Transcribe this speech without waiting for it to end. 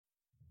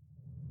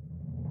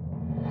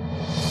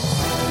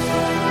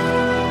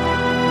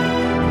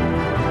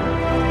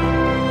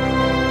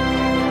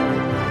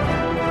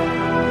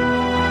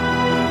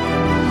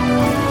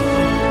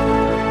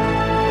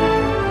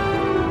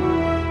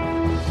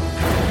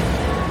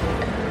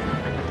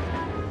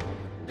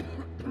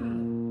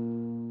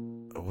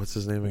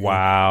What's his name again?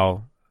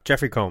 Wow.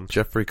 Jeffrey Combs.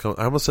 Jeffrey Combs.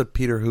 I almost said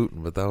Peter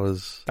Hooton, but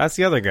that's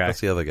the other guy.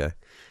 That's the other guy.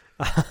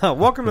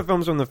 Welcome to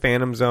Films from the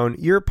Phantom Zone,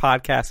 your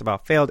podcast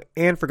about failed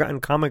and forgotten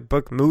comic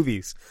book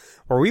movies,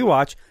 where we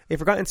watch a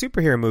forgotten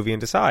superhero movie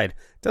and decide,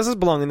 does this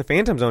belong in the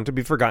Phantom Zone to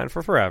be forgotten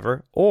for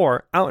forever,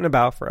 or out and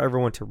about for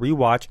everyone to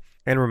rewatch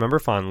and remember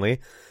fondly?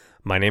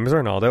 My name is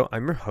Arnaldo.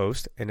 I'm your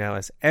host, and now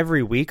as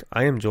every week,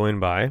 I am joined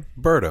by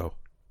Berto.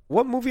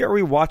 What movie are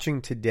we watching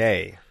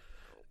today?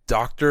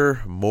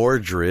 Dr.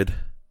 Mordrid,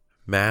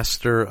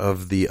 Master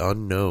of the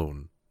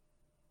Unknown.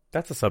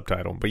 That's a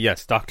subtitle, but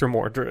yes, Dr.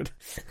 Mordrid.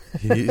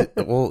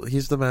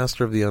 He's the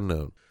Master of the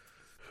Unknown.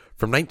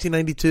 From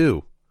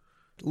 1992.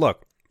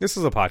 Look, this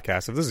is a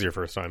podcast. If this is your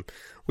first time,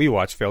 we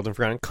watch failed and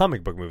forgotten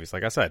comic book movies,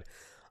 like I said.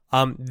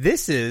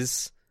 This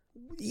is,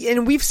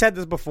 and we've said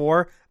this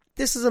before,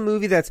 this is a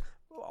movie that's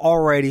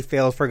already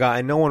failed,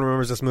 forgotten. No one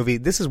remembers this movie.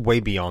 This is way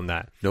beyond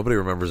that. Nobody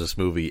remembers this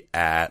movie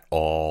at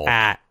all.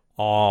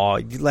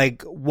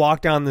 Like,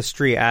 walk down the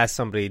street, ask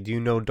somebody, do you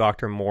know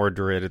Dr.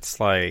 Mordrid? It's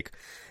like,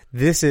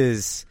 this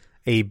is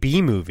a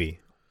B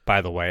movie,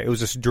 by the way. It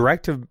was a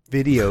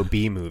direct-to-video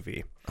B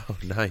movie. Oh,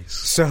 nice.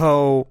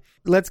 So,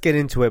 let's get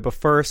into it. But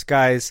first,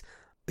 guys,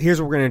 here's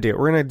what we're going to do.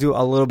 We're going to do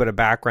a little bit of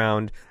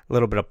background, a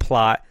little bit of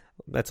plot.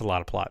 That's a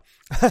lot of plot.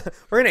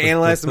 We're going to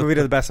analyze the movie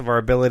to the best of our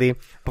ability.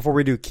 Before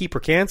we do Keep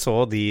or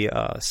Cancel, the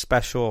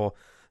special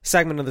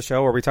segment of the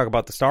show where we talk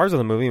about the stars of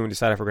the movie and we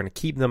decide if we're going to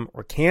keep them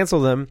or cancel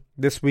them.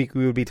 This week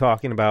we would be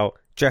talking about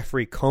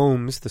Jeffrey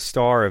Combs, the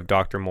star of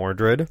Dr.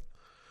 Mordrid.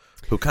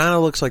 Who kind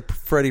of looks like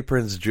Freddie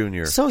Prinze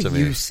Jr. So to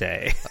you me.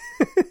 say.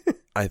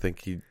 I think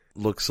he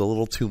looks a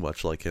little too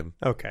much like him.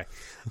 Okay.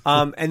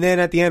 And then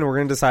at the end we're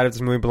going to decide if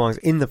this movie belongs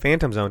in the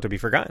Phantom Zone to be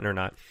forgotten or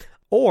not.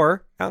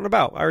 Or out and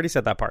about. I already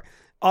said that part.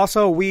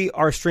 Also, we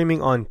are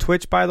streaming on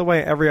Twitch, by the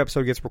way. Every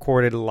episode gets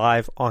recorded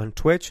live on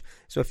Twitch.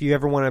 So if you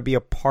ever want to be a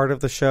part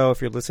of the show,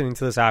 if you're listening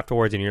to this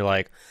afterwards and you're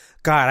like,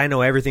 God, I know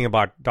everything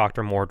about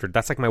Dr. Mordrid.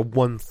 That's like my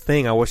one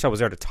thing. I wish I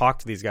was there to talk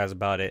to these guys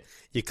about it.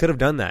 You could have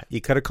done that.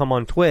 You could have come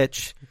on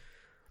Twitch,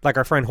 like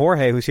our friend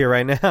Jorge, who's here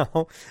right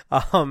now,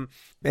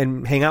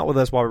 and hang out with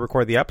us while we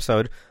record the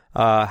episode,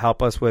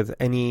 help us with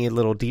any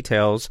little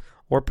details,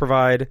 or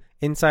provide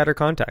insider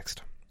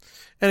context.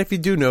 And if you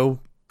do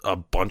know a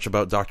bunch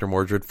about Dr.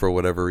 Mordrid for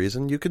whatever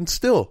reason, you can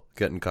still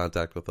get in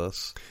contact with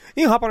us.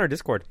 You can hop on our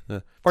Discord.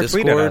 Or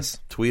Discord, tweet at us.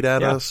 Tweet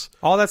at us.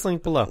 All that's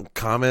linked below.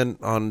 Comment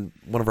on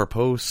one of our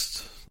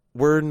posts.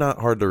 We're not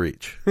hard to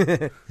reach.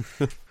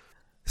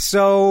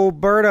 So,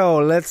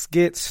 Berto, let's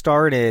get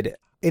started.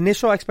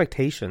 Initial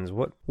expectations.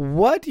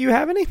 What do you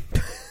have any?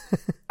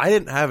 I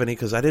didn't have any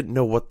because I didn't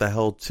know what the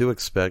hell to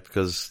expect,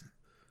 because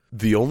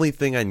the only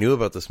thing I knew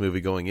about this movie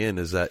going in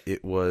is that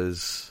it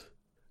was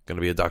going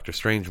to be a Doctor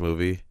Strange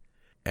movie.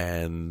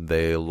 And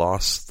they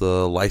lost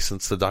the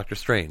license to Doctor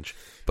Strange,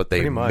 but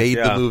they made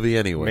the movie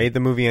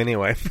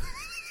anyway.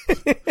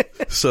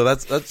 So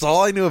that's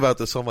all I knew about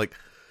this. So I'm like,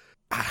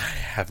 I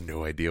have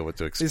no idea what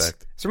to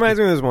expect. This reminds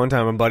me of this one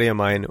time a buddy of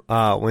mine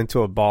went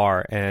to a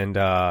bar, and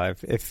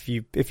if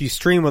you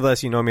stream with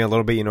us, you know me a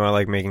little bit. You know I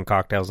like making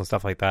cocktails and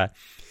stuff like that.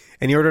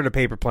 And he ordered a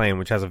paper plane,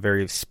 which has a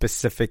very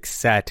specific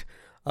set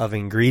of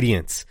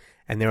ingredients.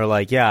 And they were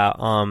like, "Yeah,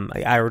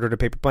 I ordered a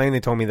paper plane." They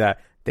told me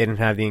that they didn't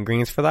have the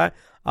ingredients for that.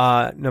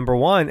 Number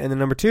one, and then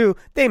number two,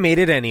 they made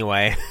it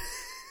anyway.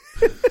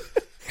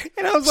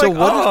 And I was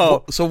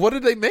so what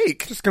did they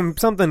make? Just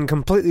something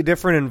completely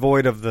different and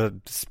void of the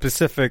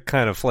specific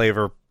kind of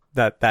flavor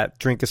that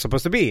drink is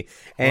supposed to be.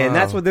 And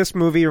that's what this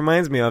movie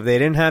reminds me of. They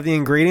didn't have the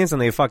ingredients and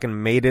they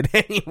fucking made it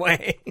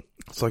anyway.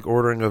 It's like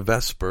ordering a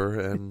Vesper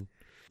and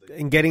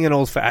getting an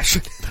old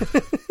fashioned.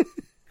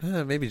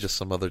 Maybe just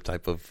some other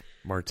type of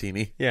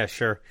martini. Yeah,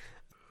 sure.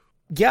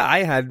 Yeah,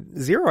 I had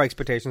zero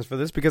expectations for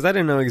this because I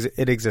didn't know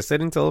it existed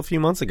until a few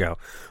months ago.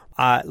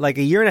 Like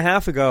a year and a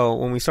half ago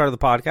when we started the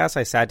podcast,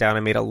 I sat down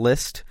and made a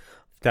list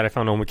that I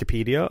found on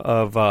Wikipedia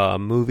of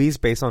movies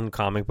based on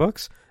comic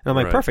books. And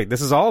I'm like, perfect,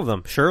 this is all of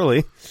them,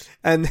 surely.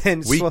 And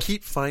then we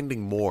keep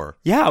finding more.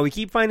 Yeah, we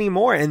keep finding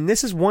more. And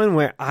this is one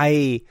where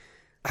I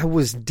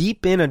was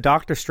deep in a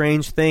Doctor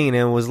Strange thing, and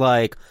it was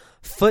like,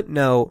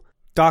 footnote,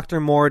 Dr.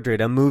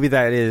 Mordrid, a movie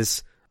that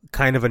is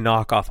kind of a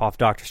knockoff off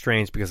Doctor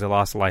Strange because they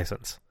lost the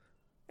license.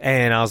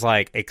 And I was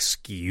like,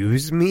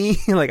 excuse me?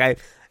 Like,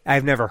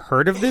 I've never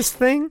heard of this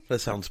thing. That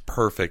sounds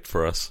perfect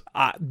for us.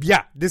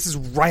 Yeah, this is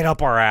right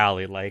up our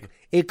alley. Like,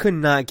 it could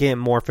not get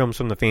more films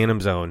from the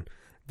Phantom Zone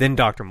than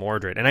Dr.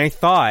 Mordrid. And I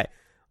thought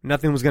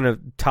nothing was going to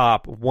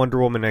top Wonder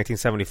Woman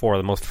 1974,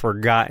 the most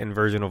forgotten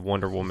version of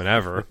Wonder Woman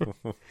ever.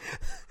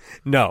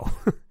 No,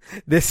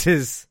 this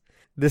is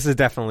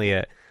definitely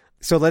it.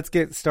 So let's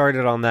get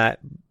started on that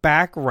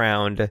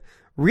background.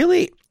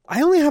 Really,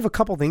 I only have a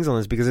couple things on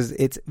this because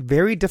it's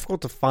very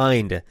difficult to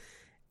find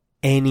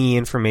any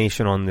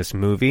information on this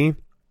movie.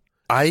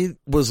 I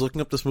was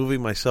looking up this movie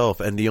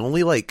myself, and the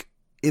only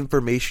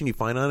information you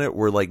find on it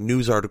were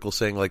news articles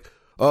saying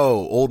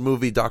oh, old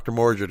movie Dr.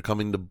 Mordrid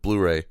coming to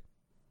Blu-ray.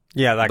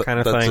 Yeah, that kind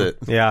of thing. That's it.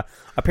 Yeah.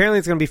 Apparently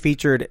it's going to be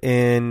featured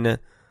in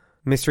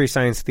Mystery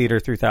Science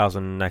Theater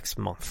 3000 next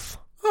month.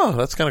 Oh,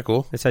 that's kind of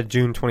cool. It said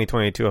June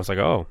 2022. I was like,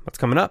 oh, that's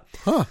coming up.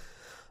 Huh.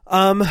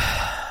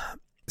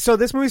 So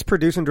this movie's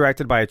produced and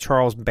directed by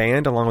Charles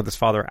Band, along with his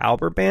father,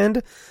 Albert Band.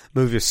 The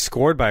movie was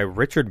scored by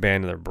Richard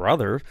Band and their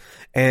brother.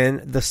 And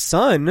the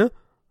son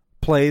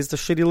plays the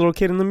shitty little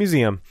kid in the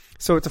museum.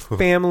 So it's a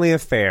family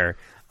affair.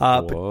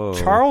 But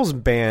Charles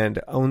Band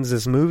owns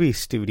this movie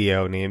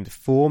studio named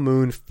Full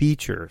Moon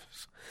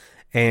Features.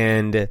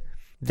 And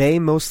they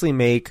mostly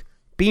make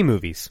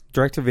B-movies,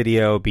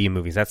 direct-to-video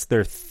B-movies. That's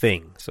their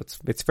thing. So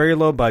it's very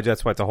low budget.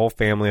 That's why it's a whole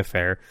family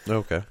affair.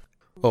 Okay.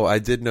 Oh, I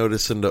did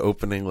notice in the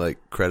opening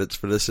credits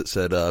for this, it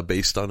said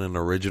based on an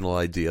original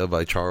idea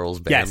by Charles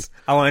Band. Yes,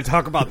 I want to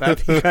talk about that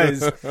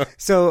because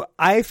so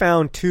I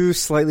found two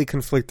slightly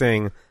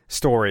conflicting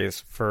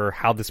stories for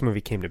how this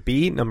movie came to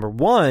be. Number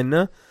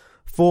one,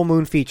 Full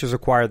Moon Features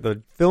acquired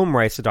the film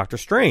rights to Doctor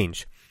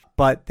Strange,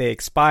 but they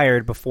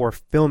expired before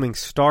filming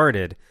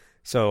started.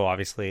 So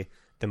obviously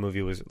the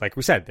movie was, like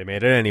we said, they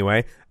made it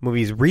anyway. The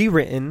movie's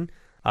rewritten.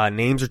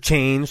 Names are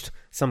changed,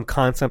 some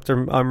concepts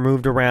are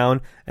moved around,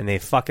 and they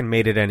fucking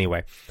made it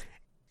anyway.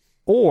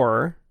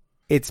 Or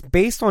it's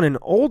based on an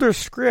older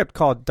script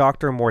called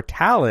Dr.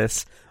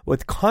 Mortalis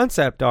with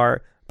concept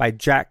art by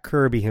Jack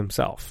Kirby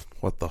himself.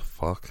 What the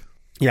fuck?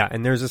 Yeah,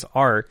 and there's this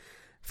art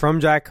from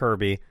Jack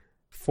Kirby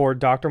for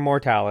Dr.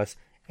 Mortalis,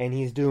 and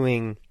he's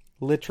doing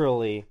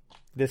literally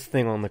this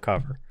thing on the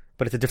cover,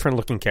 but it's a different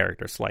looking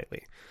character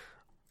slightly.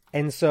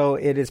 And so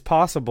it is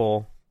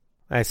possible...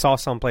 I saw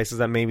some places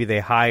that maybe they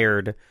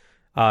hired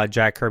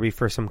Jack Kirby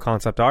for some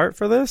concept art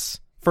for this,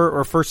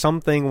 for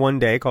something one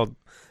day called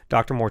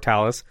Dr.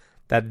 Mortalis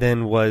that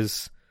then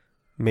was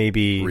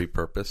maybe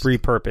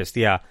repurposed.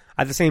 Yeah.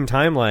 At the same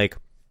time, like,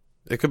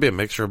 it could be a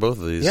mixture of both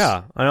of these.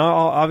 Yeah, and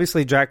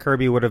obviously Jack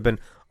Kirby would have been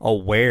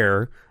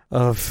aware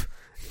of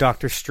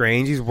Doctor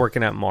Strange. He's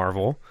working at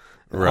Marvel,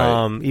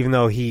 right? Even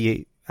though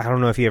I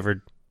don't know if he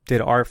ever did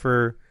art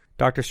for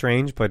Doctor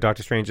Strange, but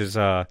Doctor Strange is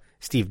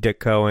Steve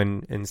Ditko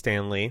and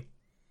Stan Lee.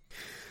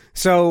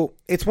 So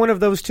it's one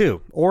of those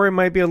two, or it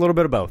might be a little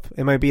bit of both.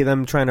 It might be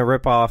them trying to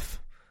rip off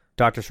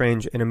Doctor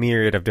Strange in a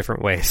myriad of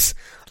different ways.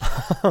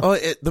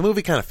 The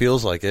movie kind of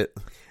feels like it.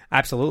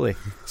 Absolutely.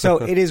 So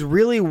it is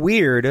really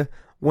weird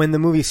when the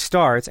movie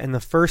starts and the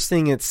first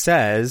thing it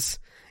says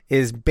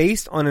is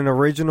based on an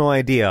original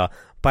idea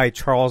by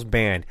Charles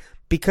Band.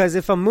 Because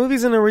if a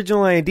movie's an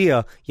original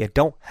idea, you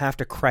don't have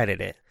to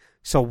credit it.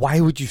 So why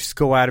would you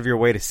go out of your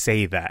way to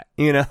say that,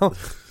 you know?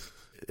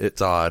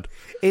 It's odd.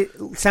 It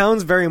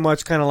sounds very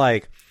much kind of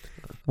like,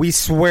 we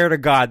swear to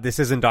God this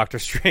isn't Doctor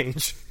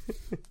Strange.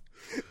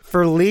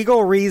 For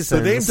legal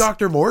reasons. The name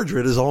Dr.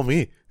 Mordred is all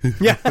me.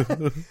 Yeah.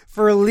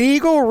 For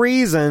legal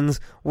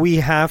reasons, we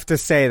have to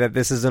say that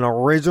this is an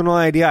original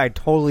idea. I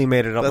totally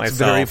made it up myself.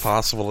 That's very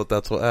possible that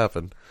that's what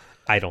happened.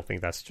 I don't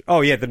think that's true.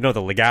 Oh, yeah, the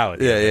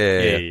legality.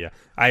 Yeah.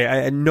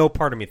 I no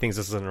part of me thinks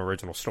this is an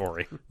original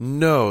story.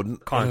 No.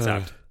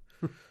 Concept.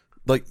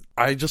 Like,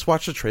 I just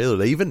watched the trailer.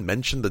 They even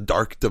mentioned the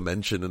dark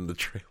dimension in the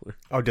trailer.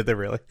 Oh, did they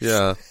really?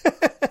 Yeah.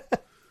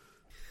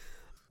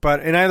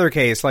 But in either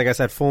case, like I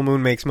said, Full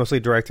Moon makes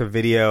mostly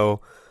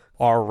direct-to-video,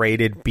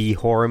 R-rated B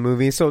horror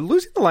movies. So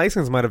losing the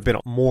license might have been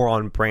more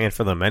on brand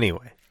for them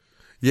anyway.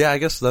 Yeah, I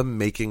guess them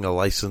making a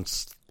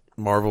licensed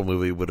Marvel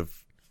movie would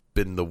have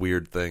been the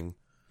weird thing.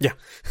 Yeah.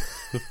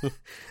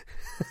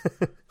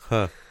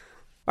 Huh. All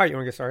right, you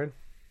want to get started?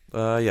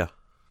 Yeah.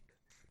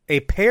 A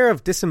pair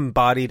of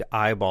disembodied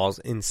eyeballs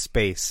in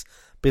space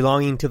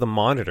belonging to the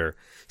Monitor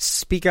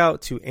speak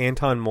out to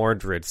Anton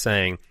Mordred,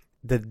 saying,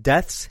 "The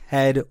Death's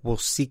Head will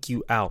seek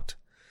you out."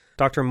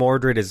 Dr.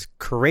 Mordred is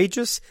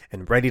courageous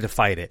and ready to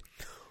fight it.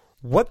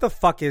 What the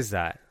fuck is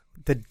that?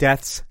 The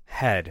Death's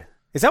Head.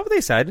 Is that what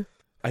they said?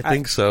 I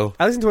think so.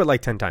 I listened to it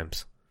like 10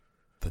 times.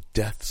 The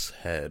Death's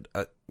Head.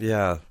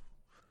 Yeah.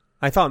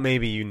 I thought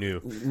maybe you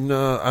knew.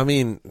 No, I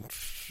mean...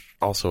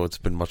 Also, it's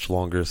been much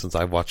longer since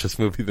I watched this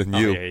movie than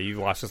you. Oh, yeah, you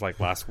watched this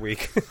like last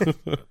week.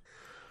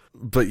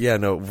 But yeah,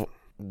 no,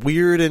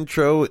 weird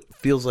intro. It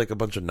feels like a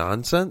bunch of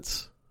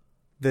nonsense.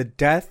 The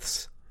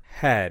Death's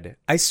Head.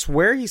 I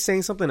swear he's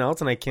saying something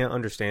else and I can't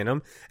understand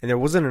him. And there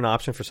wasn't an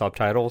option for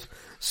subtitles.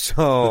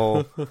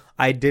 So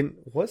I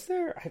didn't... Was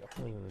there? I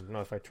don't even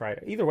know if I tried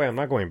it. Either way, I'm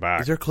not going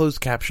back. Is there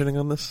closed captioning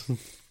on this?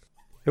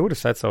 It would have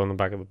said so in the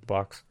back of the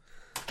box.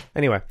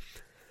 Anyway,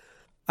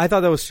 I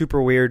thought that was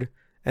super weird.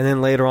 And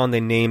then later on, they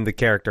named the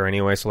character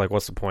anyway, so, like,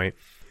 what's the point?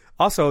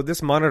 Also,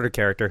 this Monitor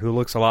character, who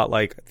looks a lot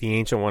like the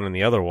Ancient One and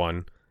the other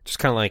one, just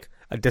kind of like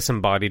a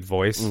disembodied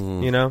voice,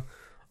 you know?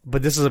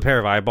 But this is a pair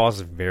of eyeballs.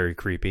 It's very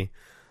creepy.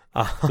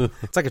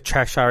 It's like a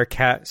Cheshire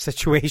Cat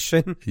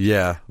situation.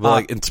 Yeah, but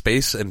like in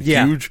space and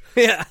huge.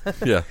 Yeah.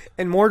 Yeah.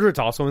 And Mordred's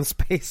also in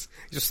space,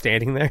 just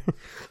standing there.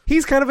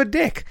 He's kind of a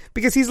dick,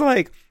 because he's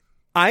like,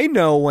 I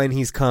know when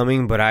he's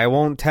coming, but I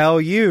won't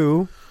tell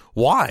you.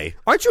 Why?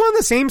 Aren't you on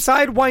the same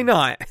side? Why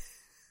not?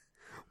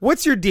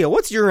 What's your deal?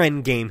 What's your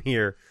end game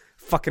here?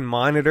 Fucking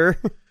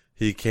Monitor.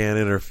 He can't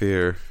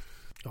interfere.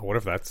 Oh, what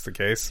if that's the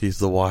case? He's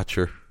the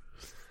watcher.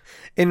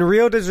 In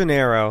Rio de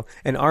Janeiro,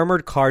 an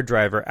armored car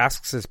driver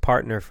asks his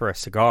partner for a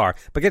cigar,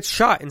 but gets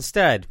shot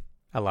instead.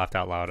 I laughed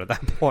out loud at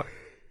that point.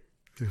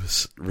 It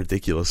was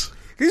ridiculous.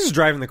 He's just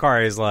driving the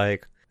car. He's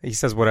like, he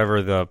says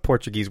whatever the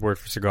Portuguese word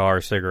for cigar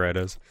or cigarette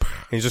is. And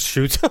he just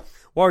shoots him.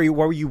 Why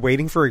were you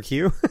waiting for a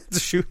cue to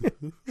shoot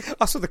him?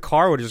 Also, the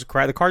car would just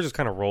crash. The car just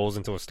kind of rolls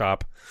into a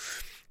stop.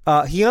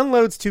 He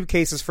unloads 2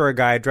 cases for a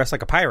guy dressed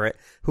like a pirate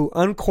who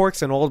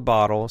uncorks an old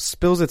bottle,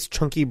 spills its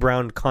chunky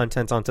brown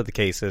contents onto the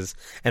cases,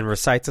 and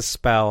recites a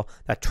spell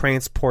that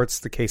transports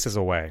the cases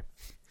away.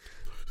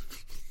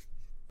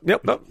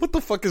 Yep. What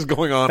the fuck is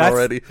going on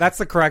already? That's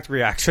the correct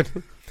reaction.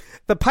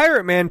 The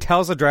pirate man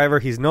tells the driver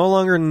he's no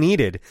longer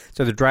needed,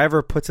 so the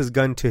driver puts his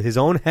gun to his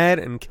own head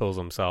and kills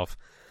himself.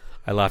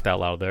 I laughed out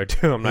loud there,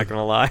 too. I'm not going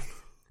to lie.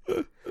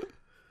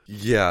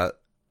 Yeah.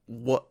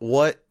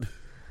 What?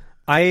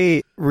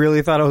 I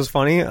really thought it was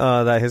funny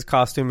that his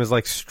costume is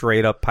like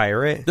straight up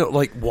pirate. No,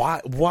 like,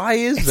 why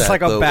is that? It's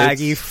like a though?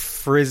 baggy,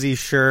 frizzy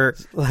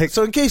shirt. Like,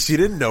 so in case you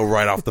didn't know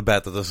right off the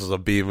bat that this was a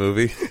B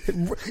movie.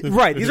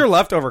 right, these are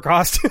leftover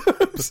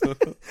costumes.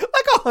 Like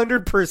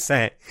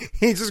 100%.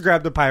 He just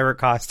grabbed a pirate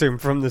costume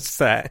from the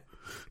set.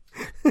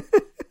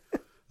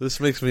 This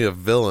makes me a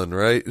villain,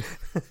 right?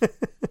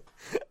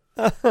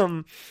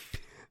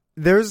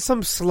 There's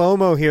some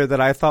slow-mo here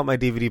that I thought my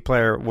DVD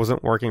player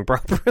wasn't working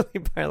properly,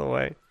 by the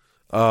way.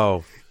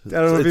 Oh. I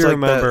don't know if you like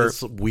remember.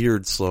 It's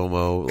weird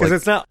slow-mo. Because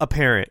it's not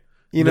apparent.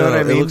 You know what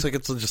I mean? It looks like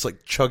it's just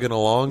like chugging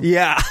along.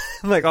 Yeah.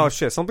 I'm like, oh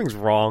shit, something's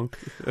wrong.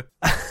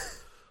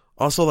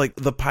 Also, like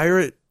the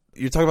pirate,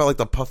 you're talking about like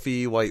the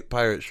puffy white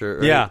pirate shirt,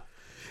 right? Yeah.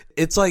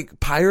 It's like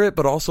pirate,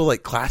 but also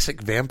like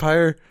classic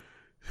vampire.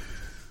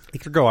 It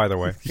could go either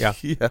way. Yeah.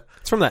 Yeah.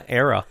 It's from that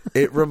era.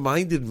 It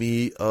reminded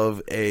me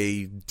of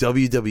a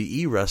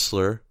WWE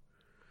wrestler.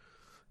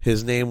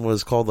 His name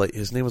was called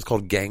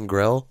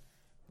Gangrel.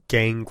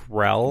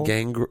 Gangrel?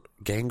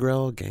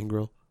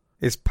 Gangrel.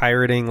 Is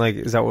pirating like,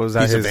 is that what was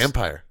that He's his? a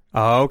vampire.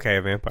 Oh, okay,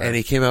 a vampire. And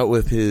he came out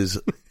with his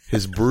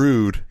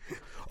brood.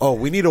 Oh,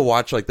 we need to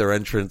watch like their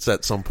entrance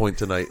at some point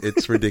tonight.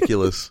 It's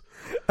ridiculous.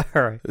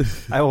 All right.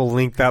 I will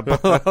link that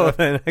below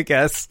then, I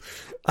guess.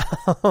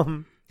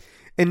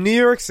 In New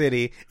York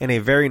City, in a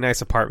very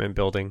nice apartment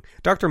building,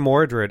 Dr.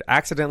 Mordred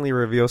accidentally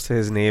reveals to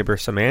his neighbor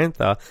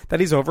Samantha that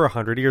he's over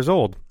 100 years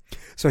old.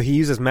 So he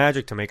uses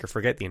magic to make her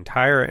forget the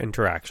entire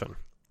interaction.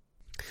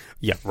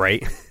 Yeah,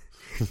 right.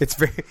 It's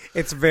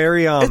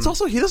very It's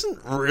also, he doesn't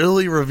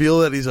really reveal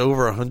that he's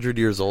over 100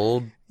 years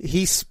old.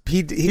 He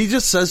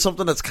just says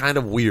something that's kind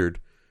of weird.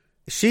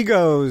 She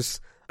goes,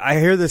 I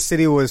hear the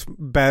city was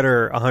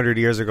better 100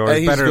 years ago.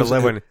 It was better to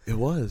live in. It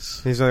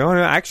was. He's like, oh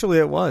no, actually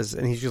it was.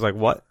 And she's like,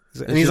 what?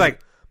 And he's like,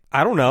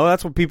 I don't know.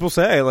 That's what people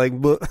say. Like,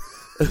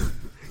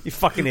 you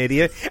fucking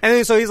idiot. And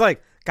then so he's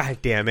like, God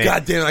damn it.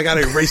 I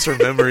gotta erase her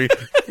memory.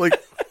 Like,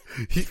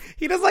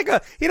 he does like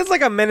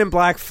a Men in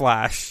Black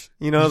flash.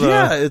 You know,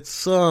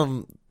 it's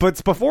but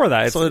it's before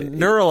that. It's a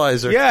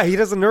neuralizer. Yeah, he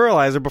does a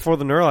neuralizer before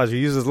the neuralizer. He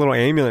uses a little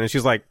amulet, and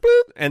she's like,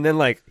 boop, and then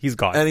like he's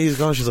gone. And he's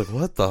gone. She's like,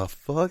 what the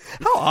fuck?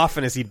 How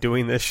often is he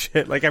doing this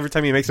shit? Like every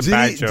time he makes a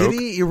bad joke. Did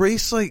he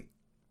erase like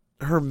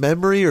her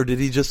memory, or did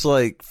he just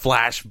like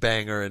flash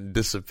bang her and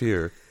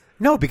disappear?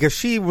 No, because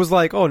she was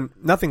like, oh,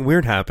 nothing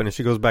weird happened, and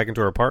she goes back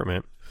into her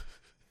apartment.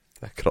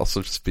 That could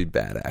also just be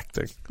bad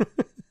acting.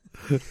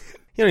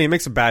 You know, he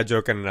makes a bad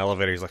joke in an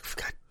elevator. He's like,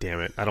 God damn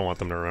it. I don't want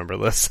them to remember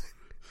this.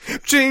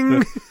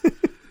 Ching!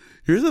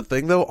 Here's the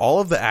thing, though. All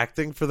of the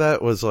acting for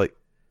that was, like,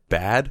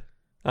 bad.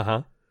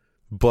 Uh-huh.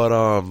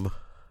 But,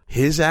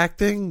 his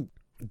acting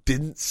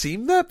didn't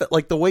seem that bad.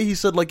 Like, the way he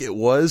said, like, it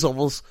was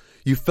almost...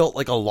 You felt,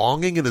 like, a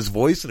longing in his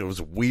voice, and it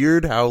was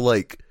weird how,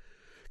 like,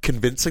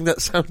 convincing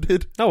that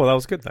sounded. Oh, well, that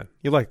was good then.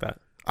 You liked that.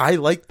 I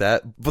liked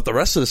that, but the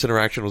rest of this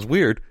interaction was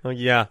weird. Oh,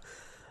 yeah.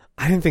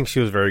 I didn't think she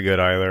was very good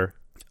either.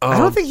 I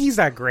don't think he's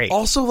that great.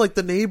 Also, like,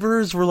 the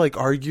neighbors were, like,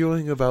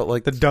 arguing about,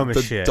 like, the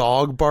dumbest shit.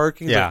 Dog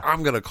barking. Yeah. Like,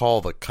 I'm gonna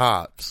call the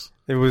cops.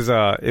 It was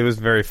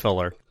very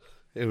filler.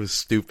 It was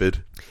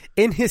stupid.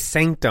 In his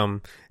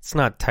sanctum, it's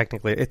not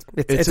technically,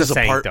 it's a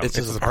sanctum. It's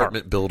his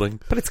apartment building.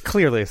 But it's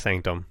clearly a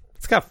sanctum.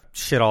 It's got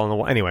shit all in the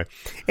wall. Anyway,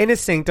 in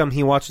his sanctum,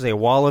 he watches a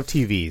wall of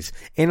TVs,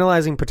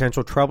 analyzing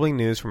potential troubling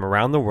news from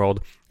around the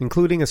world,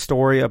 including a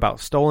story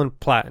about stolen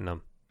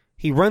platinum.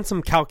 He runs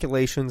some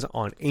calculations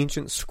on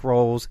ancient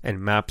scrolls and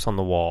maps on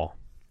the wall.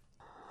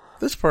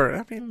 This part,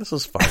 I mean, this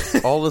is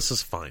fine. All this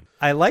is fine.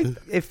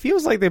 It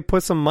feels like they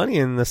put some money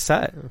in the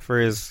set for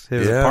his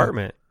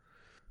apartment.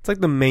 It's like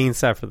the main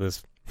set for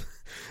this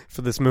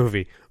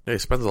movie. Yeah, he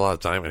spends a lot of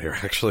time in here,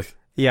 actually.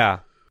 Yeah.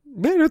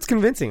 Man, it's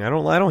convincing. I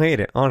don't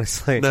hate it,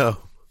 honestly. No.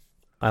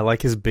 I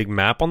like his big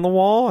map on the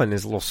wall and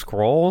his little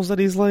scrolls that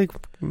he's like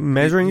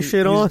measuring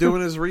shit on. He's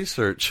doing his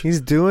research.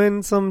 He's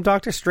doing some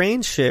Doctor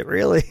Strange shit,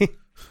 really.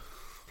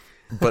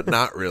 But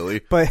not really.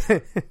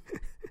 but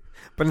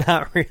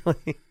not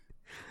really.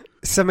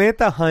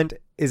 Samantha Hunt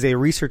is a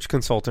research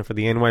consultant for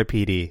the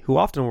NYPD who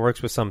often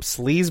works with some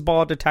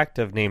sleazeball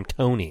detective named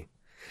Tony.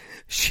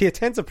 She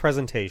attends a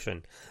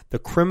presentation, The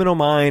Criminal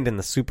Mind and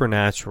the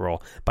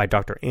Supernatural, by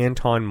Dr.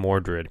 Anton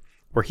Mordred,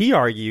 where he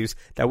argues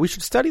that we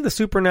should study the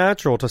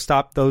supernatural to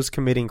stop those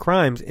committing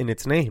crimes in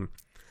its name.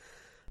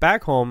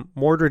 Back home,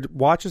 Mordred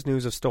watches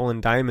news of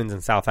stolen diamonds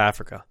in South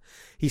Africa.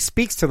 He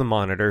speaks to the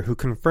Monitor, who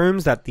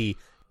confirms that the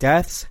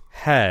Death's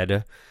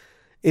Head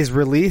is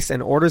released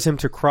and orders him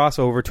to cross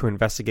over to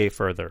investigate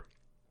further.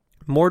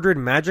 Mordred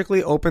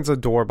magically opens a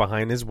door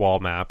behind his wall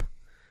map,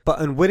 but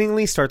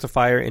unwittingly starts a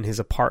fire in his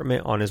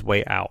apartment on his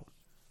way out.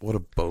 What a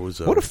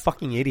bozo. What a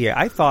fucking idiot.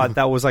 I thought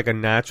that was like a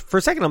natural... For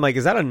a second, I'm like,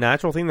 is that a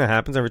natural thing that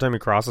happens every time he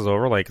crosses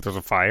over? Like, there's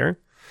a fire?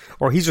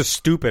 Or he's just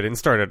stupid and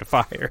started a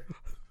fire?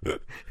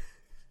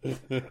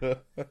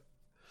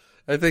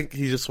 I think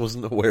he just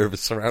wasn't aware of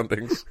his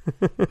surroundings.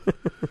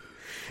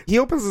 He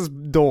opens this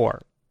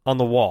door on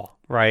the wall,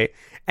 right?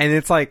 And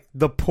it's like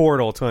the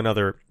portal to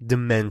another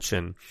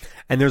dimension.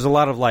 And there's a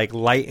lot of like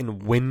light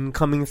and wind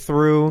coming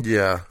through.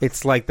 Yeah.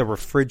 It's like the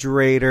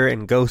refrigerator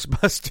in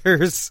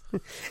Ghostbusters.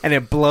 And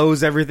it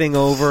blows everything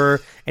over.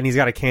 And he's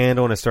got a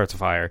candle and it starts a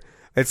fire.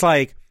 It's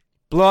like,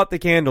 blow out the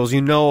candles.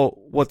 You know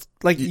what's...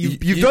 Like,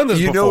 you've done this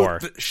before.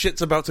 You know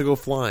shit's about to go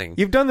flying.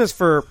 You've done this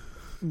for...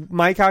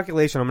 My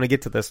calculation, I'm going to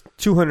get to this,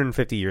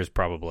 250 years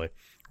probably,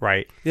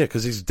 right? Yeah,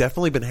 because he's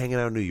definitely been hanging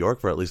out in New York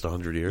for at least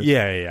 100 years.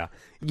 Yeah.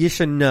 You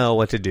should know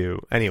what to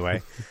do.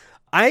 Anyway,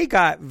 I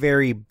got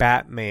very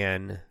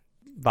Batman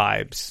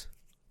vibes,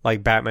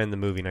 like Batman the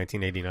movie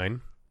 1989.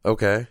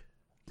 Okay.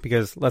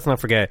 Because, let's not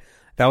forget,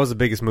 that was the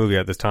biggest movie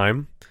at this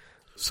time.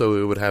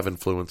 So it would have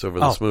influence over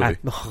this movie. A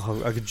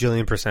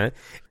gajillion percent.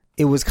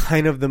 It was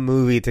kind of the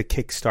movie to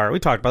kickstart. We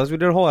talked about this. We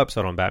did a whole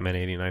episode on Batman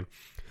 89.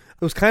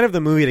 It was kind of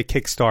the movie to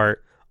kickstart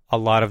a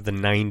lot of the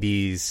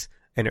 90s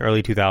and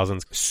early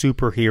 2000s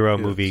superhero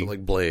movie, so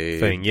like Blade,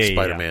 thing. Yeah,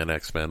 Spider-Man,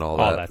 X-Men, all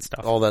that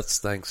stuff. All that's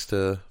thanks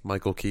to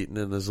Michael Keaton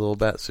and his little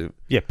bat suit.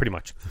 Yeah, pretty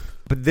much.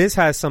 But this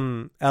has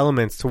some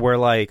elements to where,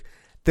 like,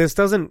 this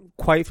doesn't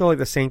quite feel like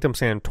the Sanctum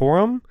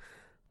Sanctorum,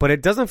 but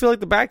it doesn't feel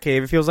like the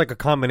Batcave. It feels like a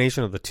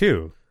combination of the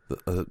two.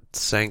 The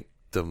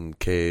Sanctum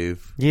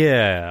Cave.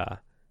 Yeah.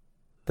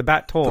 The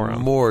Bat-torum. The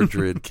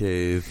Mordred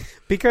Cave.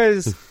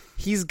 Because...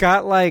 He's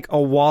got like a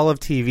wall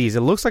of TVs.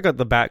 It looks like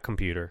the Bat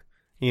computer.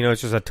 You know,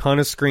 it's just a ton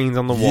of screens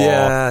on the wall.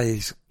 Yeah,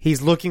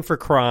 he's looking for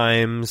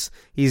crimes.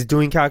 He's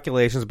doing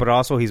calculations, but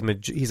also he's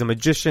a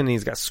magician.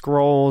 He's got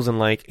scrolls and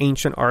like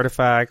ancient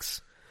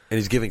artifacts. And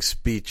he's giving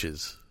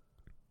speeches.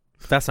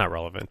 That's not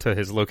relevant to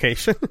his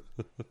location.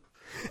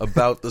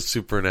 About the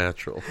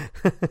supernatural.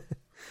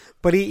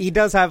 But he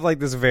does have like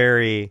this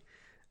very,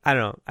 I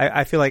don't know.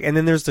 I feel like, and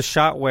then there's the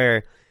shot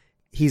where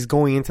he's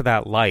going into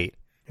that light.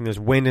 And there's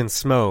wind and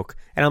smoke.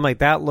 And I'm like,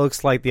 that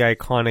looks like the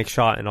iconic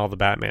shot in all the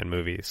Batman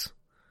movies.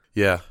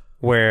 Yeah.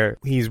 Where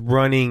he's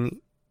running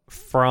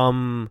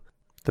from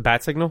the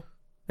bat signal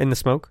in the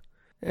smoke.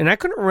 And I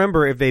couldn't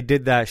remember if they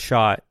did that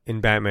shot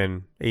in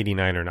Batman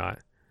 89 or not.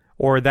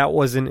 Or that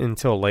wasn't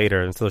until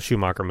later, until the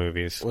Schumacher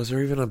movies. Was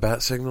there even a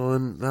bat signal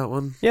in that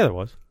one? Yeah, there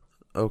was.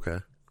 Okay.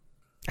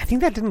 I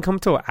think that didn't come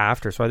till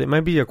after, so it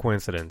might be a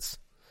coincidence.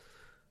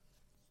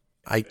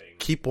 I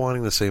keep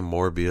wanting to say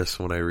Morbius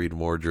when I read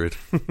Mordred.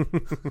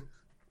 It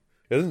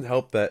doesn't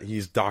help that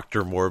he's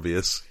Dr.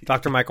 Morbius.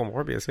 Dr. Michael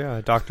Morbius,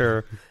 yeah.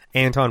 Dr.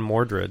 Anton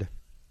Mordred.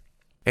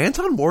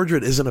 Anton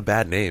Mordred isn't a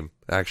bad name,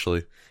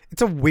 actually.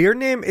 It's a weird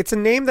name. It's a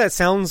name that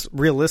sounds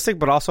realistic,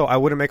 but also I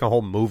wouldn't make a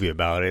whole movie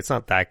about it. It's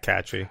not that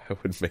catchy. I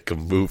would make a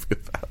movie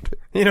about it.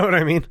 You know what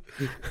I mean?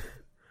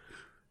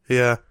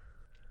 Yeah.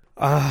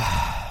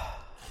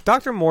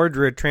 Dr.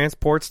 Mordred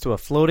transports to a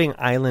floating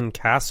island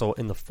castle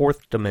in the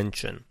fourth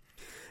dimension.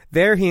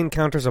 There he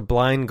encounters a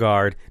blind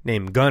guard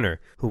named Gunnar,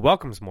 who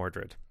welcomes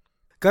Mordred.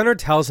 Gunnar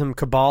tells him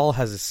Cabal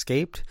has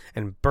escaped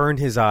and burned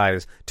his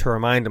eyes to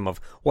remind him of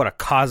what a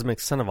cosmic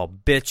son of a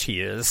bitch he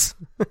is.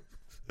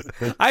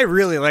 I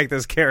really like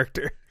this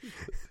character.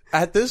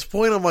 At this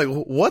point, I'm like,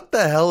 what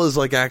the hell is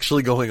like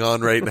actually going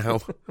on right now?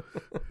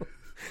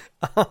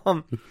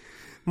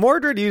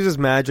 Mordred uses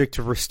magic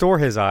to restore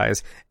his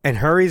eyes and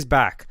hurries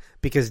back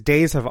because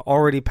days have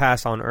already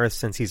passed on Earth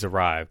since he's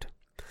arrived.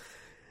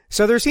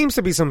 So there seems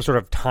to be some sort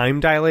of time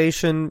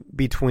dilation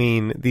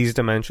between these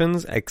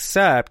dimensions,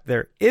 except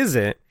there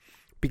isn't,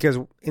 because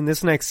in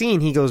this next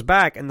scene, he goes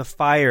back and the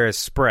fire is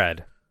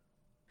spread.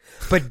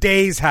 But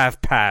days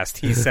have passed,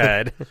 he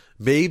said.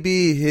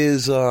 Maybe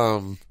his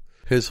whole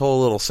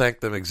little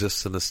sanctum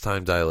exists in this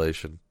time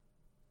dilation.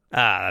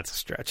 That's a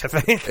stretch, I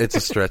think. It's a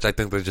stretch. I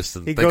think they just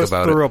didn't he think about it.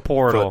 He goes through a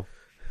portal.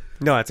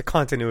 No, it's a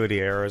continuity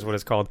error is what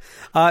it's called.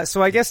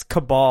 So I guess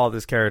Cabal,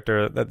 this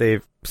character that they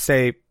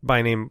say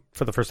by name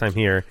for the first time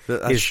here,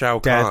 That's is Shao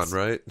Kahn,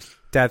 right?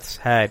 Death's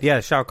Head.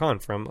 Yeah, Shao Kahn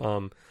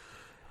from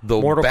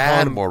the Mortal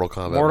Kombat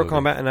Mortal movie.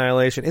 Kombat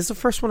Annihilation. Is the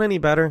first one any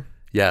better?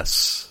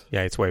 Yes.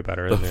 Yeah, it's way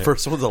better, The isn't it?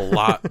 first one's a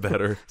lot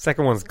better.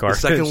 Second one's The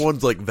garbage. second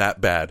one's like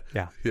that bad.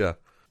 Yeah. Yeah.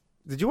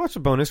 Did you watch the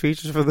bonus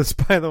features for this,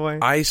 by the way?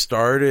 I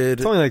started,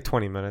 It's only like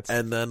 20 minutes.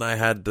 and then I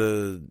had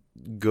to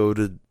go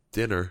to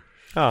dinner.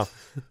 Oh.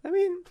 I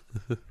mean,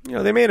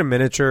 they made a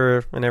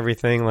miniature and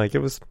everything. Like,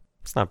 it's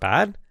not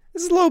bad.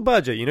 This is low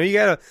budget. You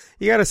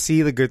gotta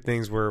see the good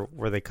things where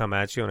they come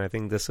at you, and I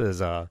think this is,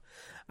 I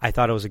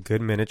thought it was a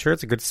good miniature.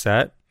 It's a good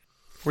set.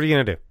 What are you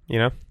gonna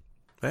do,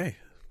 Hey,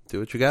 do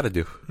what you gotta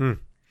do.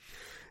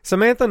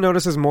 Samantha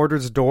notices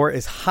Mordred's door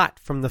is hot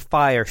from the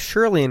fire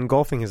surely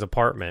engulfing his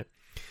apartment.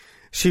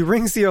 She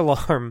rings the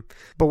alarm,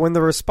 but when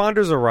the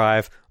responders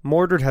arrive,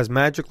 Mordred has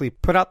magically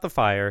put out the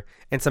fire,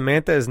 and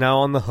Samantha is now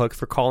on the hook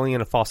for calling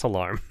in a false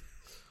alarm.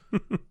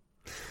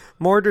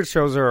 Mordred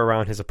shows her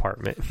around his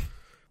apartment.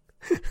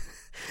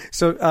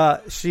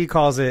 So she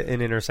calls it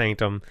an inner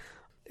sanctum.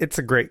 It's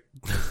a great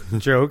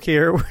joke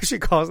here where she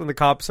calls and the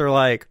cops are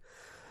like,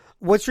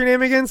 "What's your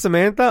name again?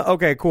 Samantha?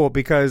 Okay, cool,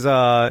 because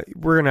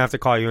we're going to have to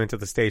call you into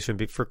the station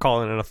for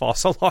calling in a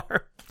false alarm."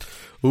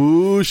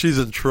 Ooh, she's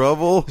in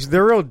trouble.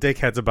 They're real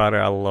dickheads about it.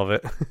 I love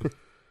it.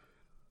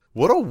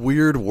 What a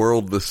weird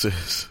world this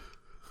is.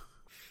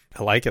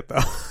 I like it,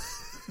 though.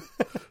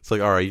 It's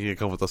like, all right, you need to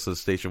come with us to the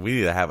station. We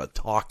need to have a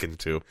talking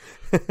to.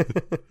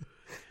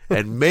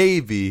 And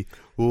maybe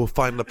we'll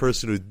find the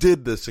person who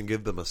did this and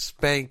give them a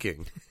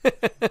spanking.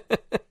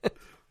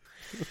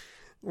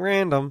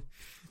 Random.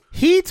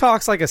 He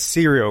talks like a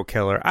serial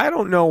killer. I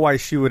don't know why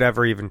she would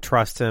ever even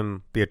trust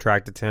him, be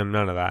attracted to him,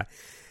 none of that.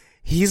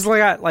 He's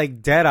got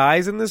like dead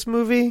eyes in this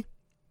movie.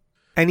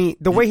 And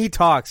the way he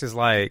talks is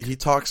like... He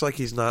talks like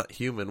he's not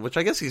human, which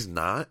I guess he's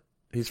not.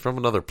 He's from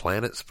another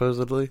planet,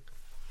 supposedly.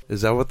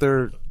 Is that what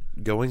they're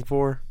going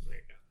for?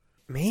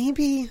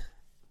 Maybe?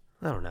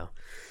 I don't know.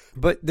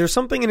 But there's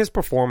something in his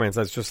performance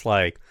that's just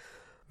like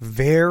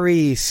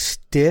very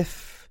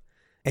stiff,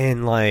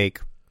 and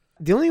like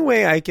the only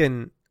way I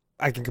can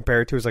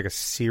compare it to is like a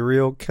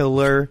serial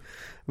killer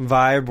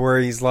vibe where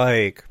he's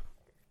like,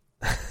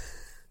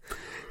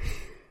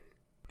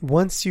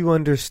 once you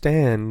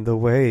understand the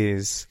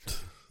ways,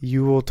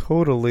 you will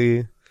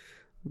totally,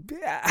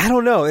 I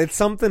don't know, it's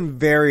something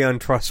very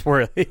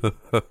untrustworthy.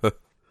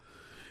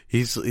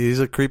 He's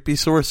a creepy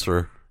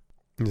sorcerer.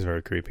 He's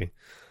very creepy.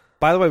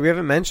 By the way, we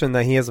haven't mentioned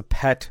that he has a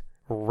pet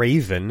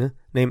raven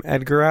named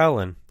Edgar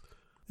Allan.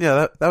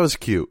 Yeah, that was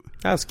cute.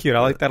 That was cute. I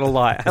like that a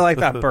lot. I like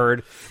that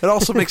bird. It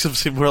also makes him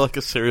seem more like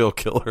a serial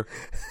killer.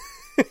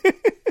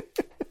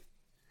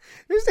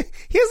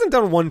 He hasn't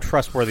done one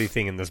trustworthy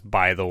thing in this,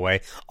 by the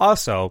way.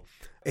 Also,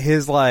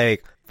 his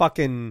like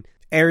fucking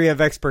area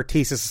of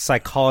expertise is the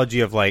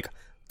psychology of like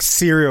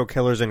serial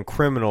killers and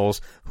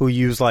criminals who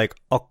use like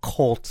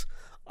occult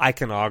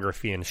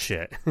iconography and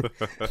shit.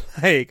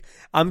 Like,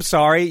 I'm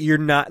sorry, you're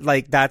not,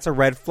 like, that's a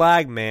red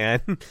flag, man.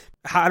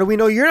 How do we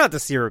know you're not the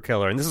serial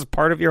killer? And this is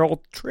part of your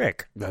whole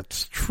trick.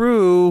 That's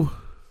true.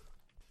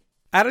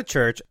 At a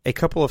church, a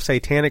couple of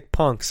satanic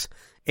punks,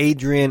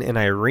 Adrian and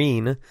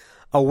Irene,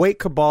 await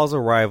Cabal's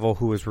arrival,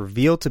 who is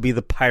revealed to be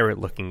the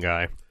pirate-looking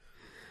guy.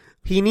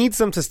 He needs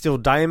them to steal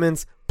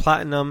diamonds,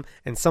 platinum,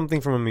 and something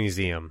from a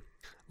museum.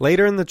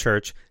 Later in the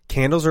church,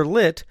 candles are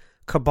lit,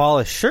 Cabal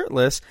is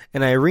shirtless,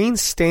 and Irene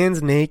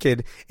stands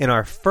naked in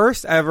our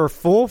first ever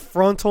full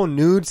frontal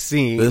nude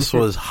scene. This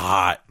was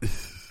hot.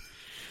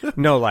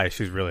 No lie,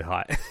 she's really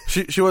hot.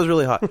 She was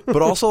really hot.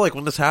 But also, like,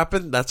 when this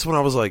happened, that's when I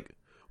was like,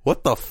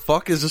 what the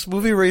fuck? Is this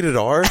movie rated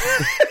R?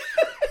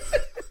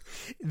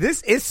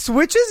 It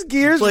switches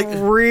gears like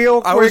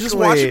real quickly. I was just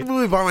watching the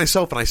movie by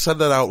myself, and I said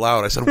that out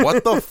loud. I said,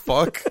 what the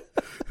fuck?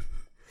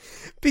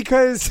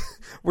 Because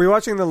were you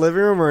watching in the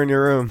living room or in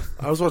your room?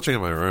 I was watching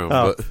in my room,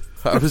 but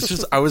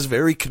I was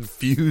very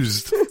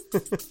confused.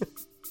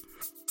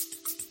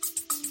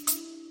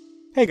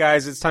 Hey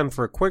guys, it's time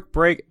for a quick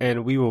break,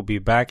 and we will be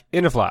back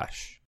in a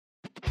flash.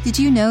 Did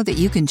you know that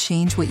you can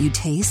change what you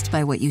taste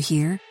by what you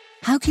hear?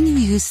 How can you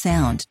use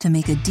sound to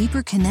make a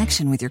deeper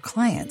connection with your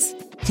clients?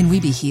 Can we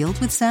be healed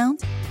with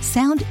sound?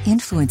 Sound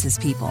influences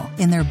people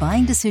in their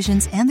buying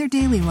decisions and their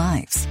daily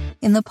lives.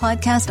 In the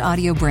podcast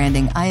Audio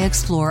Branding, I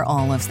explore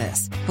all of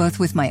this, both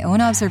with my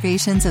own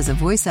observations as a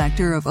voice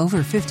actor of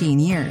over 15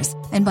 years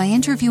and by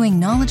interviewing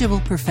knowledgeable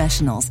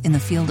professionals in the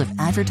field of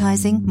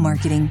advertising,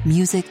 marketing,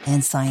 music,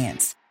 and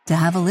science. To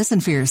have a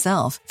listen for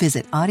yourself,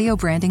 visit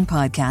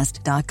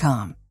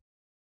audiobrandingpodcast.com.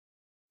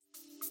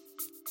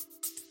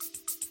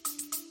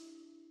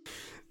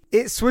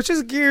 It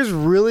switches gears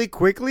really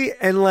quickly,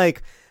 and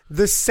like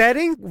the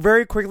setting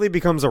very quickly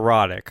becomes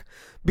erotic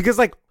because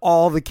like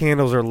all the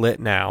candles are lit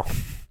now.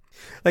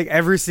 Like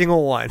every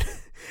single one.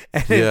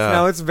 And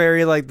now it's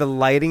very like the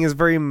lighting is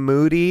very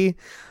moody,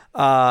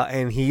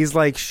 and he's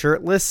like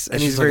shirtless,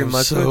 and he's very like,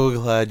 much I'm so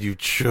glad you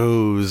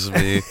chose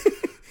me.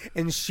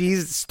 And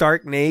she's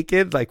stark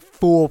naked, like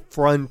full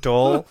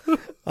frontal.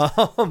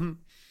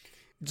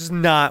 Just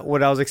not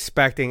what I was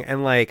expecting.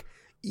 And like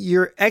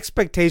your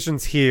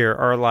expectations here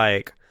are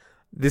like,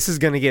 this is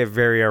going to get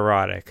very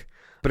erotic,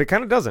 but it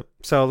kind of doesn't.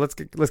 So let's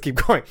keep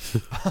going.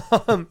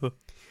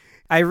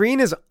 Irene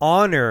is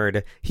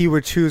honored he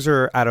would choose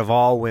her out of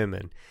all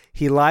women.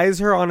 He lies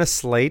her on a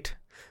slate,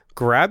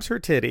 grabs her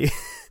titty,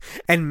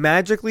 and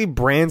magically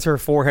brands her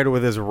forehead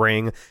with his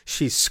ring.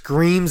 She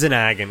screams in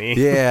agony.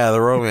 Yeah,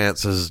 the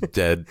romance is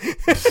dead.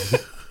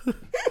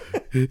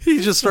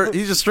 He just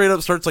straight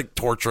up starts like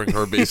torturing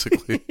her,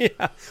 basically.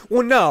 Yeah.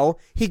 Well, no,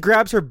 he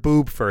grabs her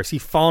boob first. He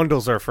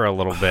fondles her for a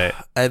little bit,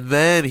 And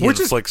then he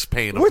inflicts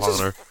pain which upon is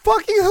her.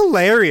 fucking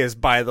hilarious,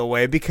 by the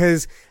way,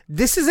 because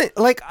this isn't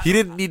like He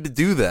didn't need to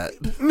do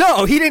that.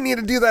 no, he didn't need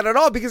to do that at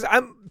all. Because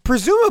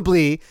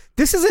presumably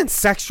this isn't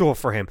sexual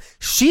for him.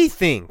 She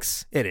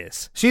thinks it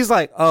is. She's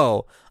like,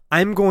 oh,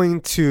 I'm going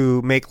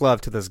to make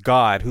love to this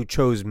god who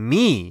chose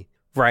me,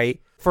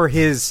 right, for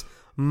his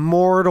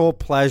mortal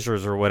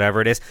pleasures or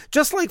whatever it is,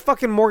 just like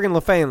fucking Morgan Le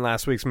Fay in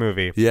last week's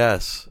movie.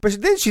 Yes. But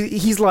then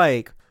he's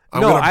like,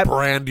 I'm no, gonna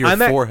brand your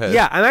forehead.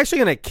 Yeah, I'm actually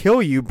gonna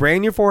kill you,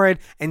 brand your forehead,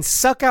 and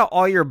suck out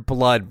all your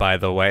blood, by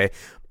the way.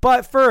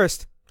 But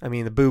first, I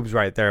mean, the boob's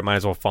right there. Might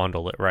as well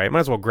fondle it, right? Might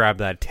as well grab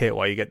that tit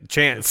while you get the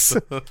chance.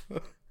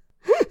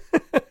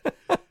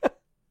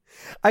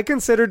 I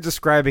considered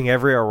describing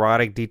every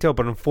erotic detail,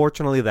 but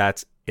unfortunately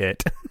that's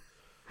it.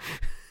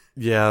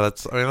 Yeah,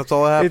 that's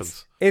all that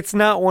happens. It's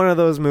not one of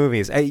those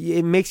movies.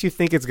 It makes you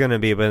think it's gonna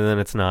be, but then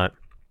it's not.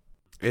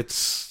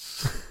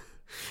 It's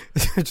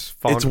Just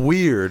it's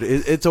weird.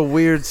 It's a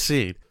weird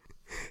scene.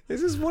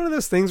 This is one of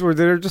those things where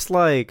they're just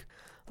like,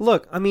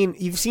 look, I mean,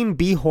 you've seen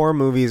B-horror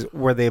movies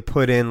where they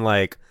put in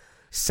like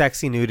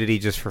sexy nudity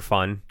just for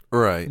fun.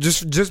 Right.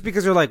 Just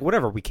because they're like,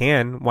 whatever, we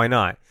can, why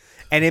not?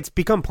 And it's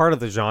become part of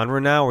the genre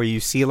now where you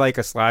see like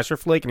a slasher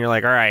flick and you're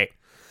like, all right.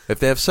 If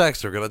they have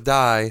sex, they're going to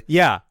die.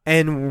 Yeah,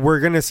 and we're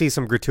going to see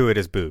some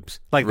gratuitous boobs.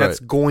 Like, that's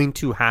going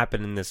to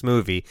happen in this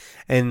movie.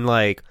 And,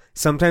 like,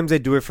 sometimes they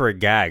do it for a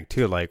gag,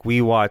 too. Like,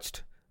 we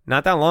watched,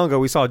 not that long ago,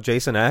 we saw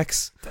Jason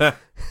X.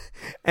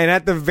 And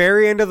at the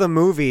very end of the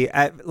movie,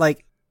 at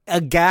like, a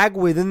gag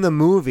within the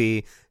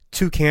movie,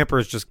 two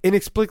campers just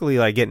inexplicably,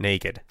 like, get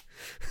naked.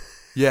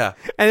 Yeah.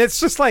 And it's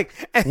just like...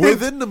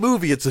 Within the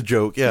movie, it's a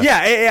joke, yeah.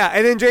 Yeah.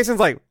 And then Jason's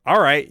like, all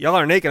right, y'all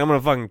are naked, I'm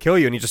going to fucking kill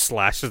you. And he just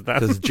slashes them.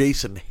 Because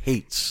Jason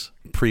hates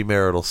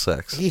premarital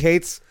sex. He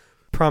hates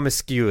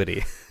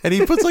promiscuity. And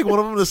he puts like one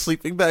of them in a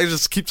sleeping bag,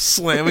 just keeps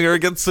slamming her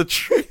against the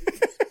tree.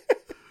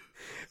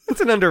 It's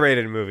an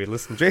underrated movie.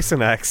 Listen,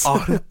 Jason X.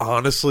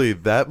 Honestly,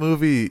 that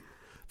movie,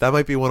 that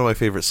might be one of my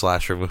favorite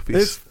slasher movies.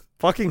 It's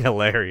fucking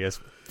hilarious,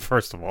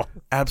 first of all.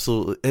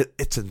 Absolutely.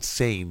 It's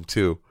insane,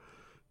 too.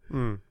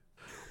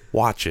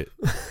 Watch it.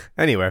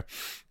 Anyway,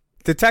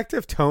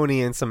 Detective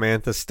Tony and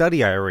Samantha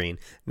study Irene,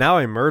 now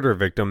a murder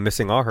victim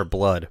missing all her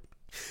blood.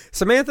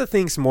 Samantha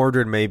thinks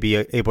Mordred may be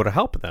able to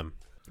help them.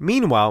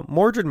 Meanwhile,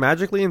 Mordred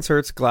magically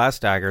inserts glass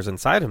daggers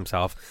inside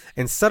himself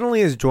and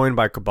suddenly is joined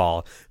by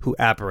Cabal, who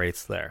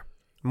apparates there.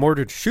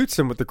 Mordred shoots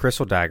him with the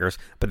crystal daggers,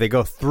 but they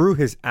go through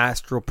his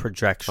astral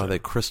projection. Are they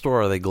crystal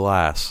or are they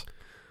glass?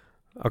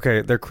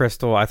 Okay, they're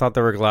crystal. I thought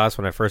they were glass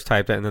when I first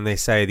typed it, and then they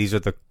say these are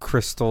the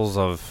crystals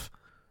of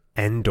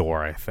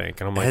Endor, I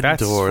think. And I'm like,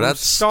 that's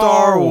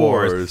Star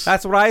Wars.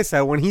 That's what I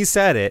said when he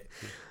said it.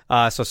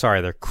 So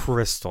sorry, they're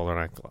crystal, they're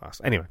not glass.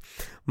 Anyway,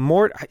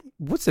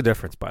 what's the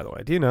difference, by the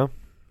way? Do you know?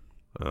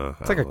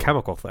 It's like a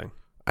chemical thing.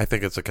 I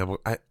think it's a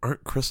chemical.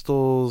 Aren't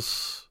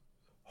crystals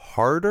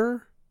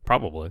harder?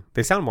 Probably.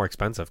 They sound more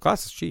expensive.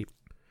 Glass is cheap.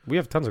 We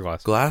have tons of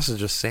glass. Glass is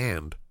just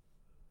sand.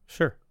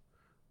 Sure.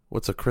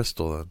 What's a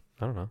crystal then?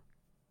 I don't know.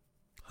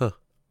 Huh.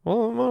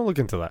 Well, I'm going to look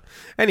into that.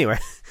 Anyway,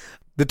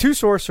 the two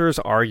sorcerers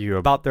argue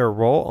about their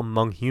role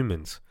among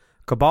humans,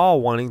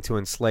 Cabal wanting to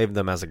enslave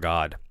them as a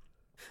god.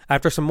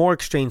 After some more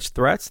exchanged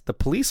threats, the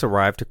police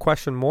arrive to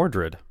question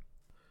Mordred.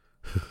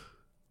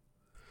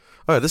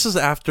 All right, this is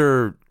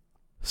after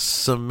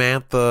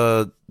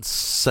Samantha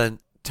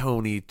sent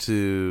Tony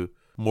to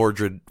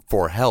Mordred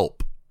for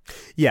help.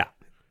 Yeah.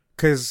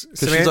 Because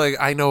she's like,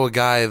 I know a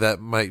guy that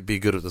might be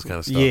good at this kind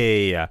of stuff.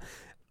 Yeah.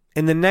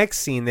 In the next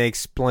scene, they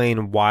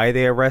explain why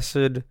they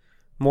arrested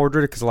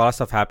Mordred, because a lot of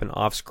stuff happened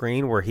off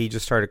screen where he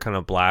just started kind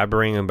of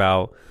blabbering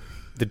about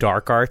the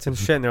dark arts and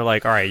shit, and they're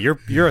like, all right,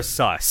 you're a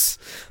sus.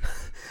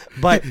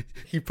 But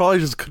he probably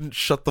just couldn't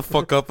shut the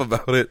fuck up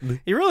about it.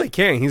 He really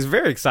can't. He's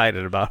very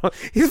excited about it.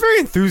 He's very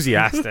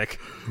enthusiastic.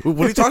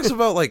 When he talks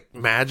about like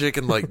magic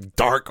and like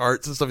dark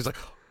arts and stuff, he's like,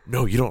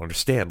 no, you don't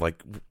understand.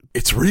 Like,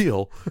 it's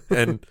real,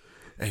 and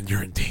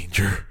you're in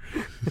danger.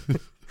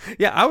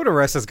 Yeah, I would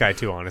arrest this guy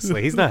too,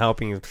 honestly. He's not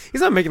helping you.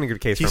 He's not making a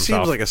good case for himself.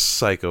 He seems like a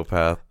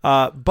psychopath.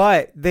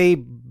 But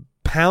they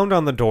pound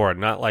on the door,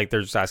 not like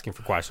they're just asking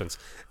for questions.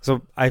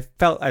 So I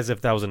felt as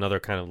if that was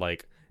another kind of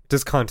like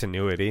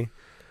discontinuity.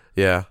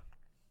 Yeah.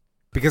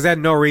 Because they had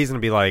no reason to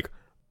be like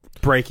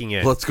breaking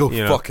it. Let's go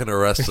fucking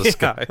arrest this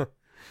guy.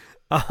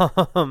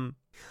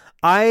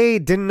 I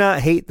did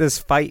not hate this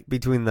fight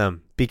between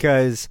them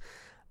because,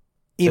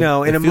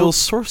 it feels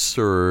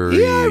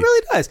sorcery. Yeah, it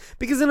really does.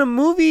 Because in a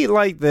movie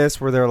like this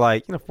where they're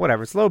like,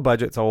 whatever, it's low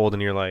budget, it's old,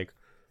 and you're like,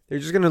 they're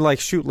just going to like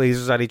shoot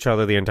lasers at each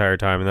other the entire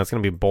time, and that's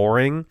going to be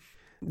boring.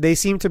 They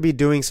seem to be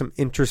doing some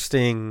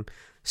interesting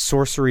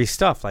sorcery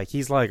stuff. Like,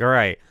 he's like, all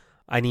right,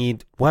 I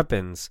need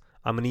weapons.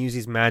 I'm going to use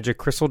these magic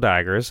crystal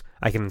daggers.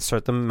 I can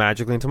insert them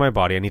magically into my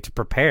body. I need to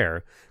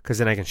prepare because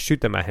then I can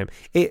shoot them at him.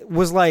 It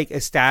was like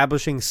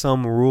establishing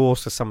some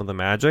rules to some of the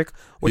magic,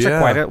 which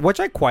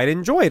I quite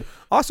enjoyed.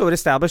 Also, it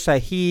established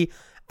that he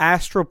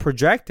astral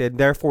projected,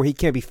 therefore he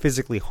can't be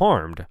physically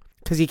harmed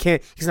because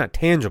he's not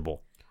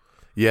tangible.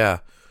 Yeah.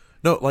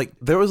 No, like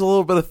there was a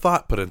little bit of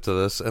thought put into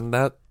this, and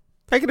I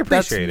can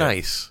appreciate that's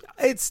nice.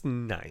 It's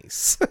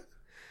nice.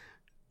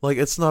 Like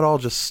it's not all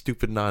just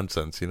stupid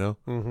nonsense, you know?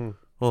 Mm-hmm.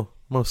 Well,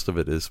 most of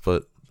it is,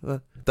 but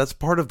that's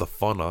part of the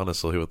fun,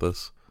 honestly, with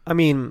this. I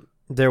mean,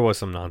 there was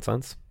some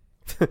nonsense.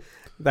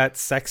 That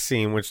sex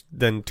scene, which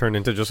then turned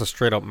into just a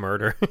straight up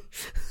murder.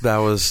 That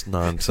was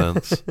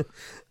nonsense.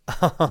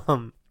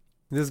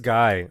 This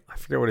guy, I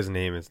forget what his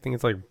name is. I think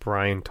it's like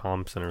Brian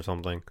Thompson or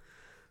something.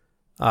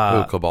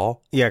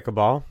 Cabal? Yeah,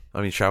 Cabal.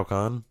 I mean, Shao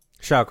Kahn?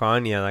 Shao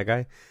Kahn, yeah, that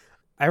guy.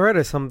 I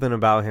read something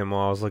about him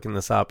while I was looking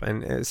this up,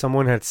 and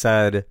someone had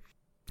said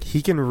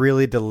he can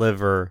really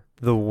deliver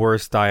the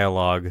worst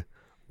dialogue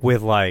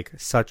with like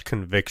such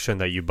conviction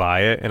that you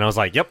buy it. And I was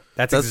like, yep,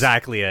 that's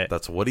exactly it.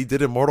 That's what he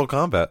did in Mortal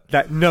Kombat.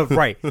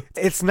 Right.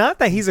 It's not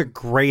that he's a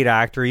great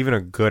actor, even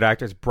a good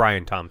actor. It's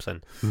Brian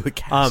Thompson. The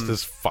cast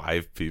is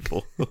 5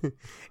 people.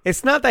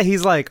 It's not that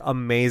he's like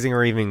amazing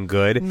or even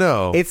good.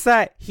 No. It's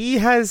that he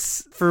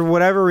has, for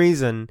whatever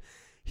reason,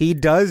 he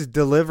does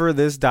deliver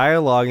this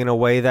dialogue in a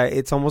way that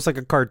it's almost like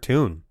a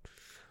cartoon.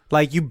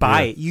 Like you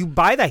buy it. You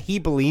buy that he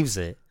believes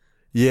it.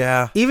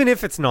 Yeah. Even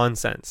if it's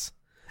nonsense.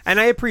 And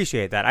I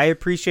appreciate that. I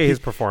appreciate his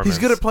performance. He's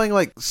good at playing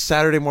like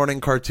Saturday morning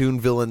cartoon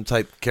villain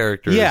type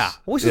characters. Yeah,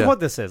 which is what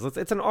this is.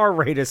 It's an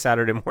R-rated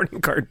Saturday morning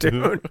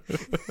cartoon.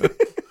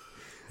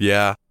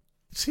 Yeah.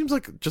 Seems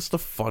like just a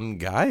fun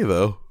guy,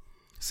 though.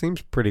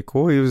 Seems pretty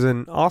cool. He was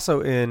an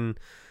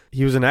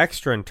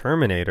extra in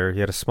Terminator.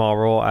 He had a small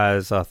role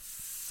as a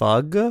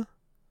thug.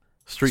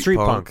 Street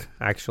Punk.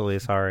 Actually,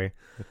 sorry.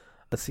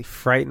 Let's see,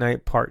 Fright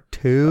Night Part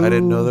 2. I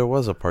didn't know there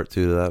was a Part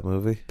 2 to that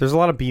movie. There's a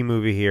lot of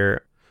B-movie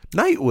here.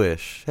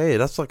 Nightwish. Hey,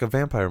 that's like a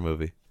vampire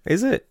movie.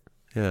 Is it?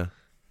 Yeah.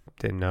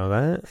 Didn't know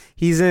that.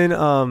 He's in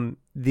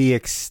The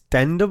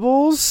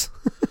Expendables.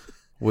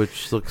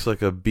 Which looks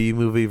like a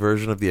B-movie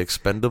version of The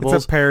Expendables.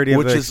 It's a parody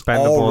of The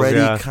Expendables, which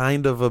is already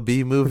kind of a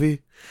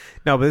B-movie.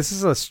 No, but this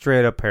is a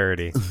straight-up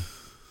parody.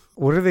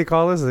 What do they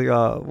call this?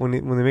 When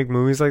they make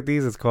movies like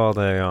these, it's called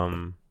a...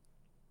 I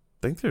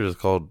think they're just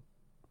called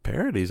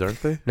parodies,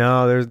 aren't they?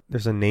 No,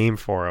 there's a name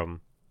for them.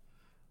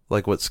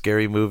 Like what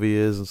Scary Movie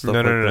is and stuff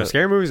like that? No.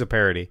 Scary Movie's a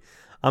parody.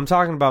 I'm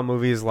talking about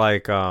movies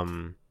like... Like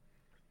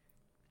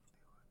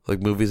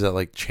movies that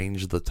like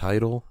change the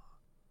title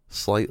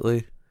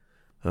slightly.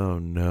 Oh,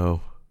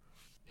 no.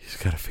 He's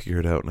got to figure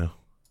it out now.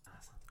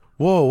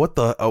 Whoa, what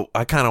the... Oh,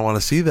 I kind of want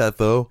to see that,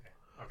 though.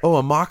 Okay. Oh,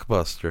 a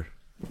mockbuster.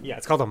 Yeah,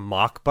 it's called a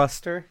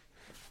mockbuster.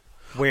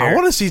 Where... I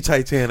want to see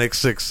Titanic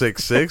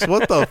 666.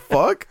 What the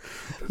fuck?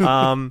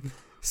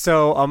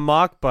 So a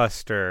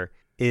mockbuster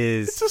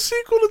is... It's a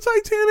sequel to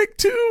Titanic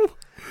 2.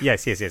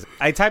 Yes.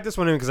 I typed this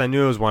one in because I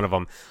knew it was one of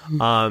them.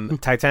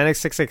 Titanic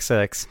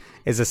 666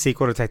 is a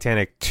sequel to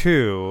Titanic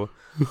 2,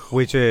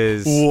 which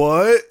is...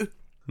 What?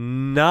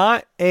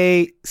 Not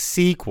a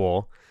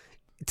sequel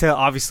to,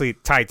 obviously,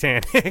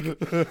 Titanic.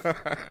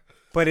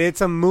 But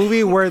it's a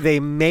movie where they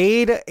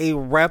made a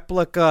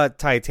replica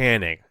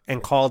Titanic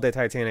and called it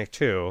Titanic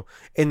 2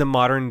 in the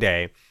modern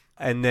day.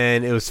 And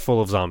then it was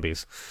full of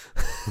zombies.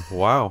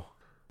 Wow.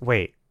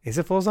 Wait, is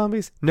it full of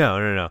zombies?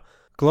 No.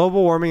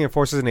 Global warming and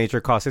forces of nature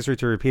cause history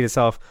to repeat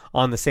itself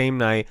on the same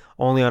night,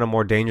 only on a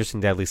more dangerous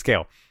and deadly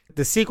scale.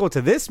 The sequel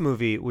to this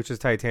movie, which is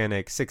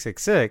Titanic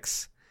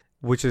 666,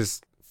 which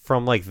is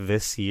from like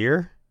this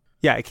year.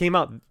 Yeah, it came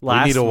out last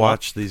month. We need to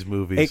watch these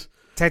movies.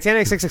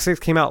 Titanic 666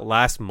 came out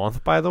last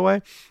month, by the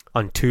way,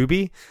 on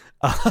Tubi.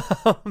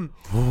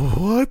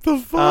 What the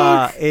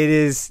fuck? It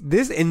is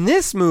this in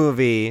this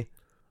movie.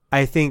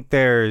 I think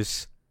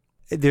there's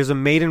a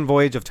maiden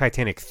voyage of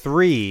Titanic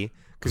 3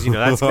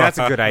 because that's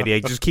a good idea.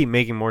 You just keep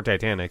making more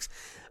Titanics.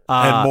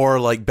 And more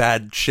like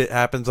bad shit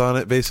happens on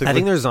it, basically. I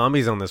think there's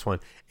zombies on this one.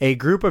 A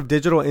group of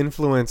digital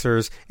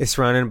influencers is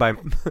surrounded by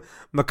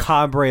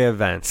macabre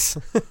events.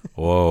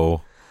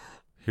 Whoa.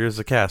 Here's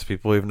a cast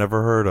people we've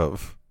never heard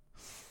of.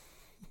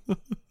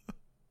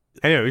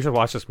 Anyway, we should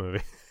watch this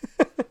movie.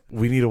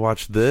 We need to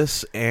watch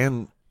this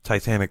and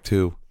Titanic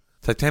 2.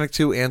 Titanic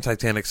 2 and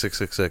Titanic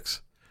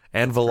 666.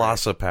 And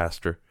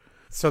Velocipaster.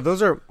 So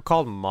those are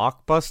called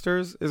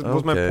mockbusters,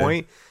 was my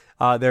point.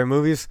 They're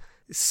movies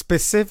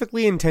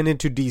specifically intended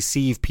to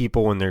deceive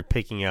people when they're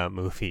picking out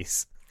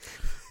movies.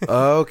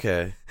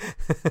 Okay.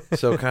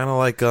 So kind of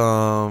like,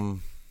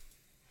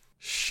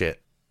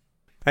 shit.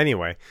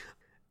 Anyway,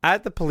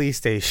 at the police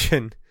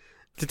station,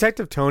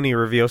 Detective Tony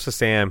reveals to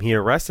Sam he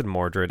arrested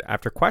Mordred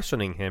after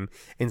questioning him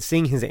and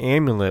seeing his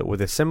amulet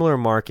with a similar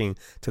marking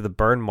to the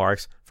burn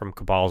marks from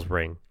Cabal's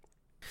ring.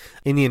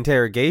 In the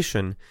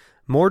interrogation,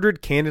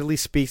 Mordred candidly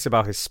speaks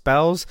about his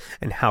spells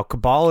and how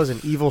Cabal is an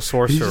evil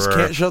sorcerer. He just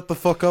can't shut the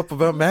fuck up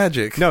about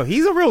magic. No,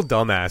 he's a real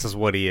dumbass is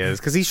what he is,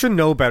 because he should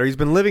know better. He's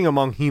been living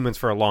among humans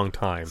for a long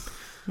time.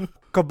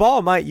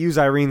 Cabal might use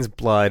Irene's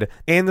blood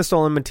and the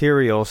stolen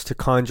materials to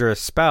conjure a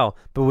spell,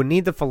 but would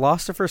need the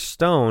Philosopher's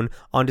Stone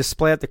on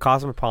display at the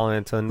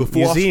Cosmopolitan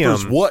Museum.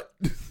 Philosopher's what?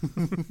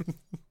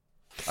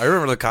 I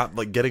remember the cop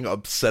like getting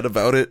upset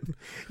about it.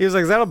 He was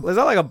like, is that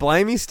like a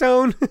blimey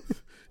stone?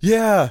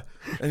 Yeah.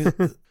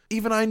 And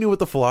even I knew what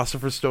the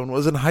Philosopher's Stone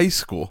was in high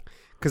school.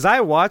 Because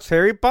I watched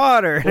Harry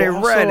Potter and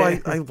Well, I read also,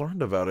 it. I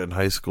learned about it in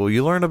high school.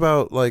 You learn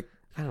about like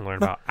I didn't learn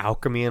about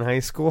alchemy in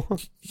high school.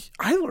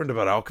 I learned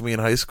about alchemy in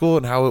high school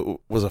and how it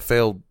was a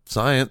failed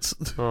science.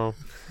 Oh.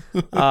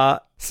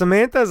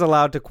 Samantha is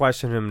allowed to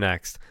question him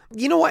next.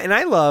 You know what? And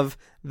I love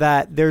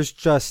that there's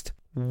just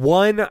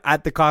one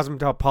at the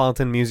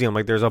Cosmopolitan Museum.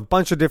 Like there's a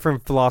bunch of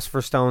different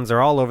Philosopher's Stones.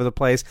 They're all over the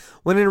place.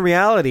 When in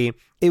reality,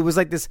 it was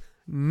like this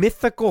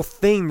mythical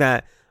thing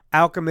that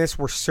alchemists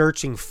were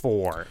searching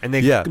for, and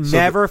they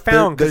never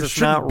found because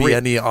it's not be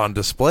any on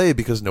display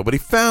because nobody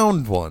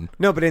found one.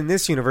 No, but in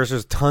this universe,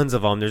 there's tons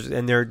of them.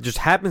 There just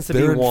happens to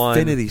be one.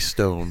 Infinity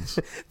Stones.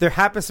 There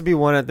happens to be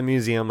one at the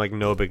museum. Like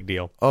no big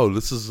deal. Oh,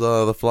 this is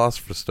the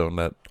Philosopher's Stone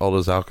that all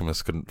those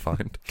alchemists couldn't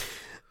find.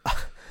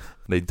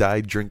 They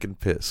died drinking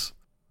piss.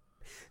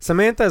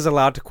 Samantha is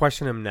allowed to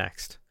question him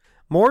next.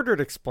 Mordred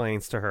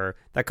explains to her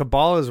that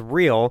Cabal is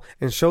real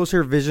and shows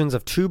her visions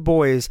of two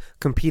boys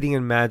competing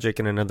in magic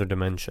in another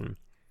dimension.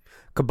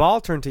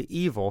 Cabal turned to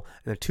evil,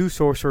 and the two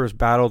sorcerers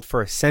battled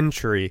for a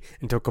century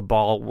until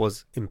Cabal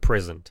was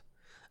imprisoned.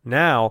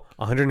 Now,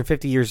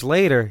 150 years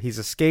later, he's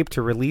escaped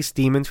to release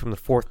demons from the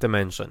fourth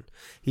dimension.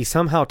 He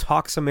somehow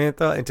talks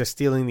Samantha into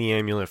stealing the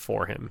amulet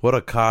for him. What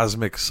a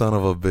cosmic son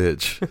of a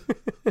bitch.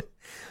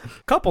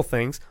 Couple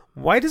things.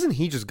 Why doesn't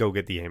he just go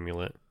get the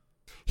amulet?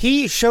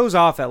 He shows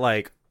off at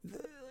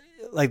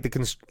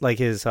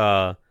his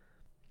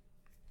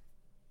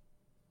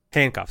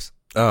handcuffs.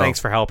 Oh. Thanks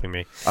for helping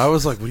me. I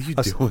was like, what are you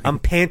doing? I'm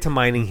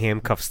pantomiming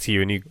handcuffs to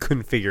you, and you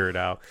couldn't figure it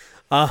out.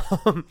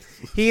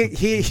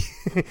 He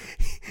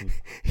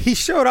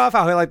showed off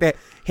how like the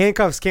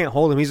handcuffs can't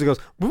hold him. He just goes,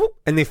 whoop,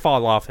 and they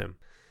fall off him.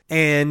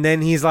 And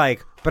then he's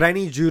like, but I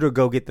need you to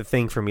go get the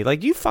thing for me.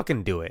 Like, you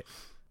fucking do it.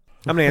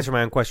 I'm going to answer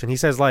my own question. He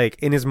says, like,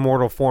 in his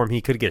mortal form, he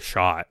could get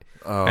shot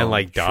and,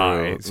 like,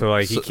 die. True. So,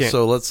 like, he can't.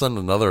 So let's send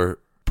another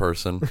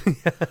person.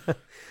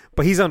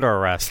 But he's under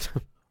arrest.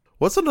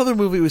 What's another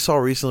movie we saw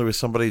recently where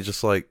somebody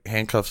just, like,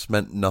 handcuffs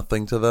meant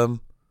nothing to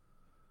them?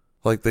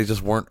 Like, they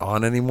just weren't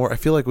on anymore? I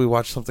feel like we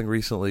watched something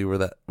recently where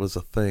that was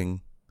a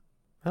thing.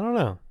 I don't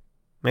know.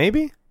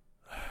 Maybe?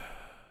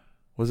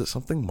 Was it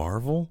something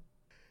Marvel?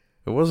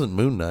 It wasn't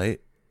Moon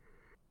Knight.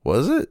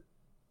 Was it?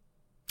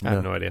 I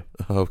have no idea.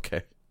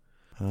 Okay.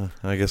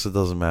 I guess it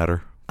doesn't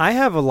matter. I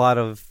have a lot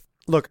of...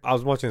 Look, I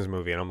was watching this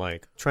movie and I'm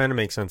like trying to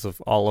make sense of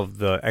all of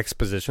the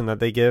exposition that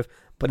they give,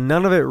 but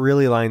none of it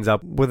really lines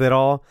up with it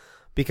all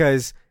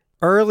because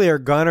earlier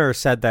Gunnar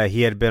said that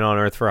he had been on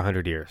Earth for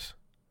 100 years.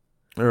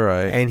 All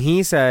right. And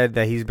he said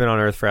that he's been on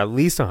Earth for at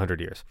least 100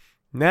 years.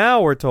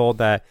 Now we're told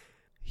that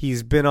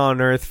he's been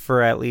on Earth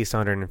for at least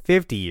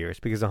 150 years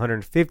because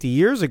 150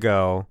 years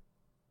ago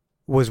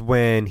was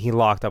when he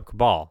locked up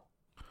Cabal.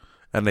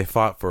 And they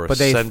fought for a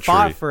century. But they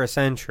fought for a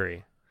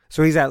century.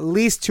 So he's at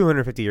least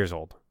 250 years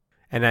old.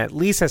 And at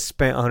least has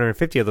spent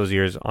 150 of those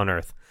years on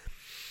Earth.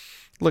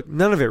 Look,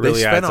 none of it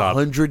really adds up. They spent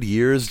 100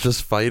 years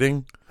just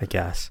fighting? I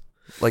guess.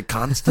 Like,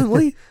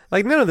 constantly?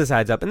 Like, none of this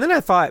adds up. And then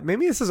I thought,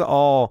 maybe this is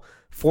all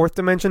fourth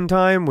dimension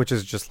time, which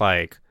is just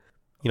like,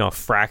 you know, a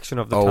fraction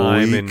of the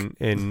time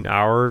in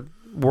our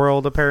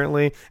world,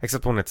 apparently.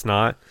 Except when it's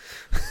not.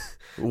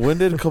 When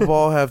did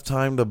Cabal have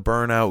time to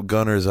burn out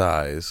Gunnar's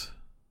eyes?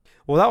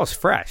 Well, that was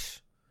fresh.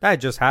 That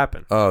had just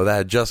happened. Oh, that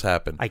had just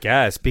happened. I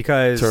guess,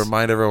 because... To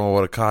remind everyone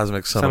what a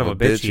cosmic son of a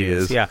bitch he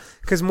is. Yeah,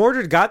 because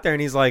Mordred got there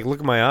and he's like, look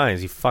at my eyes.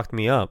 He fucked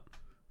me up.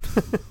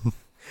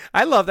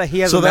 I love that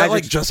he has so a that magic...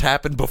 like just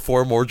happened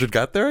before Mordred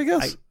got there, I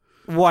guess?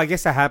 I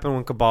guess that happened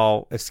when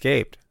Cabal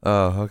escaped.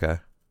 Oh, okay.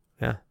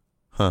 Yeah.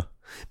 Huh.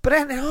 But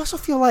I also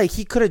feel like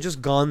he could have just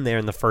gone there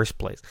in the first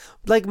place.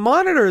 Like,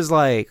 Monitor's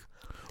like...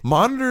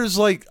 Monitor's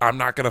like, I'm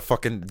not going to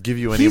fucking give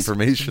you any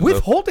information.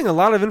 Withholding a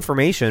lot of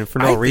information for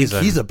no reason.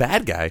 Think he's a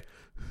bad guy.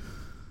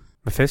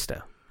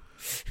 Mephisto.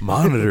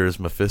 Monitor is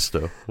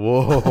Mephisto.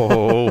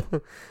 Whoa.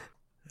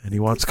 And he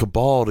wants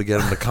Cabal to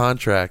get him the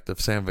contract of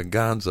San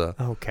Venganza.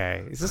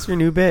 Okay. Is this your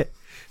new bit?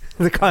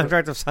 The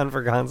contract of San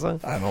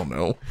Venganza? I don't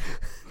know.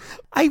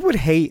 I would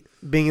hate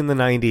being in the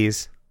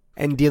 90s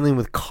and dealing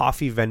with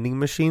coffee vending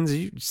machines.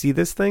 Did you see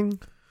this thing?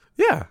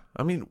 Yeah.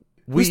 I mean,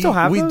 we still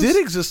have those? We did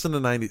exist in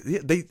the 90s.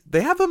 Yeah,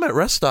 they have them at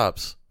rest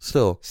stops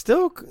still.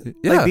 Still?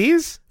 Yeah. Like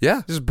these?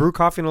 Yeah. Just brew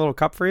coffee in a little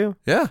cup for you?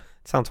 Yeah.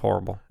 Sounds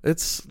horrible.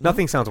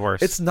 Nothing sounds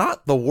worse. It's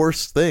not the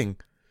worst thing.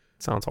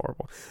 Sounds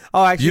horrible.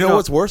 Oh, actually, you know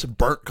what's worse?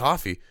 Burnt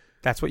coffee.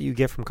 That's what you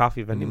get from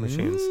coffee vending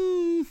machines.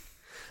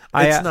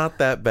 It's not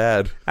that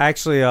bad.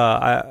 Actually,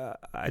 I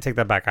take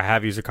that back. I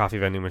have used a coffee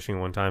vending machine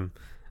one time,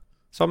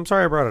 so I'm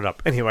sorry I brought it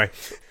up. Anyway,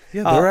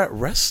 yeah, they're at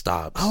rest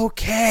stops.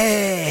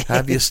 Okay.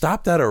 Have you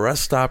stopped at a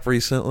rest stop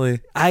recently?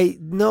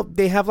 No,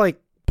 they have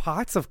like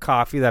pots of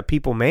coffee that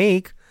people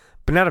make.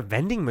 But not a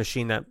vending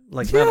machine that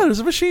like... Yeah, there's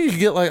a machine you can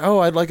get like, oh,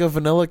 I'd like a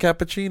vanilla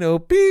cappuccino,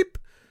 beep.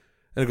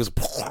 And it goes...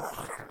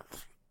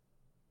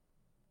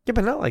 Yeah,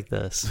 but not like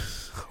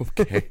this.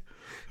 Okay.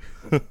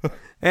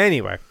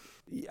 Anyway,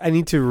 I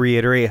need to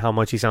reiterate how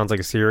much he sounds like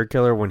a serial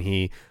killer when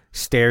he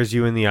stares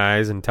you in the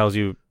eyes and tells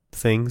you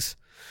things.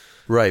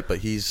 Right, but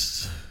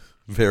he's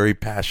very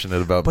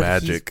passionate about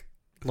magic.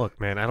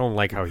 Look, man, I don't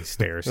like how he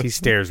stares. He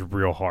stares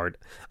real hard.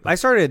 I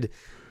started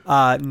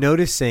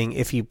noticing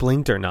if he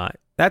blinked or not.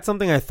 That's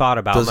something I thought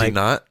about. Does he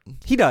not?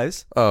 He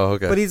does. Oh,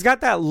 okay. But he's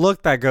got that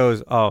look that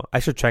goes, oh, I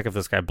should check if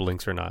this guy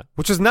blinks or not,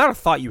 which is not a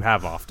thought you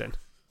have often.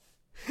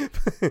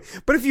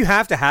 But if you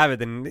have to have it,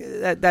 then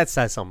that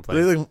says something.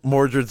 I think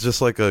Mordred's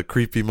just like a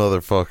creepy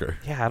motherfucker.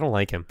 Yeah, I don't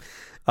like him.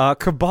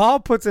 Cabal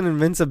puts an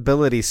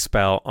invincibility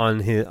spell on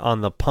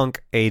the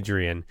punk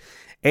Adrian.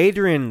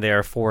 Adrian,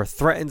 therefore,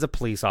 threatens a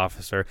police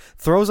officer,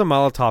 throws a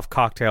Molotov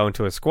cocktail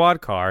into a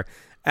squad car,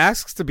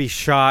 asks to be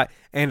shot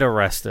and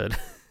arrested.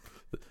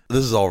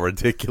 This is all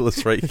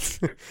ridiculous, right?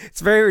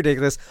 It's very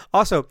ridiculous.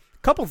 Also,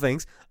 couple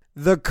things.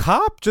 The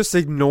cop just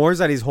ignores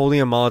that he's holding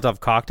a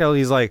Molotov cocktail.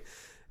 He's like,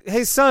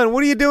 hey, son,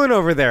 what are you doing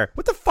over there?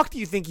 What the fuck do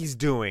you think he's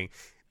doing?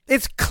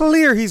 It's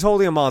clear he's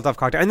holding a Molotov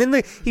cocktail. And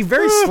then he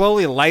very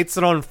slowly lights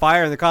it on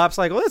fire, and the cop's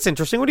like, well, that's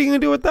interesting. What are you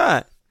going to do with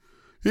that?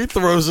 He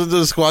throws it into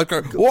the squad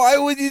car. Why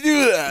would you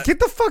do that? Get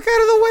the fuck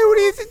out of the way. What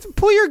do you think?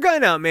 Pull your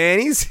gun out, man.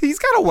 He's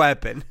got a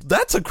weapon.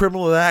 That's a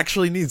criminal that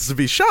actually needs to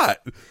be shot.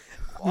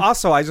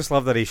 Also, I just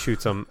love that he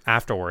shoots him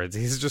afterwards.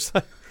 He's just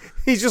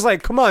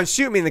like, come on,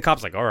 shoot me. And the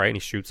cop's like, all right, and he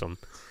shoots him.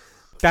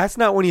 That's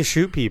not when you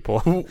shoot people.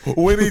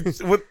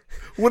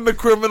 When the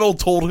criminal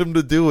told him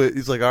to do it,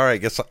 he's like, all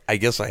right, I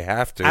guess I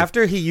have to.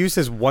 After he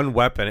uses one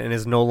weapon and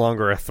is no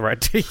longer a threat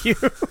to you.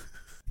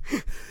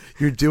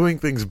 You're doing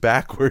things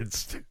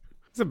backwards.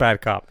 He's a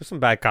bad cop. There's some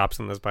bad cops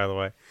in this, by the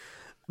way.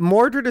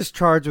 Mordred is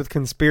charged with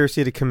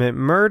conspiracy to commit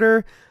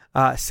murder.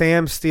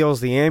 Sam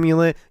steals the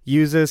amulet,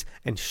 uses,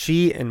 and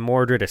she and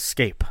Mordred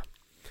escape.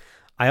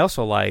 I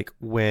also like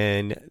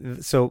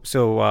when... So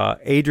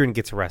Adrian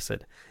gets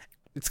arrested.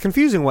 It's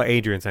confusing what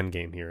Adrian's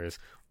endgame here is,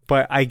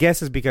 but I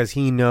guess it's because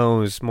he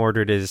knows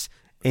Mordred is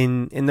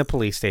in the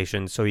police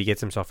station, so he gets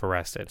himself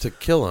arrested. To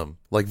kill him,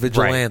 like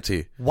Vigilante.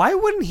 Right. Why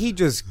wouldn't he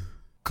just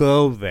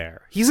go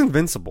there? He's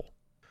invincible.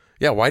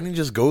 Yeah, why didn't he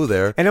just go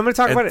there and I'm going to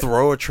talk about it.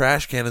 Throw a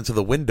trash can into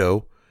the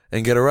window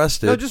and get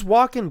arrested? No, just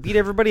walk and beat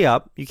everybody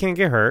up. You can't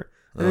get hurt.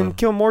 And then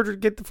kill Mordred,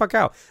 get the fuck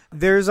out.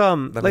 There's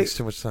That makes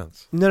too much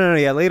sense. No.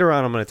 Yeah, later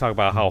on I'm going to talk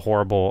about how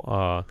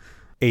horrible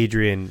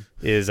Adrian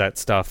is at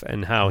stuff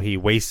and how he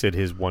wasted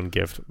his one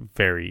gift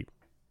very...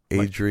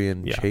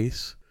 Adrian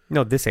Chase?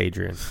 No, this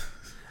Adrian.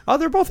 Oh,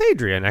 they're both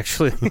Adrian,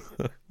 actually.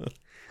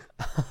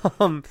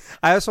 I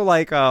also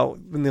like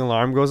when the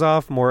alarm goes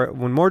off,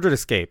 when Mordred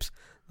escapes,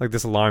 like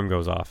this alarm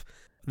goes off.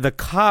 The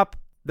cop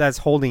that's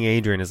holding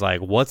Adrian is like,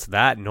 what's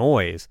that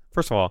noise?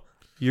 First of all,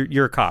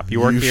 you're a cop.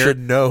 You work here. You should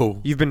know.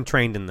 You've been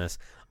trained in this.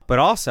 But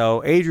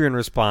also, Adrian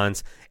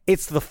responds,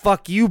 it's the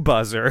fuck you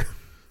buzzer.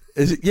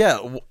 Is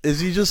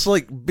he just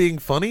like being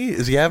funny?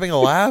 Is he having a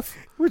laugh?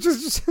 Which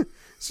is just...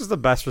 This is the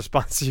best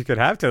response you could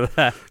have to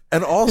that.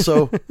 And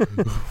also,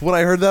 when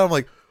I heard that, I'm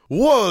like,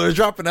 whoa, they're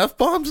dropping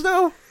F-bombs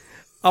now?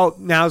 Oh,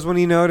 now's when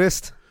he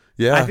noticed?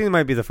 Yeah. I think it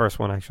might be the first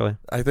one, actually.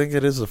 I think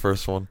it is the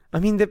first one. I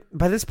mean,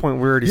 by this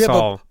point, we already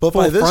saw but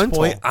by this frontal.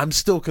 point, I'm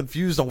still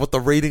confused on what the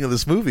rating of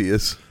this movie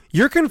is.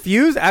 You're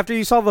confused after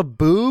you saw the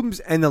boobs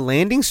and the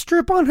landing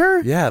strip on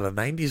her? Yeah, the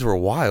 90s were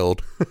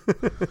wild.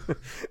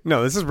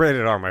 No, this is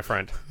rated R, my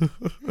friend.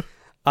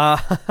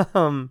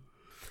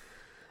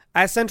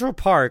 At Central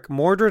Park,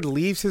 Mordred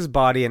leaves his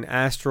body in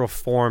astral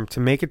form to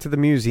make it to the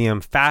museum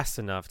fast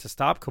enough to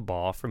stop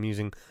Cabal from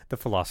using the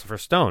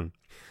Philosopher's Stone.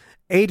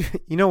 You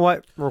know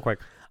what? Real quick.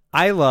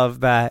 I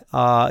love that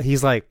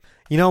he's like,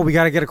 we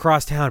got to get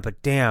across town,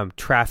 but damn,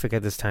 traffic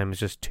at this time is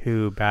just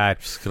too bad.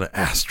 I'm just going to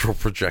astral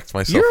project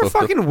myself. You're a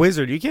fucking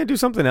wizard. You can't do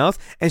something else.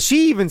 And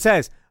she even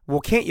says, well,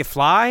 can't you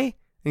fly? And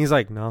he's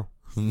like, no.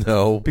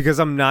 No. Because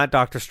I'm not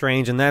Doctor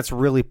Strange, and that's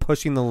really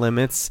pushing the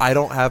limits. I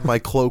don't have my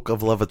cloak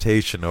of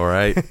levitation, all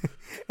right?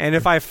 And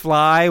if I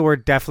fly, we're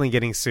definitely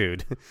getting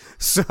sued.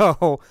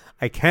 So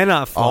I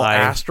cannot fly.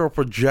 I'll astral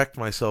project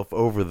myself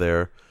over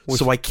there,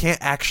 so I can't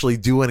actually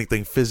do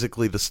anything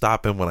physically to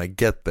stop him when I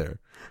get there.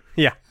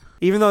 Yeah.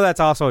 Even though that's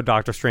also a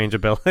Doctor Strange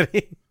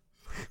ability.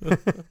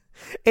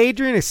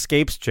 Adrian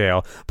escapes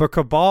jail, but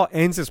Cabal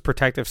ends his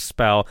protective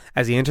spell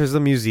as he enters the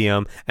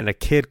museum, and a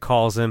kid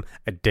calls him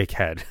a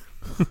dickhead.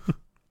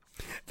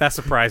 That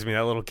surprised me,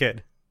 that little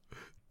kid.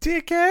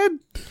 Dickhead?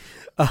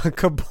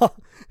 Cabal.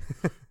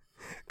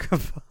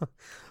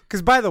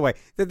 Because, by the way,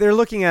 they're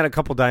looking at a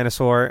couple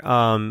dinosaur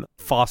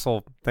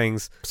fossil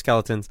things,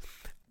 skeletons.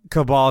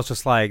 Cabal's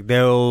just like, they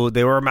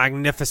were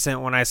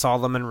magnificent when I saw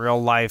them in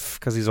real life,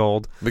 because he's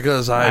old.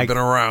 Because I've been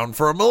around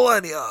for a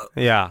millennia.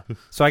 Yeah.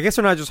 So I guess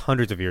they're not just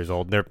hundreds of years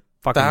old. They're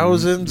fucking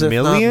thousands,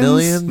 millions, if not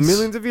millions.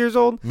 Millions of years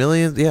old?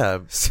 Millions, yeah.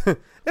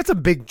 That's a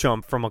big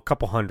jump from a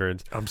couple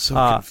hundred. I'm so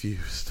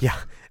confused. Yeah.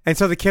 And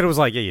so the kid was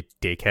like, yeah, you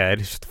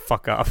dickhead. Shut the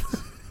fuck up.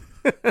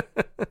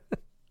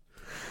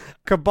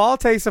 Cabal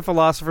takes the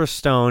Philosopher's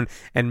Stone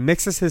and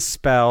mixes his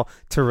spell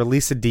to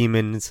release the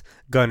demons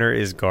Gunnar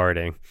is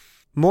guarding.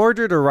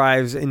 Mordred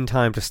arrives in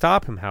time to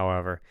stop him,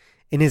 however.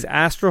 In his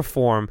astral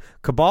form,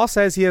 Cabal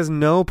says he has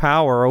no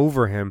power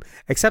over him,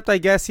 except I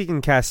guess he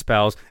can cast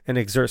spells and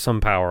exert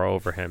some power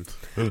over him.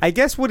 I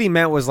guess what he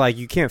meant was like,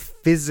 you can't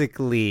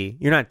physically,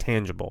 you're not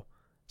tangible.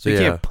 So you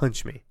can't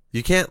punch me.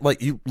 You can't,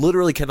 like, you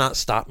literally cannot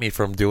stop me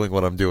from doing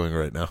what I'm doing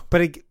right now.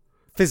 But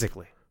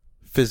physically.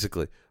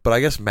 But I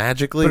guess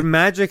magically. But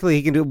magically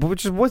he can do,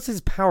 what's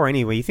his power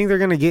anyway? You think they're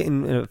going to get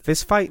in a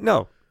fist fight?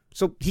 No.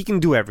 So he can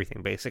do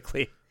everything,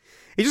 basically.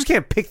 He just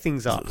can't pick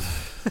things up.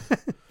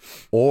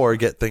 Or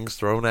get things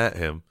thrown at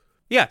him.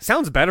 Yeah,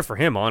 sounds better for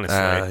him,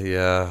 honestly.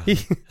 Yeah.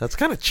 That's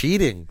kind of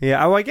cheating.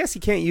 Yeah, I guess he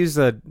can't use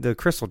the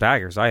crystal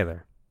daggers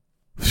either.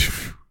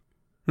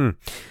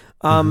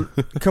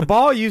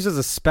 Cabal uses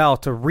a spell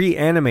to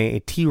reanimate a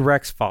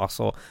T-Rex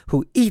fossil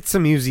who eats a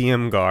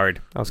museum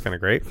guard. That was kind of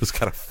great. It was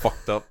kind of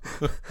fucked up.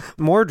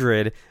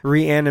 Mordred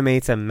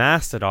reanimates a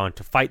mastodon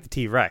to fight the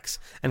T-Rex,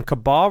 and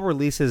Cabal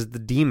releases the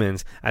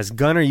demons as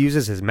Gunnar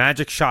uses his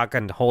magic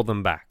shotgun to hold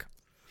them back.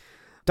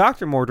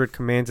 Dr. Mordred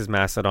commands his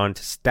mastodon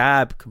to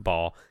stab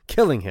Cabal,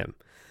 killing him.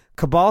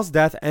 Cabal's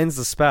death ends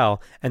the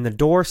spell, and the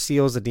door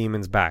seals the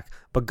demons back,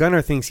 but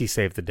Gunnar thinks he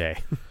saved the day.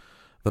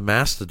 The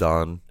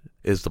mastodon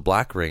is the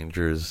Black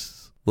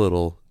Ranger's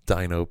little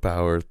dino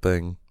power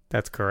thing.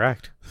 That's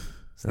correct.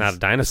 It's not a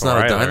dinosaur. It's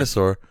not either. a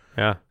dinosaur.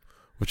 Yeah.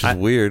 Which is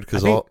weird,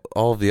 because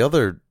all of the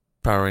other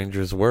Power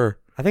Rangers were.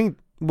 I think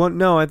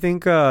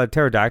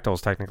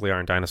pterodactyls technically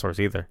aren't dinosaurs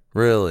either.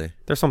 Really?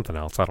 There's something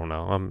else. I don't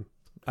know.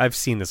 I've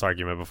seen this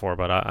argument before,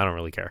 but I don't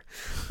really care.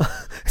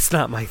 It's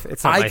not my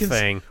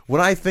thing.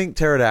 When I think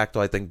pterodactyl,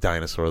 I think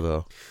dinosaur,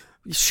 though.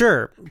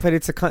 Sure, but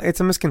it's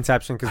a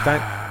misconception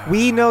because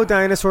we know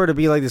dinosaur to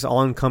be like this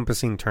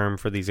all-encompassing term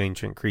for these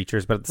ancient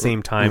creatures, but at the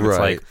same time, it's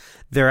like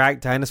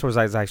dinosaurs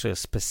is actually a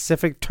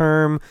specific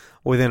term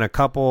within a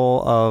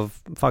couple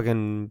of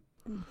fucking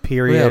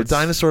periods. Yeah,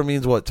 dinosaur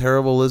means what?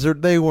 Terrible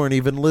lizard? They weren't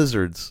even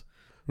lizards.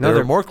 No,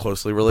 they're more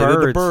closely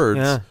related to birds.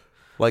 Yeah.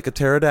 Like a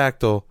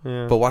pterodactyl.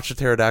 Yeah. But watch a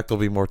pterodactyl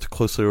be more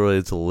closely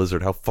related to a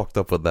lizard. How fucked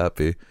up would that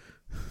be?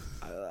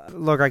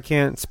 Look, I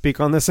can't speak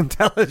on this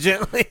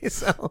intelligently,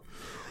 so...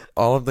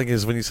 All I'm thinking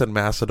is when you said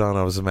Mastodon,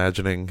 I was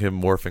imagining him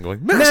morphing,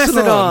 going,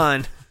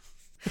 Mastodon!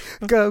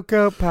 Go,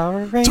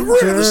 Power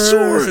Rangers!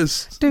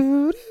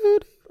 Tyrannosaurus!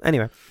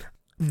 Anyway,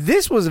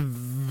 this was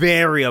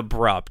very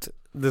abrupt,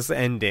 this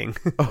ending.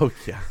 Oh,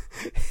 yeah.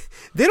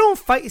 They don't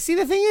fight. See,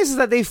 the thing is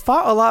that they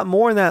fought a lot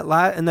more in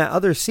that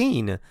other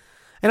scene.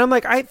 And I'm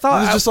like, I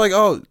thought... It was just like,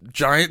 oh,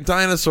 giant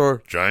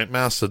dinosaur, giant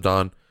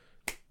Mastodon.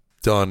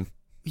 Done.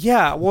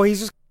 Yeah, well,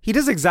 he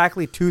does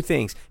exactly two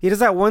things. He does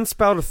that one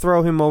spell to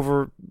throw him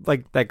over,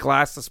 like, that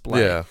glass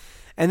display. Yeah.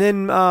 And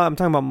then, I'm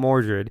talking about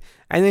Mordred.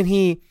 And then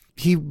he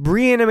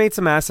reanimates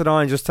a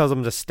Mastodon and just tells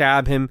him to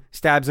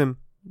stabs him.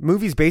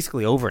 Movie's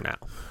basically over now.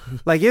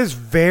 Like, it was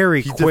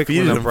very quick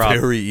and abrupt.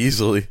 Him very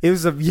easily. It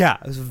was a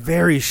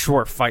very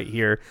short fight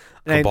here.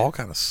 The ball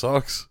kind of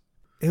sucks.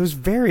 It was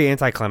very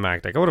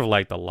anticlimactic. I would have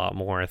liked a lot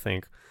more, I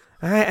think.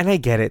 And I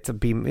get it to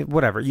be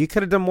whatever. You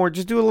could have done more.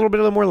 Just do a little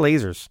bit more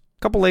lasers.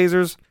 Couple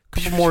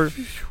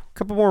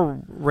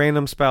more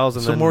random spells,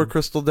 and some more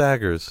crystal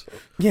daggers.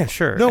 Yeah,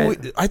 sure. No,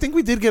 I think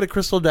we did get a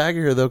crystal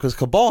dagger here though, because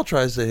Cabal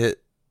tries to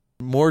hit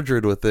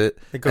Mordred with it,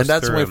 and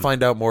that's when we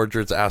find out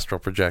Mordred's astral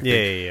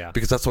projecting. Yeah.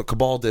 Because that's what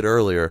Cabal did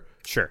earlier.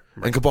 Sure.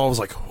 Right. And Cabal was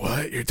like,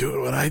 "What? You're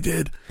doing what I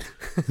did?"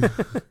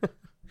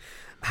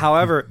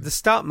 However, the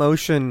stop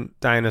motion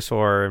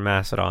dinosaur in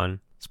Mastodon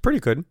is pretty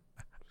good.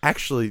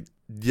 Actually,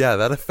 yeah,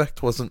 that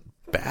effect wasn't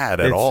bad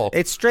at all.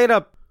 It's straight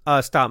up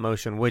stop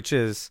motion, which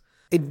is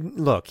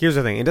look. Here's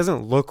the thing: it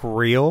doesn't look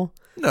real.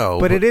 No,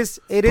 but it is.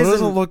 It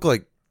doesn't look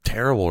like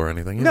terrible or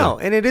anything. Either. No,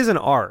 and it is an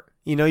art.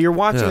 You know, you're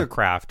watching a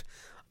craft,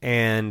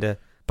 and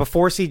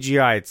before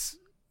CGI, it's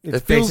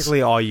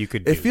basically all you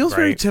could do. It feels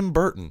very Tim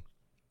Burton.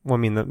 Well, I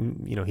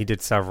mean, he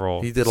did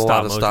several. He did a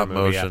lot of stop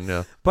motion,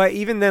 yeah. But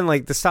even then,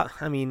 like the stop.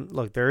 I mean,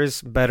 look, there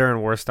is better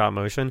and worse stop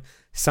motion.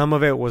 Some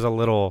of it was a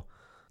little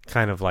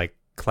kind of like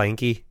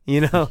clanky,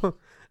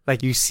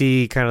 like you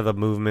see kind of the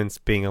movements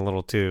being a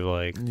little too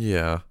like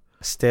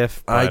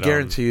stiff. But, I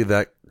guarantee you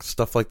that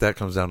stuff like that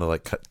comes down to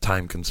like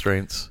time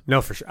constraints.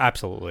 No, for sure,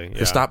 absolutely.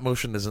 Because stop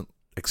motion isn't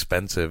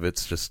expensive;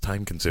 it's just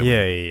time consuming.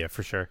 Yeah,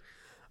 for sure.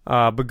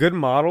 But good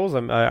models.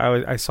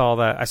 I saw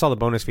that. I saw the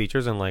bonus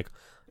features and like.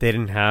 They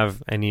didn't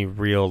have any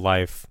real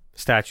life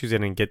statues. They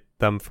didn't get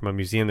them from a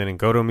museum. They didn't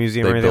go to a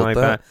museum or anything like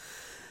that.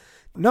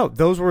 No,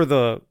 those were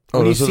the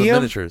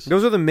miniatures.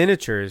 Those are the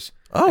miniatures.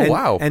 Oh,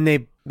 wow. And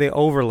they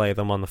overlay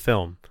them on the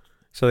film.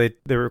 So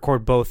they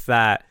record both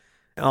that.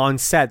 On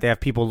set, they have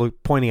people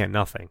pointing at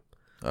nothing.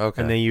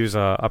 Okay. And they use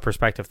a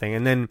perspective thing.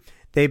 And then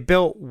they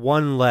built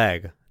one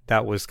leg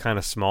that was kind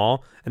of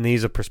small, and they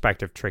use a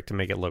perspective trick to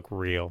make it look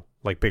real,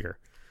 like bigger.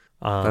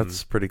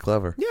 That's pretty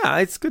clever. Yeah,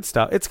 it's good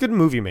stuff. It's good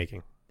movie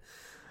making.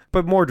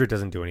 But Mordred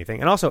doesn't do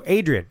anything. And also,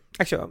 Adrian.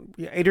 Actually,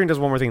 Adrian does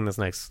one more thing in this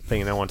next thing,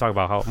 and I want to talk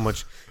about how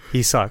much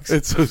he sucks.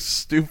 It's so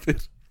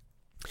stupid.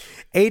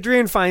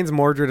 Adrian finds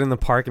Mordred in the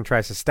park and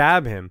tries to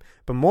stab him,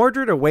 but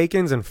Mordred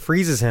awakens and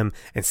freezes him,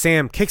 and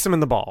Sam kicks him in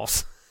the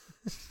balls.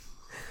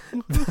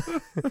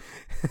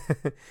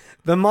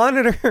 The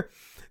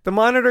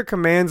monitor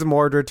commands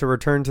Mordred to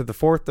return to the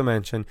fourth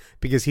dimension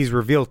because he's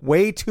revealed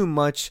way too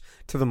much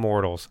to the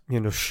mortals.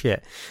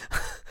 Shit.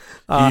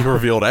 He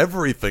revealed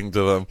everything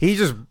to them. He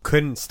just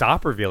couldn't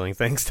stop revealing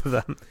things to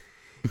them.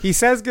 He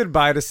says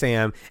goodbye to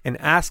Sam and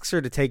asks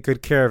her to take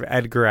good care of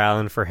Edgar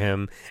Allan for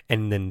him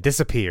and then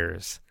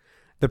disappears.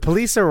 The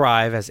police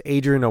arrive as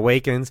Adrian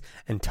awakens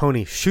and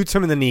Tony shoots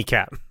him in the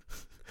kneecap.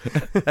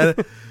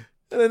 And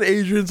then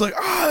Adrian's like,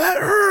 that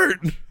hurt.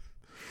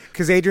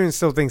 Because Adrian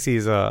still thinks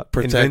he's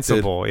Protected.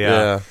 invincible.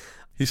 Yeah.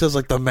 He says,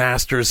 like, the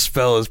master's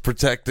spell is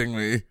protecting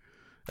me.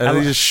 And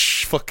they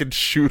just fucking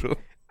shoot him.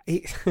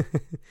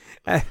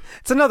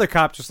 It's another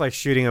cop just like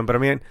shooting him. But I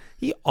mean,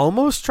 he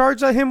almost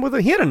charged at him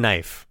he had a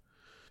knife.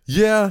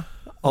 Yeah.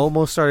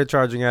 Almost started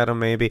charging at him,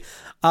 maybe.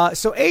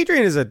 So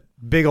Adrian is a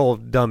big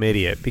old dumb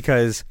idiot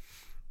because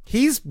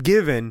he's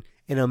given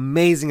an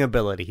amazing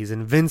ability. He's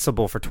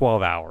invincible for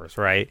 12 hours,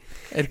 right?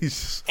 And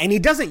he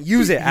doesn't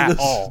use it at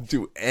doesn't all.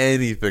 Do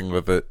anything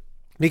with it.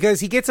 Because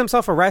he gets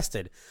himself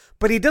arrested.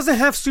 But he doesn't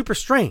have super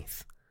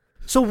strength.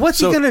 So what's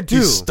he going to do?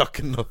 He's stuck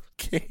in the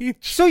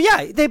cage. So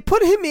yeah, they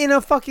put him in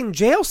a fucking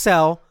jail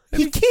cell.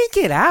 He can't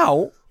get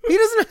out. He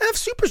doesn't have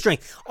super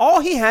strength. All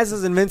he has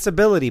is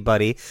invincibility,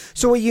 buddy.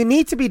 So what you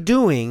need to be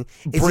doing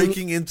is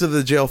breaking into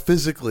the jail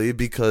physically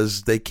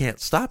because they can't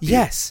stop you.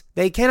 Yes,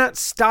 they cannot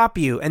stop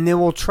you, and they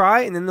will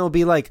try, and then they'll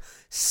be like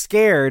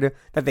scared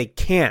that they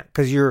can't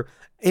because you're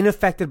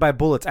unaffected by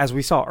bullets, as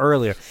we saw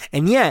earlier.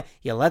 And yet,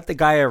 you let the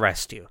guy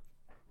arrest you.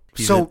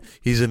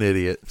 He's an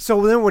idiot.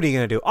 So then what are you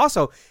going to do?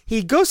 Also,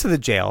 he goes to the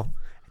jail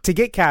to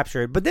get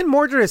captured, but then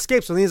Mordred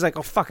escapes. So then he's like,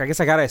 oh, fuck, I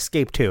guess I got to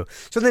escape too.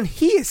 So then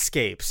he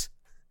escapes.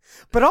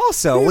 But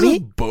also, he's a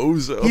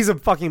bozo. He's a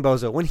fucking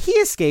bozo. When he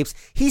escapes,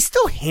 he's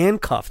still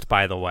handcuffed,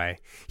 by the way.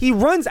 He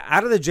runs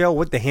out of the jail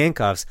with the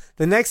handcuffs.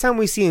 The next time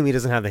we see him, he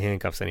doesn't have the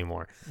handcuffs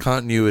anymore.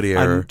 Continuity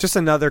error. Just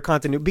another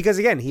continuity. Because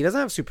again, he doesn't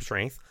have super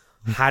strength.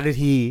 How did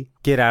he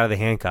get out of the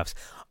handcuffs?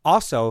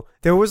 Also,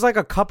 there was like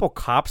a couple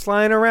cops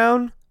lying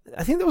around.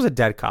 I think there was a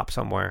dead cop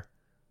somewhere.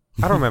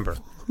 I don't remember.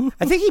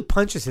 I think he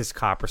punches his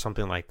cop or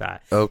something like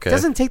that. Okay.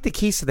 Doesn't take the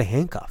keys to the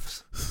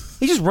handcuffs.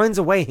 He just runs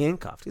away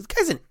handcuffed. This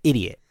guy's an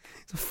idiot.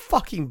 He's a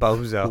fucking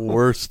bozo.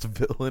 Worst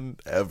villain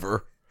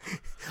ever.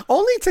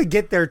 Only to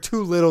get there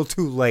too little,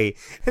 too late,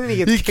 and then he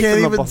gets. He kicked can't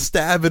in the even balls.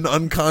 stab an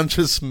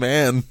unconscious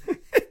man.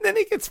 And then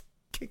he gets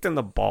kicked in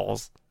the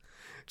balls.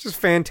 Just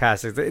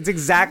fantastic. It's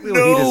exactly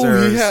what he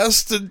deserves. He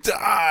has to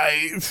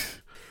die.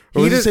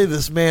 Or would you say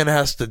this man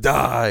has to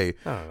die?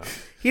 I don't know.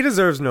 He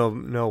deserves no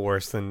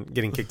worse than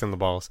getting kicked in the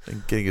balls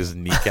and getting his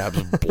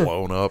kneecaps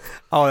blown up.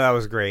 Oh, that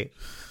was great.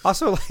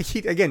 Also,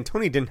 like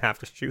Tony didn't have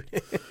to shoot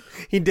it.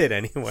 He did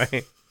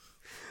anyway.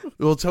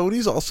 Well,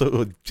 Tony's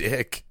also a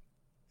dick.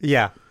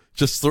 Yeah.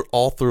 Just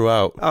all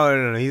throughout.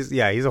 Oh, no. He's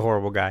a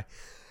horrible guy.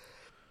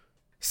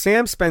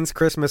 Sam spends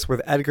Christmas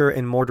with Edgar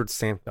in Mordred's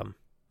sanctum.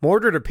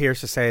 Mordred appears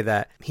to say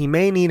that he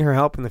may need her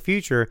help in the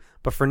future,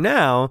 but for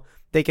now,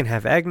 they can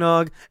have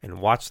eggnog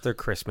and watch their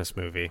Christmas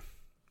movie.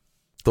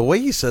 The way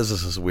he says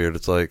this is weird.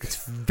 It's like...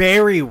 It's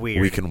very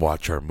weird. We can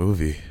watch our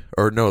movie.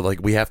 Or no,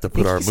 like we have to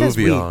put our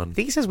movie on. I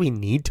think he says we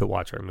need to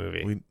watch our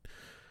movie.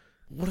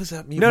 What does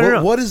that mean?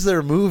 No. What is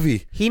their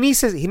movie? He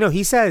says...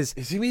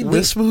 Does he mean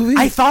this movie?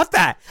 I thought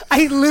that.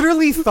 I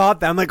literally thought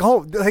that. I'm like,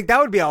 that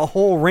would be a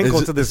whole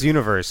wrinkle to this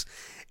universe.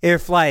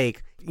 If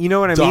like... You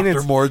know what I mean?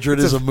 Dr. Mordred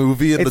is a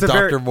movie in the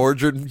Dr.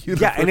 Mordred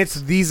universe. Yeah, and it's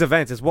these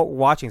events. It's what we're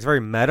watching. It's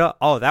very meta.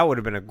 Oh, that would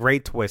have been a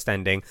great twist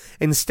ending.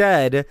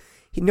 Instead,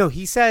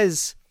 he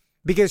says...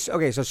 Because,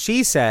 okay, so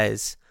she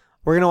says,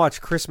 we're going to watch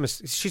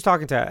Christmas. She's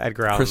talking to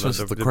Edgar Allan, Christmas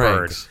the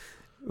bird.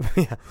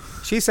 Yeah.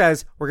 She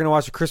says, we're going to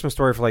watch A Christmas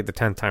Story for like the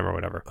 10th time or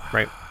whatever,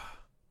 right?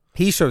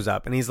 He shows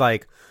up and he's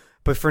like,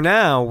 but for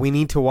now, we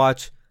need to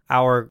watch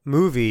our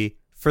movie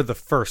for the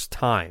first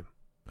time.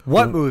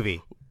 What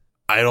movie?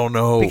 I don't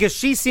know. Because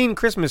she's seen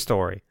Christmas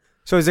Story.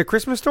 So is it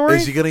Christmas Story?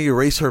 Is he going to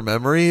erase her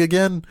memory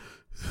again?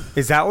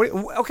 Is that what...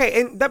 Okay,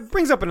 and that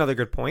brings up another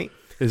good point.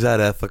 Is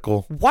that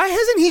ethical? Why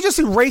hasn't he just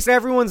erased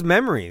everyone's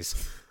memories?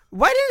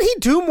 Why didn't he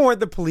do more at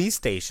the police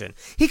station?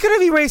 He could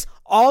have erased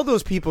all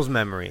those people's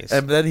memories.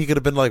 And then he could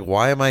have been like,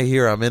 why am I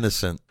here? I'm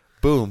innocent.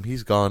 Boom,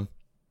 he's gone.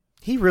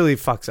 He really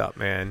fucks up,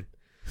 man.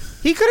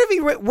 He could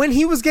have when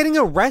he was getting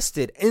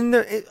arrested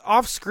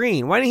off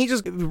screen. Why didn't he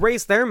just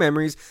erase their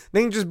memories?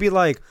 Then just be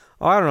like,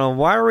 oh, I don't know,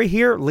 why are we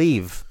here?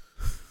 Leave.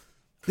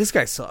 This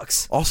guy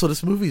sucks. Also,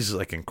 this movie is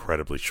like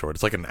incredibly short.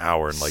 It's like an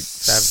hour and like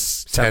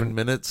 10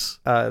 minutes.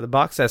 The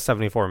box says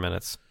 74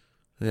 minutes.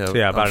 Yeah,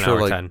 so about an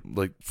hour 10.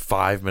 Like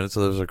 5 minutes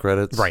of those are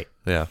credits. Right.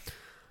 Yeah.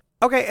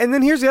 Okay, and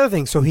then here's the other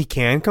thing. So he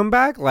can come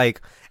back?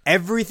 Like,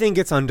 everything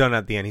gets undone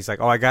at the end. He's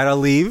like, oh, I gotta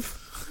leave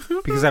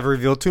because I've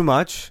revealed too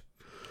much.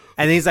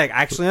 And then he's like,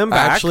 actually,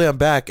 I'm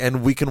back.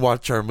 And we can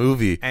watch our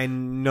movie.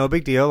 And no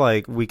big deal.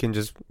 Like, we can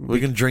just... We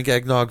can drink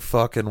eggnog,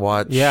 fuck, and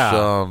watch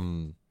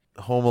Home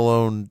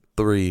Alone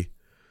 3.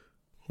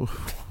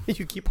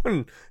 You keep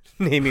on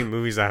naming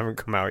movies that haven't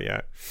come out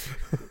yet.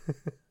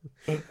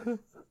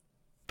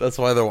 That's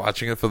why they're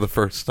watching it for the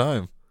first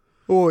time.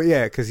 Oh,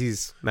 yeah, because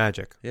he's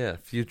magic. Yeah,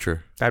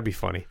 future. That'd be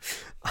funny.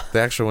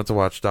 They actually went to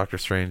watch Doctor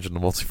Strange in the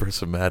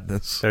Multiverse of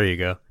Madness. There you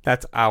go.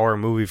 That's our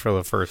movie for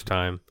the first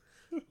time.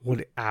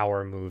 What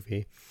our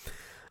movie?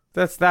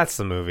 That's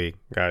the movie,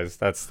 guys.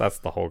 That's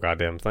the whole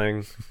goddamn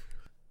thing.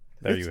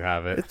 There you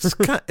have it.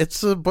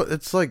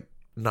 It's like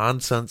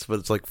nonsense, but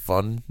it's like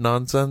fun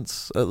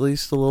nonsense, at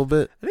least a little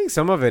bit. I think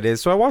some of it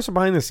is. So I watched the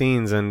behind the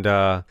scenes, and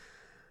the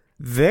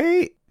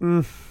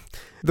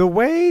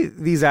way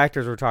these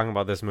actors were talking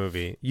about this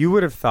movie, you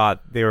would have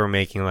thought they were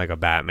making like a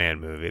Batman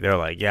movie. They're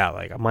like, yeah,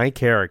 like my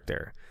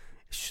character,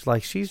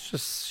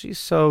 she's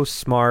so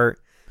smart,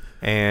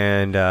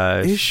 and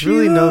she's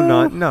really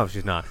no,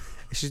 she's not.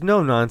 She's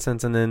no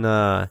nonsense. And then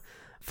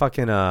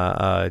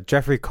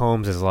Jeffrey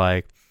Combs is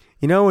like,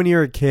 you know, when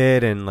you're a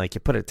kid and like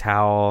you put a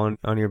towel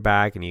on your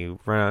back and you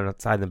run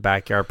outside in the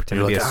backyard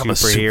pretending to be I'm a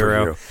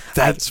superhero.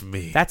 That's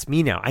me. That's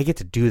me now. I get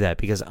to do that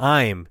because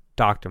I'm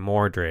Dr.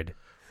 Mordred.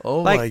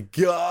 Oh like, my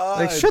god!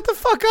 Like, shut the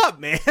fuck up,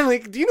 man.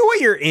 Like, do you know what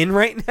you're in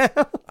right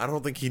now? I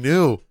don't think he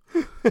knew.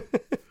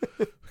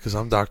 Because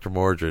I'm Dr.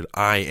 Mordred.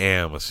 I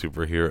am a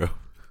superhero.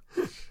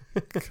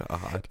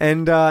 God.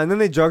 And then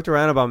they joked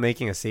around about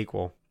making a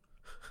sequel.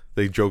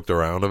 They joked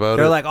around about it.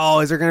 They're like, "Oh,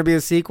 is there going to be a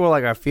sequel?"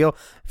 Like, I feel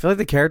like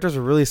the characters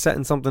are really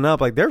setting something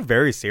up. Like, they're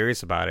very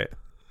serious about it.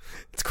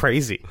 It's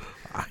crazy.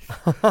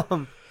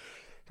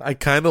 I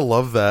kind of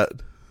love that.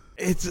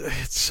 It's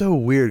so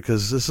weird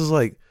because this is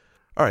like,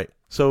 all right,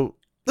 so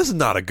this is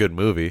not a good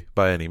movie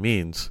by any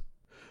means,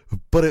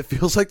 but it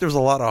feels like there's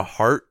a lot of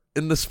heart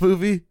in this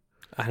movie.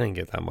 I didn't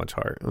get that much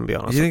heart. I'm gonna be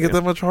honest. You didn't get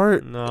that much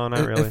heart? No,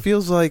 not really. It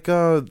feels like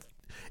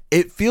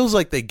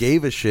they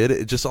gave a shit.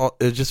 It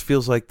just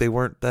feels like they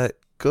weren't that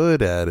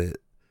good at it.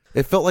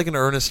 It felt like an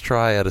earnest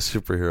try at a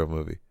superhero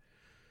movie,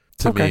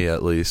 to me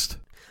at least.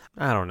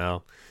 I don't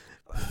know.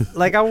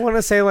 Like, I want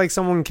to say like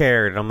someone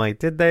cared. I'm like,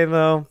 did they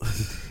though?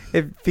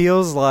 It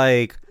feels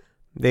like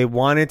they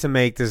wanted to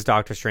make this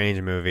Doctor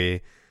Strange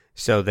movie,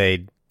 so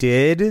they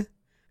did,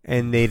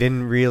 and they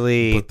didn't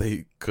really. But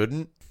they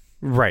couldn't.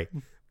 Right.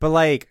 But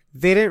like,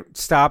 they didn't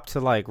stop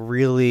to like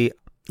really,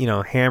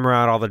 hammer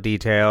out all the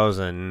details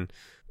and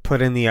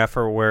put in the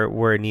effort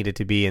where it needed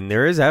to be. And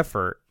there is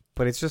effort.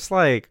 But it's just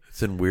like,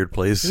 it's in weird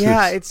places.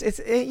 Yeah, it's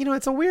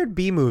a weird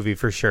B movie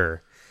for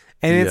sure.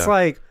 And it's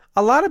like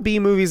a lot of B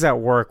movies that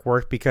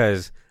work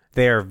because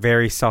they are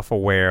very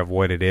self-aware of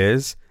what it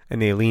is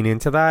and they lean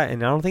into that.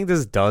 And I don't think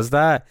this does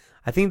that.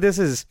 I think this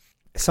is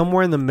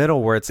somewhere in the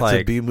middle where it's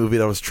like a B movie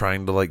that was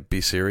trying to like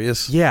be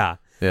serious. Yeah.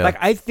 Like,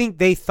 I think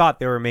they thought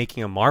they were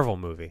making a Marvel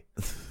movie.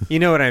 You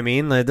know what I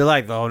mean? Like, they're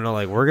like, oh no,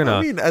 like we're gonna.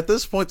 I mean, at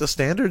this point, the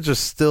standards are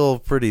still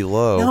pretty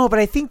low. No, but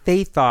I think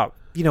they thought,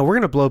 we're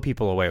going to blow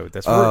people away with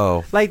this.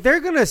 Like, they're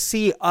going to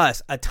see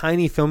us, a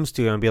tiny film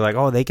studio, and be like,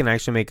 oh, they can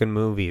actually make good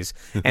movies.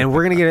 And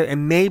we're going to get it.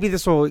 And maybe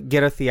this will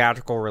get a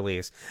theatrical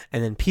release.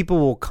 And then people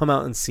will come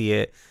out and see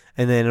it.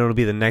 And then it'll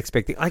be the next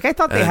big thing. Like, I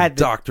thought they had...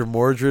 Dr.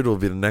 Mordred will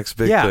be the next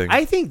big thing. Yeah,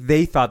 I think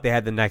they thought they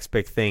had the next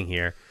big thing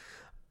here.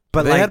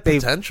 But they had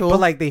potential.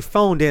 But, like, they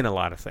phoned in a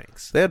lot of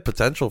things. They had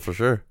potential for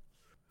sure.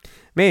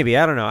 Maybe.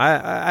 I don't know.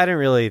 I didn't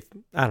really...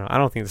 I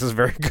don't think this is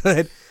very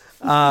good.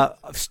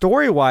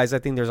 Story-wise, I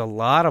think there's a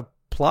lot of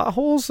plot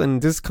holes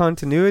and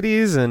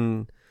discontinuities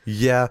and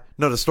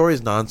the story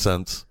is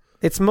nonsense.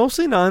 It's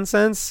mostly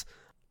nonsense.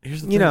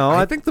 Here's the thing.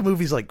 I think the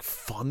movie's like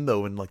fun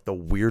though in like the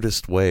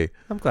weirdest way.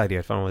 I'm glad you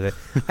had fun with it.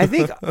 I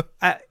think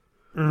I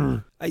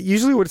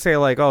usually would say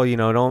like, oh,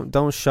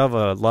 don't shove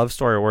a love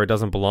story where it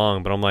doesn't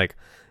belong, but I'm like,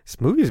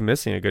 this movie is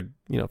missing a good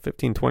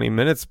 15-20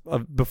 minutes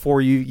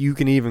before you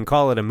can even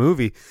call it a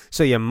movie,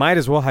 so you might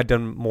as well have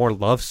done more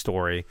love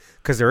story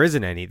because there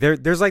isn't any.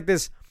 There's like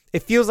this,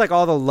 it feels like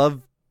all the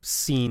love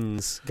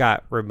scenes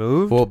got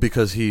removed. Well,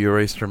 because he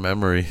erased her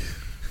memory.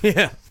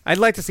 Yeah, I'd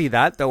like to see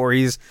that though, where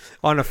he's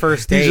on a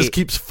first date. He just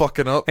keeps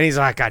fucking up, and he's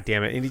like, "God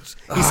damn it!" And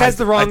he says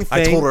the wrong thing.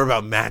 I told her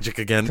about magic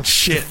again.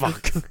 Shit,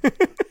 fuck.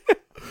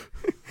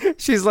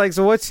 She's like,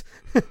 "So what's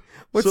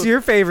your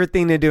favorite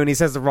thing to do?" And he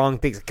says the wrong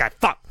thing. Like, God,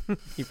 fuck.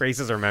 He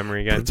erases her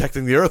memory again.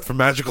 Protecting the earth from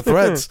magical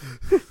threads.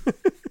 I would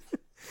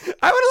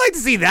have liked to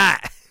see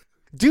that.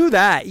 Do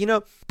that,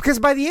 because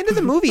by the end of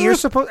the movie,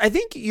 I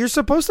think you're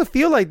supposed to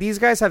feel like these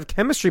guys have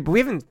chemistry, but we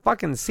haven't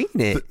fucking seen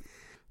it.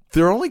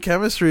 Their only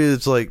chemistry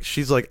is like,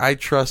 she's like, I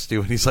trust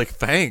you. And he's like,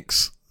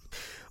 thanks.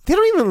 They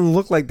don't even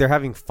look like they're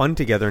having fun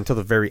together until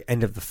the very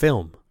end of the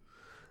film.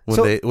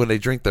 When they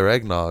drink their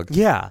eggnog.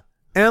 Yeah.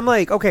 And I'm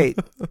like, okay,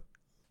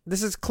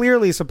 this is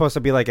clearly supposed to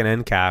be like an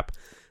end cap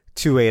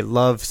to a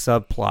love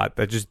subplot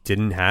that just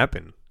didn't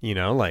happen.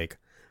 Like,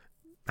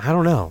 I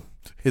don't know.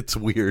 It's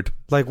weird.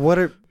 Like, what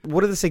are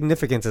the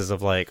significances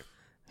of like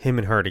him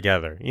and her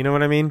together? You know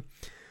what I mean?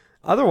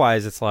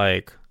 Otherwise, it's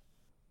like,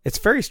 it's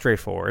very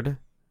straightforward.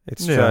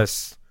 It's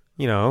just,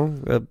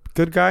 a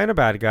good guy and a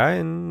bad guy,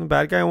 and the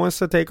bad guy wants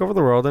to take over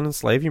the world and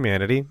enslave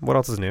humanity. What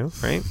else is new,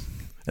 right?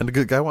 And the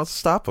good guy wants to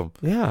stop him.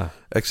 Yeah.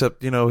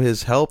 Except,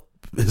 his help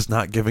is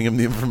not giving him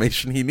the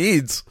information he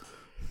needs.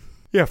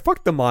 Yeah,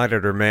 fuck the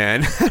Monitor,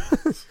 man.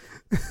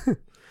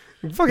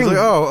 Fucking He's like,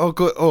 oh,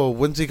 good. Oh,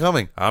 when's he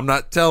coming? I'm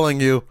not telling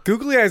you.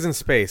 googly eyes in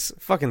space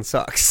fucking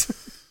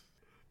sucks.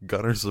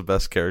 Gunner's the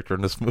best character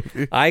in this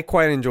movie. I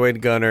quite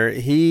enjoyed Gunner.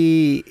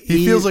 He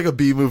feels like a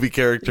B movie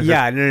character.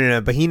 Yeah,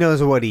 no, but he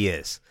knows what he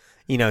is.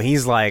 You know,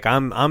 he's like,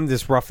 I'm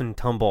this rough and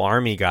tumble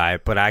army guy,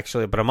 but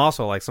I'm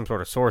also like some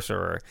sort of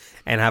sorcerer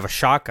and have a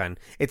shotgun.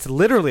 It's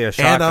literally a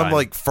shotgun. And I'm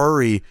like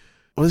furry.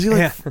 Was he like?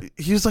 Yeah.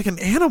 He was like an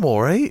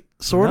animal, right?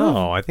 Sort of.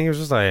 No, I think it was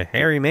just a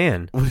hairy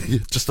man.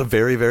 Just a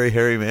very, very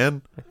hairy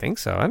man. I think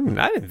so. I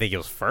didn't think he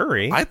was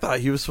furry. I thought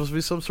he was supposed to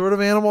be some sort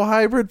of animal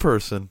hybrid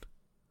person.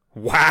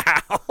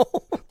 Wow.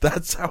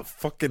 That's how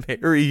fucking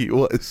hairy he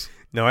was.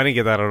 No, I didn't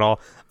get that at all.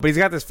 But he's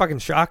got this fucking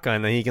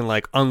shotgun that he can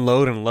like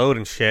unload and load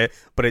and shit,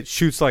 but it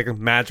shoots like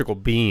magical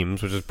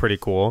beams, which is pretty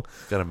cool.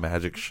 Got a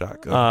magic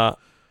shotgun.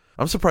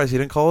 I'm surprised he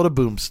didn't call it a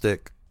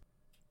boomstick.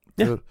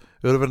 Yeah. It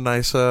would have been a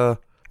nice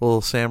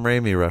little Sam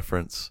Raimi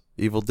reference.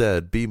 Evil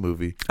Dead, B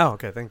movie. Oh,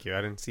 okay, thank you.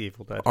 I didn't see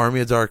Evil Dead.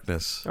 Army of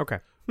Darkness. Okay.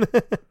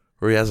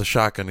 Where he has a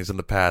shotgun, he's in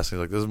the past. He's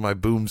like, this is my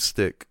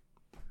boomstick.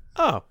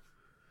 Oh,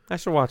 I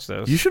should watch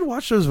those. You should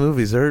watch those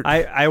movies.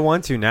 I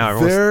want to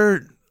now.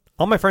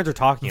 All my friends are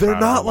talking about it. They're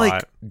not a like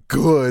lot.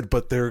 good,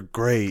 but they're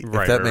great.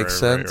 If that makes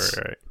sense.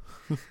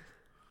 Right.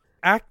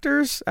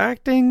 Actors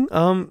acting.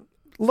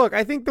 Look,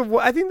 I think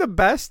the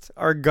best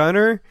are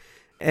Gunner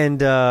and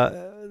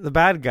the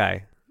bad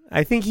guy.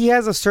 I think he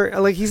has a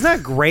certain like he's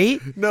not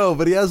great. No,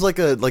 but he has like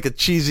a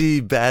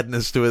cheesy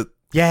badness to it.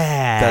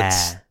 Yeah,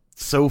 that's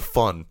so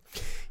fun.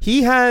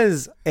 He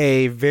has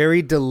a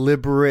very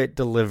deliberate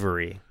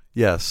delivery.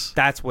 Yes.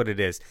 That's what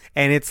it is.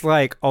 And it's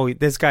like, oh,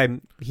 this guy,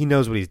 he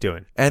knows what he's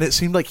doing. And it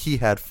seemed like he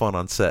had fun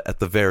on set at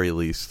the very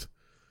least.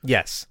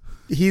 Yes.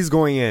 He's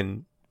going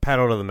in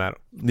pedal to the metal.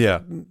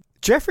 Yeah.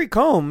 Jeffrey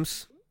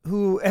Combs,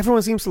 who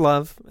everyone seems to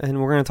love,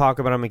 and we're going to talk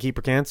about him in Keep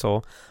or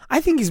Cancel, I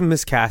think he's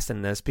miscast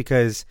in this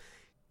because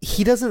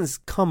he doesn't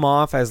come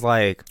off as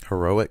like...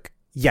 heroic?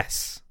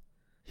 Yes.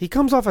 He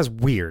comes off as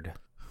weird.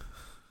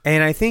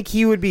 And I think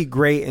he would be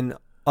great in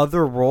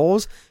other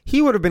roles.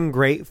 He would have been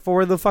great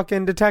for the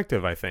fucking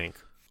detective, I think.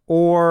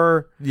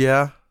 Or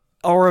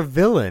a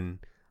villain.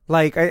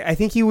 Like, I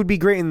think he would be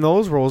great in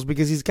those roles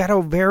because he's got a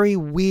very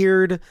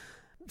weird,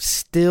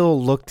 still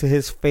look to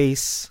his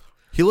face.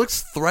 He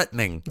looks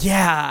threatening.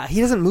 Yeah, he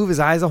doesn't move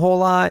his eyes a whole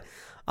lot.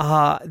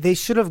 They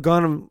should have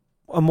gone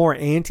a more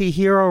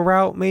anti-hero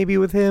route maybe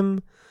with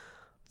him.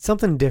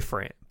 Something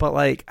different. But,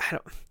 like, I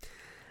don't...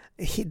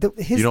 you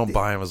don't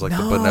buy him as like the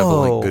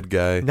benevolent good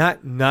guy.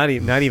 Not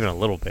even a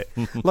little bit.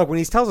 Look, when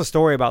he tells a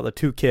story about the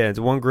two kids,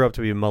 one grew up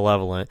to be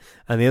malevolent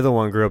and the other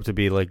one grew up to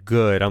be like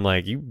good. I'm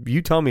like,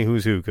 you tell me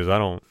who's who because I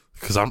don't.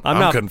 Because I'm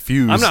not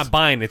confused. I'm not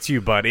buying it's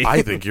you, buddy.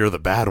 I think you're the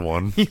bad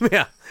one.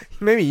 Yeah,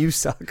 maybe you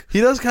suck.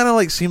 He does kind of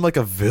like seem like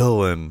a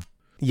villain.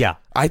 Yeah,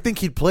 I think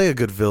he'd play a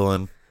good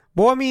villain.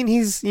 Well, I mean,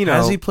 he's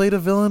has he played a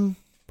villain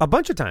a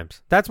bunch of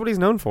times? That's what he's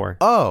known for.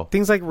 Oh,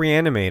 things like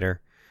Reanimator.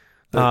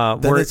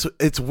 Then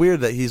it's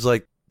weird that he's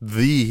like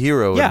the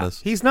hero in this.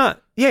 He's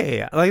not.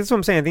 Yeah. Like that's what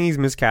I'm saying. I think he's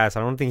miscast.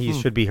 I don't think he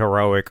should be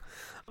heroic.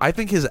 I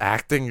think his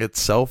acting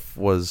itself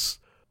was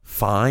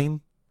fine.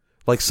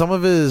 Like some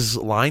of his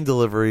line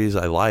deliveries,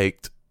 I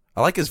liked.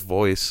 I like his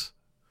voice.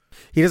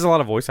 He does a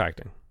lot of voice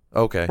acting.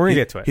 Okay, we're gonna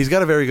get to it. He's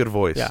got a very good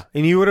voice. Yeah,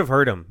 and you would have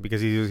heard him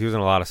because he was in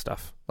a lot of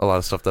stuff. A lot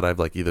of stuff that I've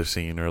like either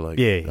seen or like.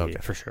 Yeah,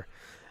 for sure.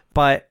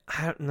 But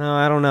I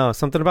don't know.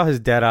 Something about his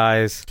dead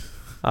eyes.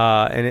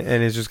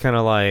 And it's just kind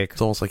of like...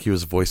 It's almost like he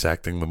was voice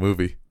acting the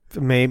movie.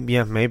 Maybe.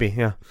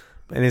 And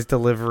his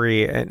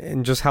delivery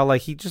and just how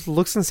like he just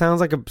looks and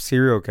sounds like a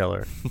serial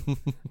killer.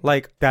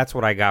 Like that's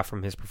what I got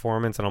from his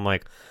performance. And I'm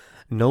like,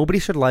 nobody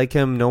should like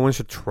him. No one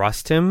should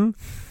trust him.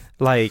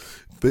 Like...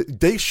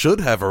 They should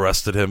have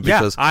arrested him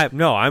because...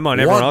 I'm on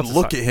everyone else's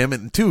look side. at him,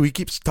 and two, he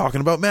keeps talking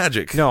about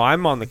magic. No,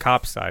 I'm on the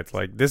cop side.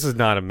 Like, this is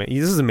not a man.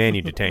 This is a man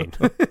you detained.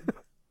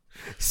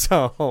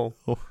 So...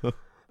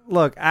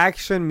 Look,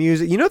 action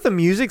music. You know what the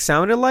music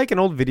sounded like? An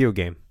old video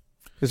game.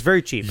 It was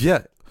very cheap.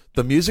 Yeah.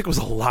 The music was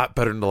a lot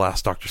better than the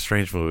last Doctor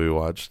Strange movie we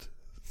watched.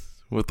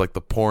 With like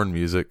the porn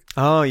music.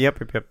 Oh, yep.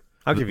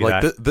 I'll give you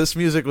that. This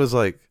music was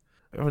like,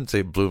 I wouldn't say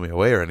it blew me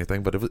away or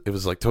anything, but it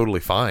was like totally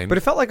fine. But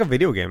it felt like a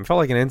video game. It felt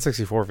like an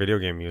N64 video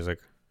game music.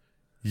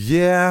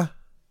 Yeah.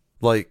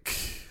 Like.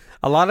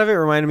 A lot of it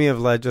reminded me of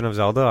Legend of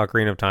Zelda,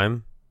 Ocarina of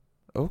Time.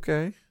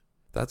 Okay.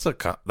 That's a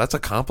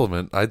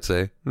compliment, I'd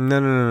say.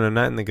 No,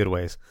 not in the good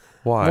ways.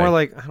 Why? More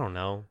like, I don't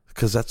know.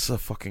 Because that's a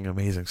fucking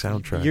amazing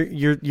soundtrack.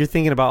 You're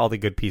thinking about all the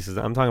good pieces.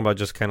 I'm talking about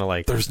just kind of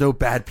like... There's no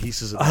bad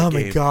pieces in that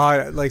game. Oh my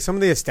god. Like some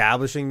of the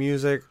establishing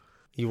music,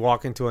 you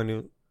walk into a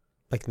new...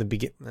 Like in the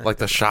beginning... Like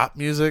the shop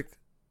music?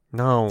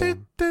 No.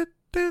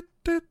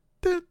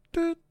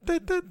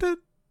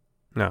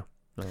 No.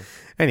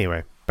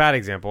 Anyway, bad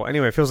example.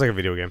 Anyway, it feels like a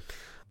video game.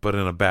 But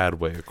in a bad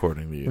way,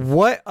 according to you.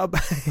 What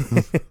about...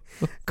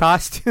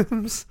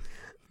 Costumes?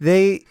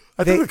 I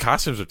think the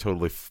costumes are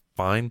totally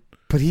fine.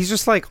 But he's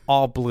just like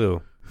all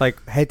blue,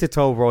 like head to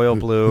toe royal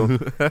blue.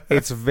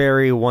 It's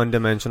very one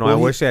dimensional. Well, I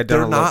wish they had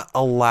done. They're not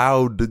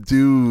allowed to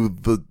do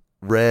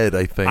red,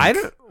 I think. I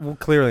don't. Well,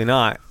 clearly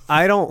not.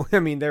 I don't. I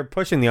mean, they're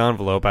pushing the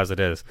envelope as it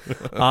is.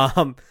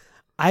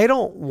 I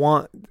don't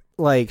want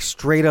like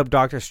straight up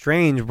Doctor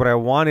Strange. What I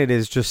wanted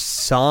is just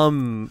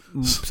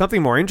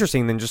something more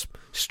interesting than just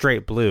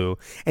straight blue.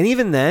 And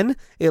even then,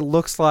 it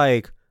looks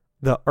like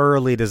the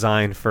early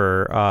design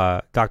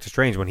for Doctor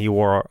Strange when he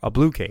wore a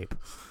blue cape.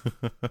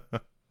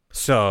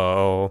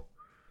 So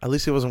At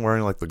least he wasn't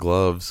wearing like the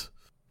gloves.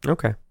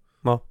 okay,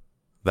 well,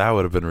 That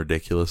would have been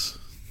ridiculous.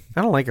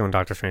 I don't like it when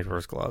Doctor Strange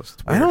wears gloves.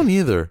 It's I weird. don't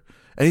either.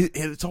 And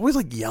it's always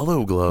like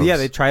yellow gloves. Yeah,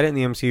 they tried it in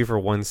the MCU for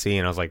one scene,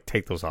 and I was like,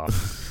 take those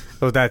off.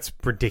 Oh, that's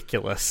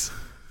ridiculous.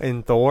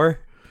 In Thor,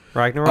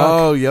 Ragnarok.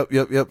 Oh, yep. He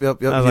like,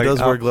 does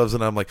wear gloves,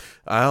 and I'm like,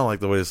 I don't like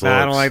the way this looks.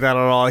 I don't like that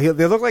at all.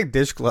 They look like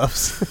dish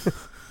gloves.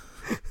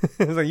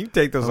 It's like, you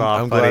take those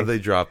off, I'm buddy. glad they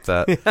dropped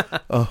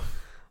that. Oh,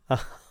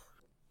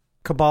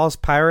 Cabal's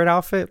pirate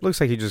outfit looks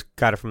like he just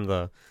got it from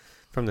the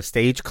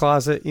stage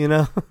closet, you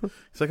know?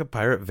 he's like a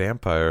pirate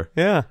vampire.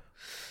 Yeah.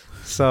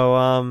 So,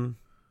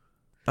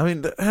 I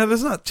mean,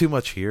 there's not too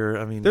much here.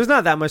 I mean, there's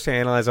not that much to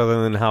analyze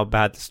other than how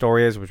bad the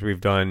story is, which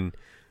we've done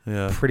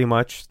yeah. pretty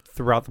much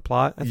throughout the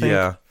plot, I think.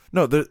 Yeah.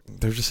 No, there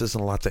just isn't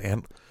a lot to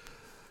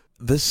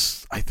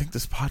I think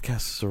this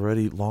podcast is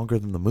already longer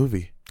than the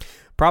movie.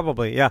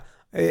 Probably, yeah.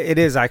 It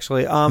is,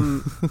 actually.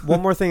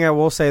 One more thing I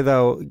will say,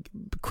 though,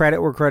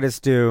 credit where credit's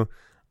due.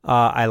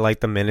 I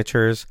like the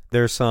miniatures.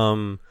 There's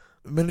some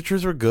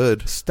Miniatures are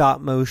good.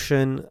 stop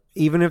motion.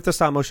 Even if the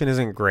stop motion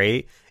isn't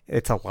great,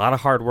 it's a lot of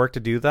hard work to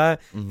do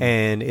that. Mm-hmm.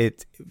 And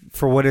it,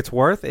 for what it's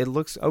worth, it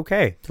looks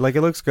okay. Like,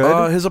 it looks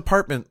good. His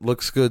apartment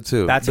looks good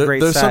too. That's a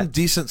great There's set. some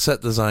decent set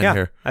design Yeah,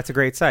 here. that's a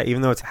great set,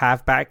 even though it's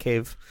half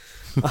Batcave.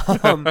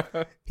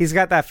 He's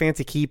got that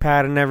fancy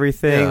keypad and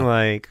everything. Yeah.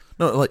 Like,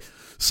 No, like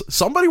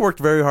somebody worked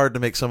very hard to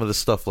make some of this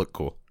stuff look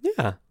cool.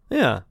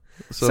 yeah.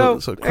 So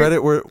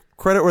credit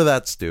where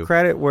that's due.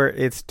 Credit where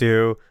it's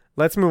due.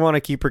 Let's move on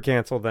to Keep or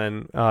Cancel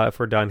then, if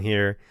we're done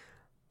here.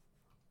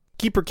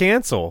 Keep or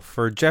Cancel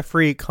for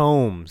Jeffrey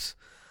Combs.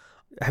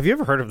 Have you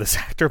ever heard of this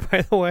actor,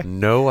 by the way?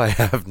 No, I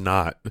have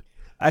not.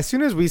 As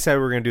soon as we said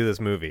we were going to do this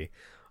movie,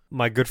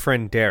 my good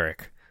friend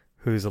Derek,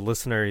 who's a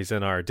listener, he's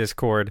in our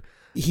Discord,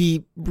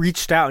 he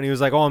reached out and he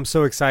was like, oh, I'm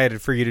so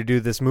excited for you to do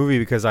this movie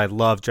because I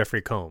love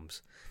Jeffrey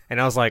Combs. And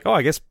I was like, oh,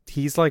 I guess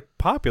he's like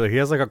popular. He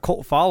has like a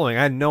cult following.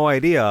 I had no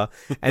idea.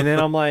 And then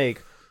I'm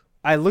like,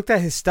 I looked at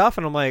his stuff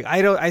and I'm like,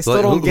 I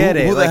still don't get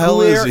it. Who the Like,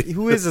 hell is he?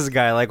 who is this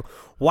guy? Like,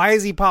 why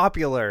is he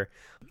popular?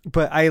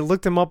 But I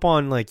looked him up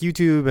on like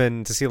YouTube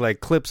and to see like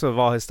clips of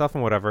all his stuff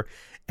and whatever.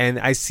 And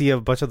I see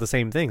a bunch of the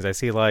same things. I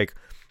see like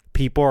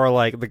people are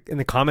like in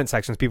the comment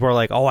sections, people are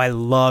like, oh, I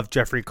love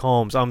Jeffrey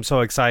Combs. I'm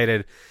so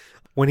excited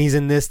when he's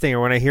in this thing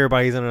or when I hear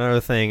about he's in another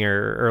thing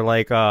or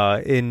like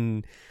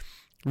in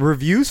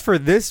reviews for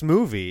this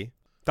movie,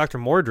 Dr.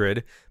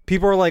 Mordred,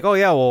 people are like, oh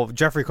yeah, well,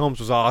 Jeffrey Combs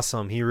was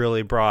awesome. He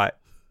really brought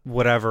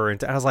whatever.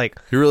 And I was like,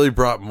 He really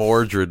brought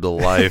Mordred to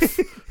life.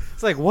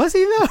 it's like, was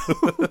he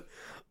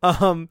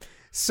though?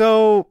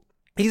 So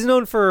he's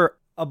known for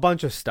a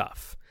bunch of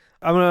stuff.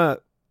 I'm going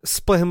to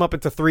split him up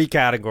into 3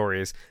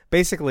 categories.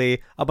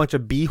 Basically, a bunch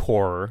of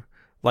B-horror,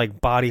 like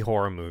body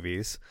horror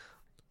movies.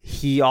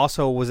 He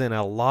also was in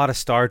a lot of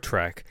Star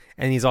Trek,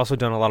 and he's also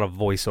done a lot of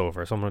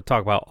voiceover. So I'm going to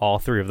talk about all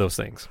 3 of those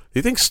things. Do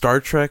you think Star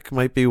Trek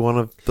might be one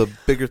of the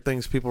bigger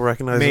things people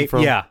recognize him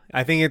from? Yeah,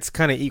 I think it's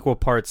kind of equal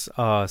parts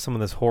some of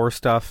this horror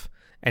stuff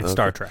and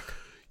Star Trek.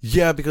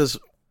 Yeah, because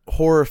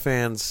horror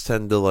fans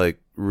tend to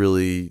like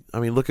really, I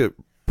mean, look at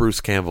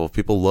Bruce Campbell.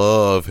 People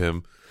love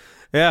him.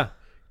 Yeah.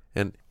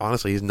 And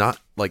honestly, he's not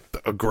like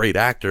a great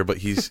actor, but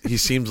he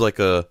seems like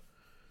a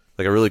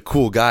really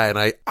cool guy, and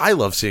I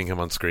love seeing him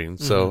on screen.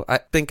 So I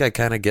think I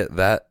kind of get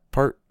that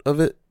part of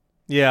it.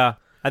 Yeah.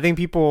 I think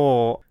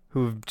people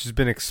who've just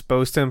been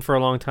exposed to him for a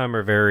long time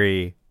are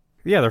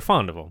they're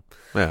fond of him.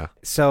 Yeah.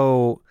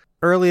 So,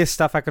 earliest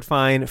stuff I could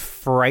find,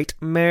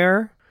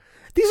 Frightmare.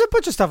 These are a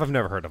bunch of stuff I've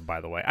never heard of,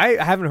 by the way.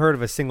 I haven't heard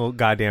of a single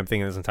goddamn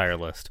thing in this entire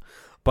list.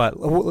 But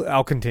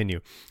I'll continue.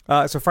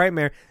 So,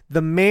 Frightmare,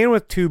 The Man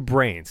with Two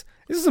Brains.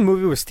 This is a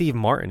movie with Steve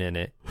Martin in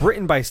it,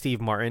 written by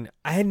Steve Martin.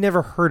 I had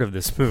never heard of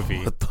this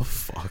movie. What the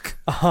fuck?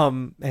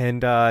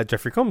 And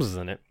Jeffrey Combs is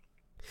in it.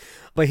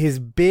 But his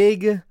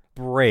big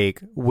break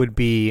would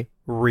be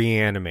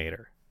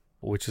Reanimator,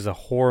 which is a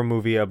horror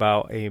movie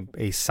about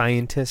a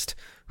scientist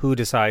who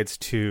decides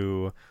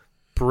to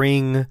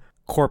bring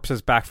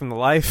corpses back from the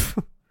life.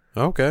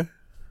 Okay.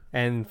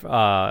 And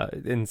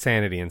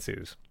insanity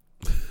ensues.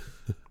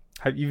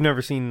 You've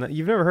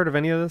never heard of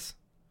any of this?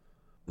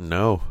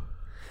 No.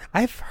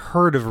 I've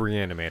heard of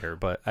Reanimator,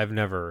 but I've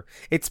never.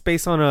 It's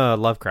based on a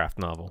Lovecraft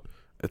novel.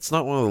 It's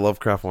not one of the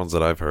Lovecraft ones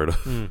that I've heard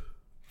of.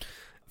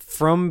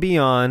 From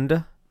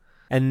Beyond,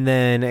 and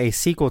then a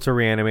sequel to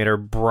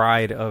Reanimator,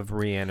 Bride of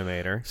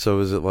Reanimator. So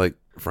is it like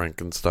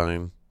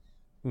Frankenstein?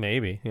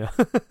 Maybe, yeah.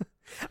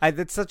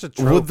 That's such a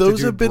trope. Would those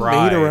to do have been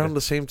Bride. made around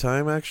the same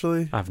time,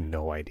 actually? I have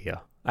no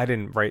idea. I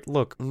didn't write.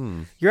 Look,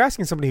 you're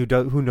asking somebody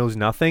who knows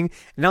nothing.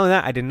 And not only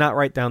that, I did not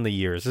write down the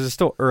years. This is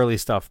still early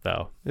stuff,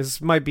 though.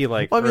 This might be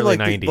like early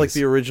 90s. like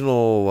the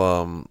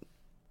original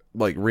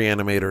like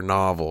Reanimator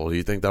novel,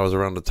 you think that was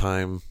around the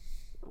time?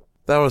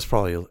 That was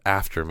probably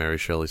after Mary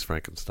Shelley's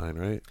Frankenstein,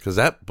 right? Because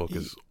that book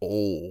is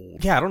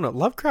old. Yeah, I don't know.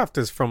 Lovecraft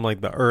is from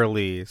like the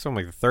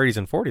 30s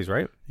and 40s,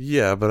 right?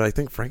 Yeah, but I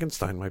think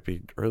Frankenstein might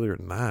be earlier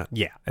than that.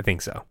 Yeah, I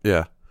think so.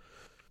 Yeah.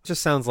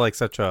 Just sounds like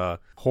such a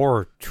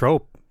horror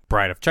trope.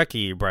 Bride of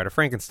Chucky, Bride of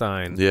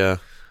Frankenstein. Yeah.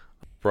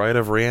 Bride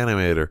of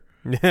Reanimator.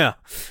 Yeah.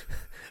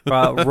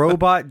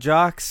 Robot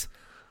Jocks,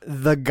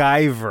 The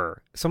Guyver.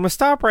 So I'm going to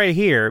stop right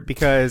here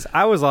because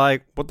I was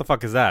like, what the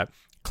fuck is that?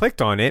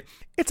 Clicked on it.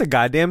 It's a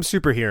goddamn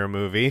superhero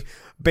movie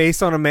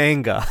based on a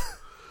manga.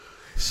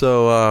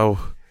 So,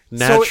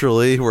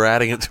 naturally, we're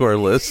adding it to our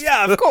list.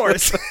 Yeah, of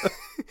course. And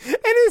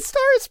it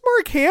stars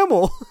Mark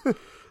Hamill.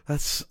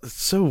 That's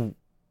so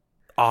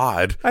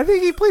odd. I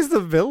think he plays the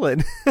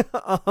villain.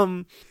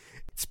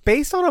 It's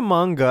based on a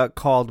manga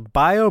called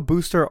Bio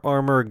Booster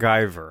Armor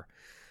Guyver.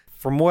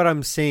 From what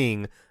I'm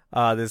seeing,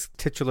 this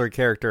titular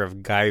character of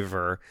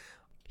Guyver,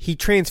 he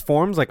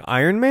transforms like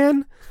Iron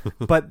Man,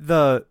 but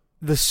the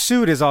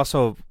suit is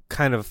also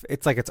kind of,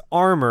 it's like it's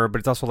armor, but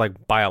it's also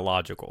like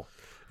biological.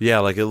 Yeah,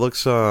 like it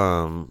looks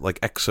like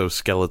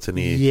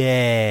exoskeleton-y.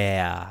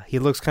 Yeah, he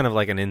looks kind of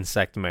like an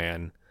insect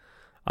man,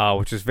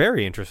 which is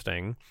very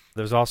interesting.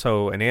 There's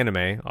also an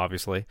anime,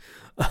 obviously,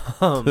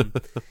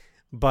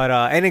 but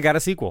and it got a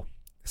sequel.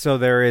 So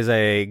there is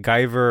a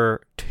Guyver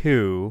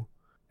 2,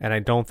 and I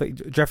don't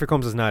think Jeffrey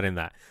Combs is not in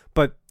that.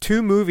 But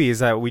 2 movies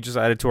that we just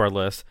added to our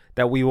list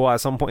that we will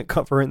at some point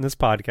cover in this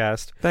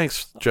podcast.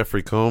 Thanks,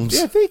 Jeffrey Combs.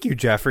 Yeah, thank you,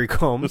 Jeffrey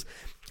Combs.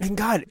 And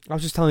God, I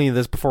was just telling you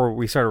this before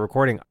we started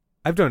recording.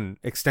 I've done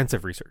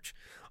extensive research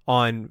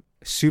on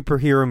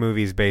superhero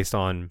movies based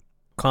on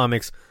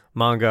comics,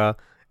 manga,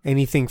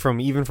 anything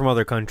even from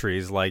other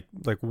countries, like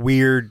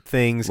weird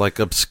things. Like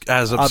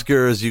as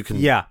obscure as you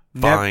can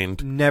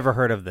find. Never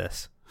heard of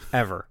this,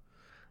 ever.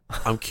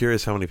 I'm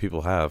curious how many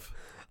people have.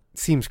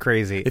 Seems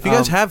crazy. If you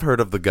guys have heard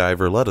of the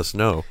Guyver, let us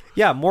know.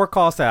 Yeah, more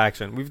calls to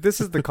action. This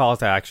is the calls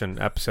to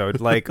action episode.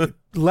 Like,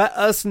 let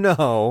us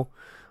know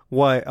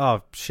what.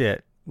 Oh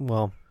shit.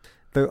 Well,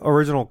 the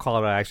original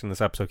call to action this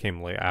episode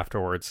came late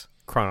afterwards,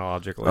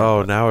 chronologically.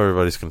 Oh, now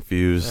everybody's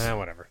confused.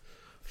 Whatever.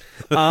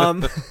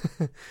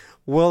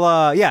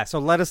 Well, yeah. So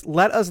let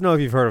us know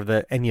if you've heard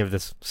of any of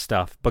this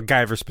stuff, but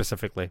Guyver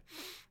specifically.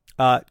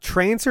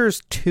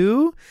 Trancers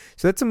 2.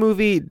 So that's a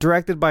movie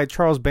directed by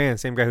Charles Band,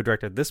 same guy who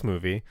directed this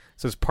movie.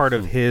 So it's part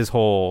of his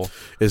whole.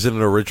 Is it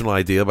an original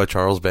idea by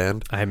Charles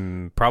Band?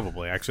 I'm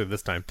probably actually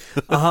this time.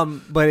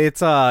 But it's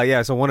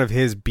so one of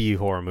his B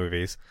horror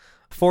movies.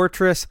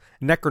 Fortress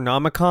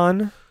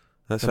Necronomicon.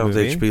 That sounds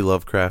H.P.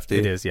 Lovecrafty.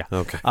 It is, yeah.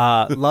 Okay.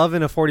 Love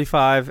in a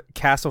 45,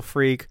 Castle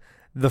Freak,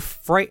 The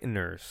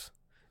Frighteners.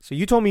 So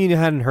you told me you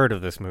hadn't heard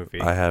of this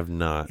movie. I have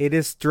not. It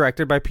is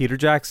directed by Peter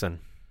Jackson.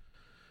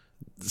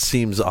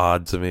 Seems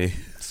odd to me.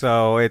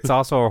 So it's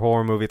also a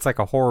horror movie. It's like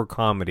a horror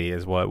comedy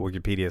is what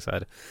Wikipedia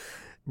said.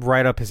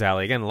 Right up his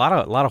alley. Again, a lot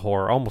of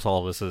horror. Almost all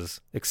of this is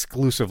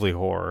exclusively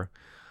horror.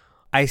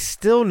 I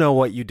Still Know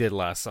What You Did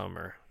Last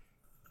Summer.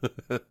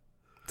 The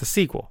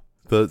sequel.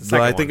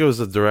 I think it was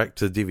a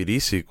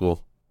direct-to-DVD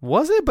sequel.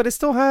 Was it? But it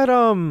still had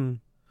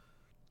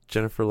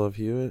Jennifer Love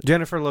Hewitt?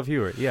 Jennifer Love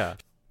Hewitt, yeah.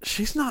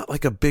 She's not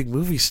like a big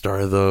movie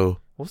star, though.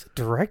 Was it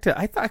directed?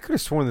 I could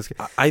have sworn this.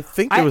 I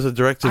think it was a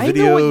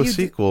direct-to-video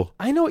sequel.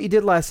 I Know What You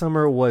Did Last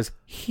Summer was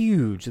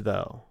huge,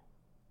 though.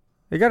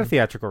 It got a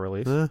theatrical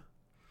release.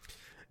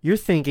 You're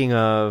thinking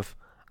of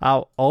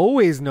I'll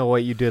Always Know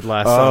What You Did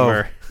Last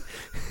Summer.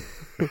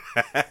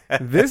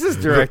 This is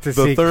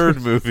direct-to-sequel. The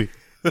third movie.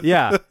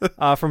 Yeah,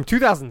 from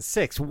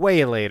 2006,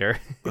 way later.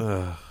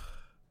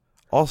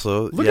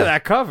 Also, look at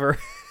that cover.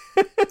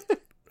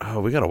 Oh,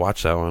 we gotta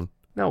watch that one.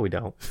 No, we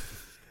don't.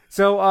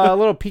 So, a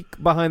little peek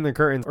behind the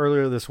curtains.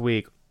 Earlier this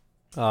week,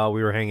 we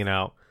were hanging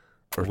out.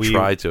 Or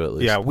tried to, at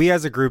least. Yeah, we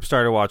as a group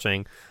started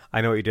watching I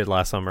Know What You Did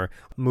Last Summer,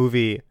 a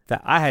movie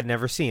that I had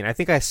never seen. I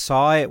think I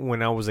saw it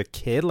when I was a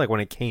kid, like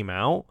when it came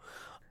out,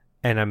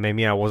 and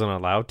maybe I wasn't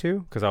allowed to,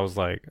 because I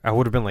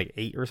would have been like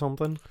 8 or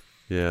something.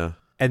 Yeah.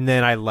 And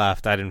then I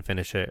left. I didn't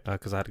finish it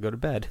because I had to go to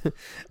bed.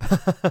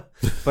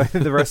 But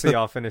the rest of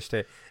y'all finished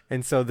it.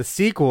 And so the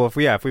sequel, if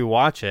we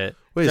watch it,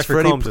 wait, is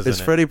Freddie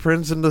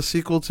Prinze in the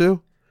sequel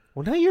too?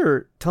 Well, now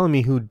you're telling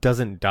me who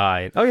doesn't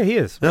die. Oh yeah, he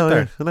is. Right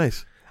there. Yeah,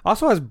 nice.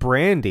 Also has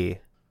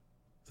Brandy.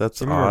 That's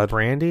Remember odd.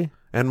 Brandy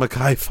And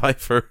Mekhi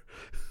Phifer.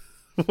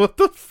 What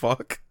the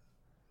fuck?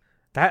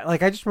 That I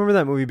just remember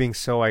that movie being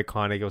so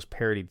iconic. It was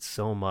parodied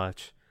so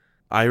much.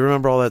 I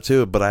remember all that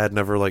too, but I had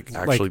never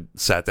actually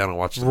sat down and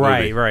watched the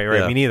movie. Right.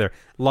 Yeah. Me neither.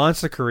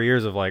 Launched the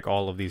careers of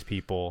all of these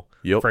people.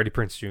 Yep. Freddie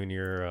Prinze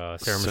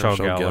Jr., Sarah Michelle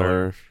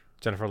Gellar,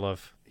 Jennifer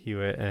Love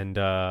Hewitt, and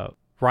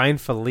Ryan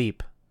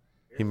Philippe.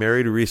 He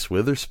married Reese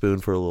Witherspoon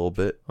for a little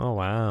bit. Oh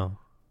wow.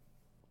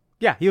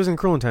 Yeah, he was in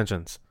Cruel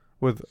Intentions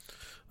with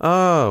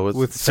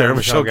Sarah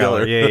Michelle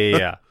Gellar.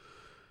 Yeah.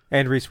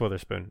 And Reese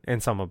Witherspoon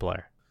and Selma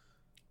Blair.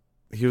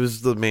 He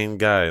was the main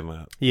guy in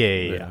that.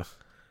 Yeah.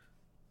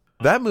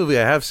 That movie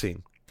I have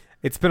seen.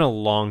 It's been a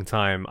long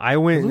time. The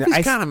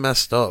movie's kind of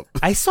messed up.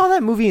 I saw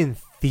that movie in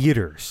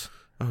theaters.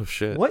 Oh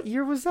shit! What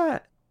year was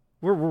that?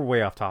 we're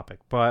way off topic.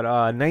 But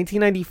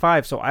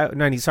 1995,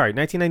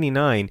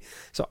 1999.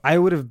 So I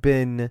would have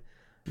been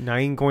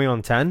 9 going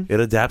on 10. It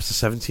adapts a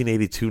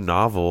 1782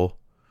 novel,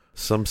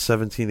 some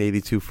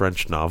 1782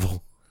 French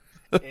novel.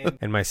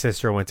 And my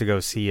sister went to go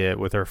see it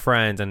with her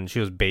friends, and she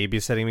was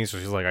babysitting me, so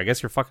she's like, I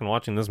guess you're fucking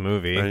watching this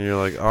movie. And you're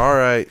like, all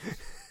right.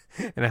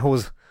 And I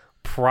was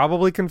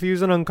probably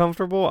confused and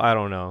uncomfortable. I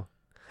don't know.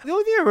 The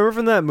only thing I remember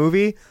from that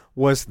movie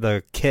was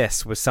the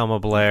kiss with Selma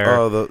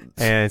Blair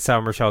and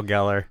Sarah Michelle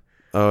Gellar.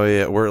 Oh,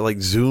 yeah, where it like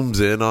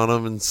zooms in on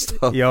them and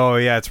stuff. Yo,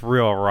 yeah, it's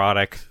real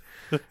erotic.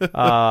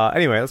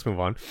 Anyway, let's move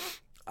on.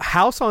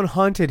 House on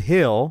Haunted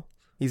Hill.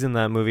 He's in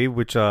that movie,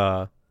 which...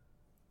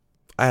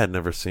 I had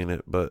never seen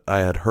it, but I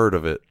had heard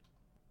of it.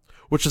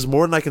 Which is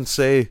more than I can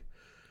say,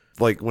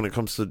 like, when it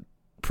comes to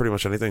pretty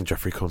much anything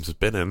Jeffrey Combs has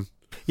been in.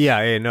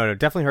 Yeah, no,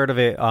 definitely heard of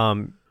it.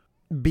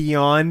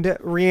 Beyond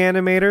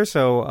Reanimator,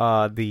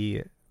 so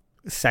the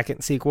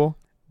second sequel,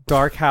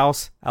 Dark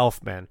House,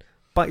 Elfman.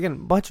 But again, a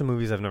bunch of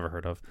movies I've never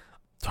heard of.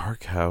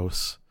 Dark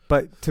House.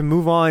 But to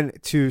move on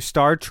to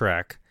Star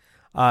Trek,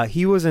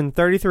 he was in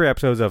 33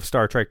 episodes of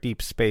Star Trek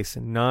Deep Space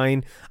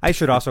Nine. I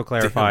should also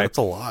clarify. Damn, that's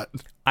a lot.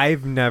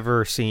 I've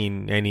never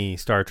seen any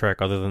Star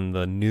Trek other than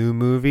the new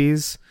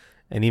movies.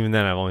 And even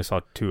then, I've only saw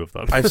 2 of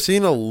them. I've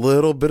seen a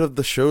little bit of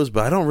the shows,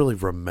 but I don't really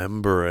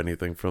remember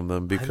anything from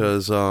them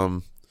because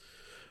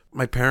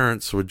my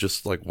parents would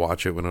just like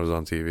watch it when it was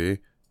on TV.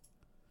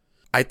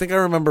 I think I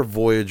remember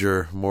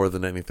Voyager more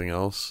than anything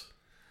else,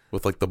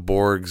 with like the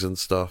Borgs and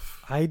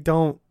stuff. I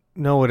don't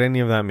know what any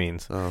of that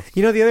means. Oh.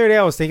 You know, the other day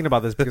I was thinking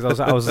about this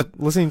because I was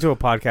listening to a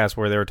podcast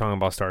where they were talking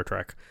about Star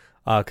Trek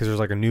because there's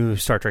like a new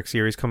Star Trek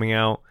series coming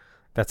out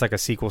that's like a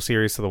sequel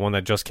series to the one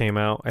that just came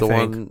out. I think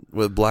one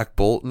with Black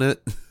Bolt in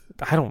it.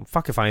 I don't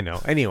fuck if I know.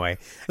 Anyway,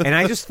 and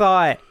I just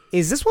thought,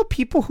 is this what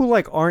people who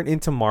like aren't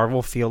into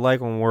Marvel feel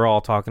like when we're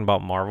all talking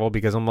about Marvel?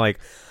 Because I'm like,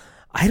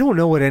 I don't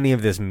know what any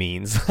of this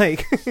means.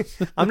 Like,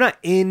 I'm not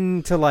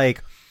into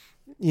like,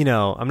 you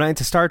know, I'm not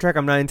into Star Trek.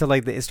 I'm not into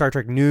like the Star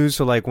Trek news.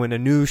 So like when a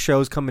new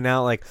show's coming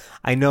out, like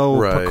I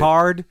know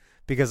Picard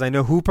because I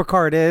know who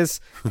Picard is,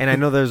 and I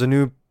know there's a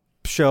new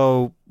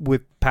show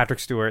with Patrick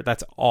Stewart.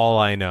 That's all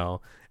I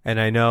know. And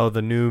I know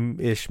the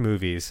new-ish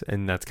movies,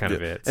 and that's kind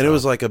of it. So. And it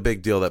was like a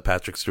big deal that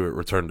Patrick Stewart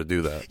returned to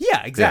do that.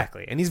 Yeah,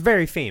 exactly. Yeah. And he's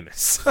very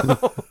famous.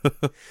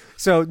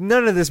 So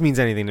none of this means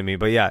anything to me.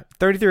 But yeah,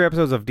 33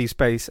 episodes of Deep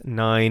Space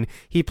Nine.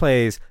 He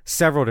plays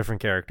several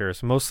different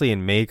characters, mostly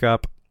in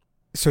makeup.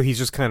 So he's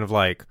just kind of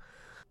like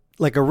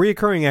a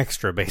reoccurring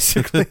extra,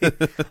 basically.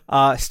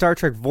 Star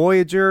Trek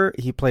Voyager,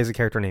 he plays a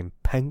character named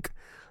Penk.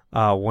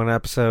 One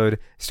episode.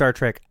 Star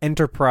Trek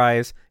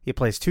Enterprise, he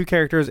plays 2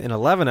 characters in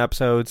 11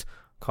 episodes,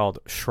 called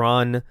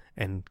Shran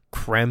and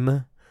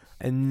Krem,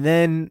 and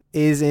then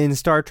is in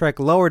Star Trek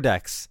Lower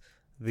Decks,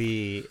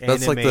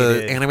 that's like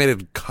the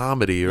animated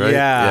comedy, right?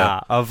 Yeah,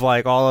 of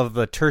like all of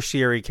the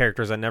tertiary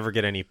characters that never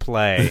get any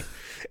play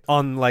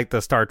on like the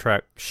Star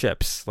Trek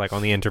ships, like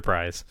on the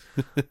Enterprise.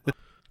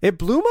 It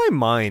blew my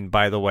mind,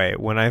 by the way,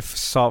 when I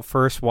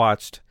first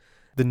watched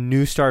the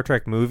new Star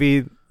Trek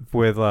movie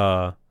with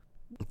the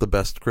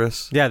best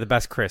Chris. Yeah, the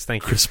best Chris.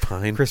 Thank you, Chris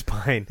Pine. Chris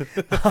Pine.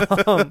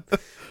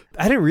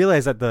 I didn't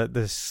realize that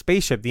the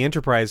spaceship, the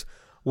Enterprise,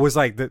 was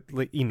like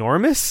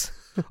enormous.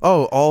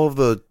 Oh, all of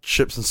the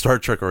ships in Star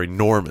Trek are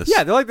enormous.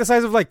 Yeah, they're like the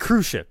size of like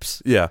cruise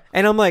ships. Yeah.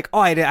 And I'm like,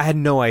 I had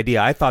no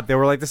idea. I thought they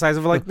were like the size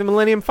of like the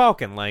Millennium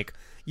Falcon. Like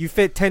you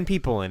fit 10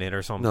 people in it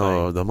or something.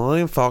 No, the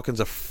Millennium Falcon's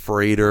a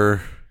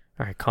freighter.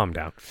 All right, calm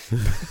down.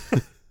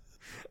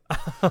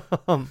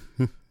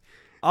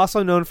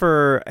 Also known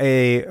for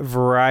a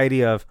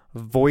variety of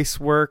voice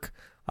work.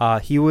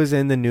 He was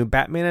in the new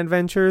Batman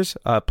Adventures,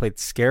 played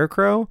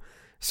Scarecrow.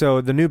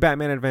 So the new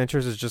Batman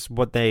Adventures is just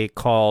what they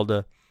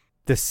called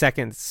the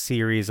second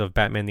series of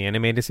Batman the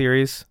Animated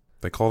Series.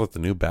 They called it the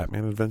new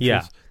Batman Adventures?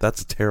 Yeah.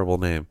 That's a terrible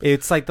name.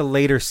 It's like the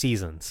later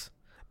seasons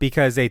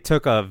because they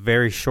took a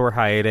very short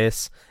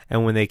hiatus,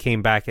 and when they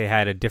came back, they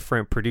had a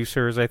different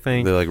producers, I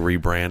think. They like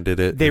rebranded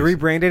it. They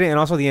rebranded it, and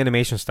also the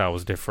animation style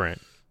was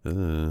different.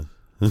 The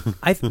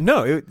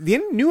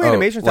new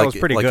animation style was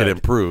pretty good. Like it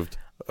improved.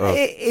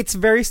 It's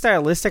very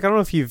stylistic. I don't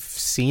know if you've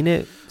seen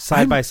it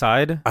side by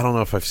side. I don't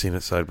know if I've seen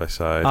it side by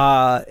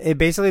side. It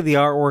basically the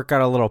artwork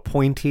got a little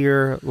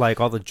pointier.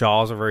 Like all the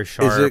jaws are very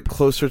sharp. Is it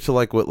closer to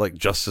like what like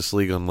Justice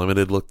League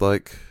Unlimited looked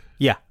like?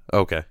 Yeah.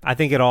 Okay. I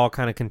think it all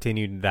kind of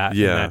continued in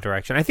that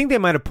direction. I think they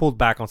might have pulled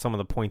back on some of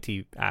the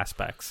pointy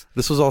aspects.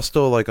 This was all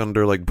still like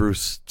under like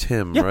Bruce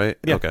Timm, right?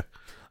 Yeah. Okay.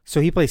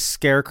 So he plays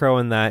Scarecrow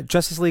in that.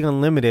 Justice League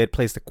Unlimited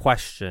plays the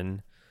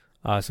Question.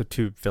 So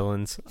 2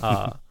 villains.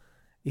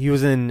 He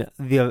was in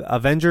the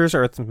Avengers,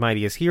 Earth's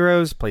Mightiest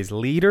Heroes, plays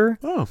Leader.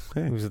 Oh,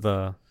 okay.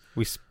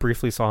 We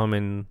briefly saw him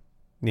in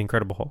The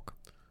Incredible Hulk.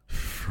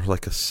 For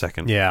like a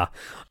second. Yeah.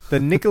 The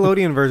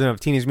Nickelodeon version of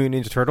Teenage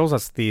Mutant Ninja Turtles,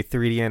 that's the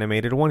 3D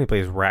animated one. He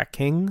plays Rat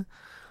King.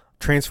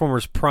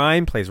 Transformers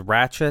Prime plays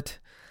Ratchet.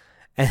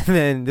 And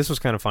then, this was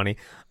kind of funny,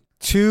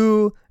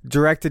 2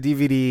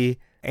 direct-to-DVD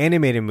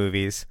animated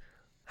movies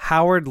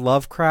Howard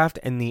Lovecraft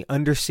and the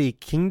Undersea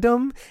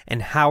Kingdom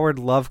and Howard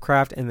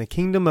Lovecraft and the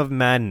Kingdom of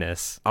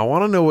Madness. I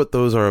want to know what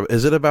those are.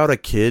 Is it about a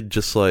kid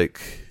just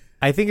like...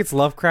 I think it's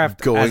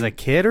Lovecraft as a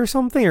kid or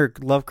something, or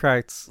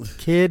Lovecraft's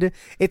kid.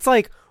 It's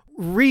like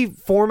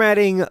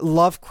reformatting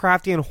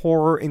Lovecraftian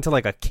horror into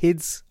like a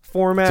kid's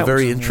format. It's a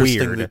very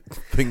interesting weird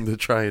thing to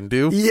try and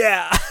do.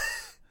 Yeah.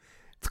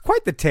 It's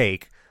quite the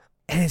take.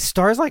 And it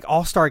stars like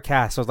all-star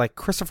cast. So it's like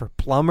Christopher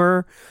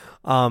Plummer.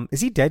 Is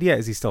he dead yet?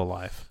 Is he still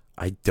alive?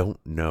 I don't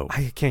know.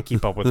 I can't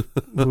keep up with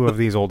who of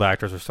these old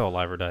actors are still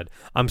alive or dead.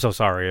 I'm so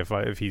sorry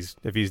if he's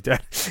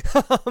dead.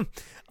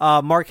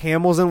 Mark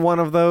Hamill's in one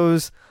of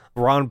those.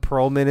 Ron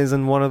Perlman is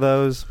in one of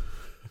those.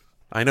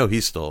 I know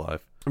he's still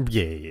alive.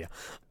 Yeah.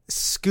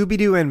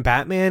 Scooby-Doo and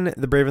Batman,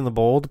 The Brave and the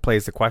Bold,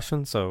 plays the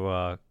question.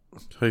 So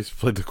he's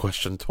played the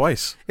question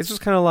twice. it's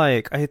just kind of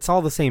like, it's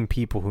all the same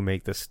people who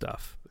make this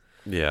stuff.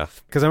 Yeah.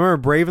 Because I remember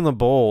Brave and the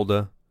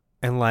Bold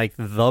and like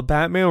The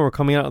Batman were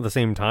coming out at the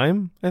same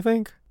time, I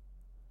think.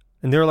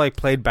 And they were like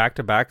played back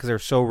to back because they're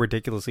so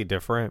ridiculously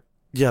different.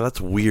 Yeah,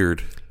 that's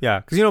weird. Yeah,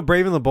 because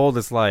Brave and the Bold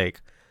is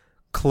like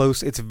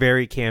close. It's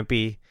very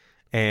campy,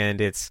 and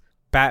it's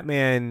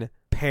Batman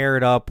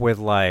paired up with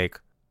like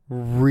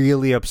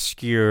really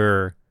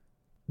obscure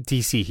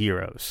DC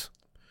heroes.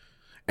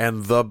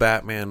 And The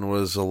Batman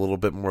was a little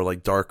bit more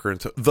like darker.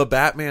 The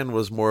Batman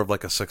was more of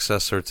like a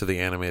successor to the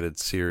animated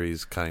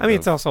series kind of. I mean,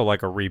 it's also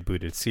like a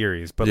rebooted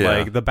series, but Yeah.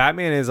 like the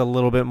Batman is a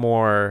little bit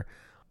more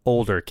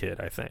older kid,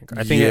 I think.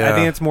 I think Yeah.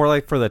 it's more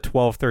like for the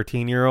 12,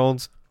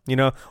 13-year-olds,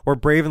 or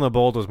Brave and the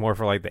Bold was more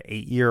for like the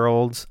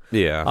 8-year-olds.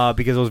 Yeah.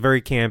 Because it was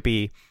very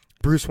campy.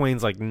 Bruce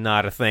Wayne's like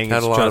not a thing. Had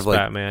It's a lot just of, like,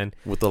 Batman.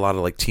 With a lot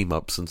of like team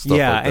ups and stuff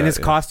Yeah, like that. and his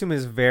yeah. costume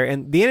is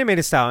and the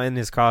animated style in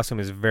his costume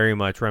is very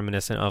much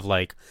reminiscent of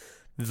like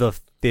the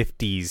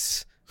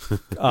 50s,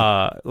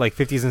 like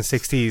 50s and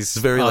 60s. It's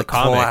very like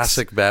comics.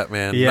 classic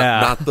Batman.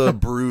 Yeah. Not the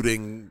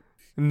brooding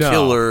No.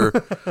 killer.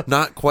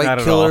 Not quite Not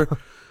at killer. all.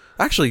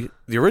 Actually,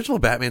 the original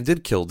Batman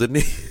did kill, didn't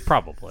he?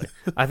 Probably.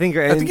 I think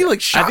he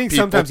like shot I think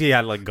people. sometimes he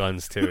had like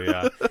guns too.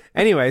 Yeah.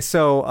 Anyway,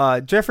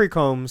 so Jeffrey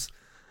Combs.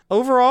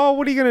 Overall,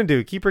 what are you gonna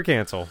do? Keep or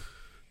cancel?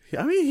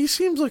 I mean, he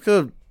seems like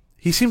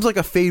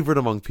a favorite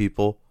among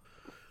people,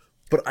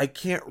 but I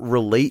can't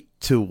relate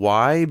to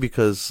why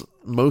because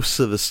most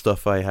of the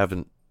stuff I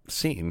haven't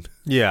seen.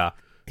 Yeah.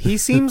 He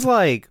seems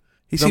like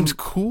He seems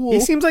cool.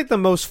 He seems like the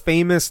most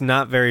famous,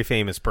 not very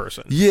famous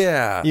person.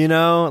 Yeah.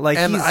 Like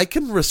and he's I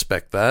can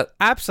respect that.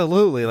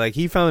 absolutely like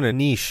he found a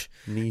niche.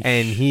 Niche.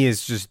 And he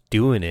is just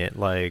doing it,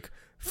 like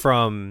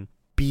from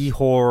B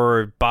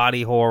horror,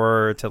 body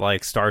horror to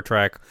like Star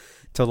Trek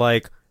to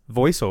like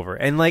voiceover.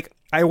 And like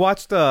I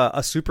watched a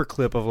super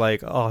clip of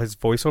like his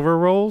voiceover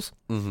roles.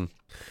 Mm-hmm.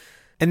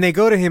 And they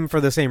go to him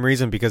for the same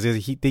reason because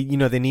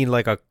they need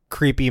like a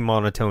creepy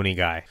monotony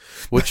guy,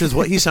 Which is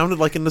what he sounded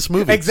like in this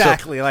movie.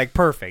 exactly, like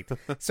perfect.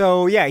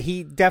 So yeah,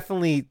 he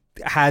definitely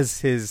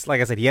has his,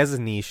 like I said, he has his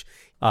niche,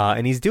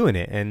 and he's doing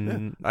it.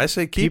 And I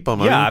say keep him.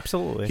 yeah, I mean,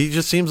 absolutely. He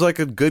just seems like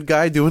a good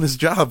guy doing his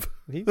job,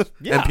 Yeah.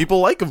 and people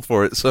like him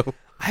for it. So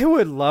I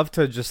would love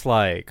to just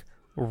like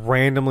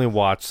randomly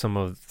watch some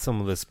of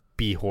this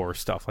B horror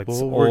stuff, like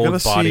this Well, we're old gonna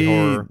body see-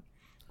 horror.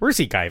 We're gonna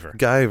see Guyver.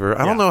 Guyver.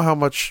 I don't know how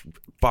much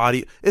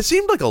body. It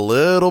seemed like a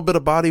little bit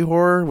of body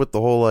horror with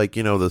the whole like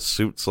the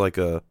suits like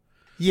a.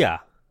 Yeah,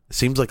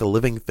 Seems like a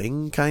living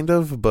thing, kind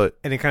of, but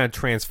and it kind of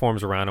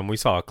transforms around him. We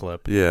saw a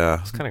clip.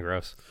 yeah. It's kind of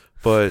gross.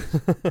 But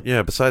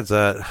yeah, besides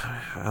that,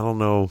 I don't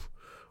know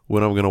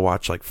when I'm gonna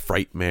watch like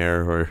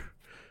Frightmare or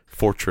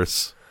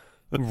Fortress.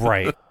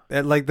 Right.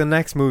 Like the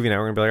next movie now,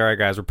 we're gonna be like, all right,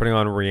 guys, we're putting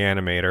on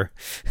Reanimator.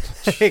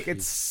 Like,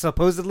 it's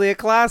supposedly a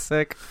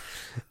classic,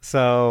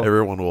 so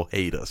Everyone will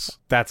hate us.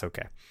 that's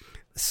okay.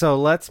 So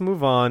let's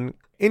move on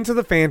into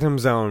the Phantom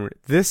Zone.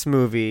 This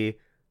movie,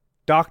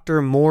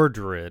 Dr.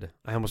 Mordred.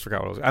 I almost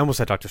forgot what it was. I almost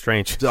said Doctor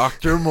Strange.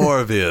 Dr.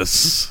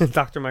 Morbius.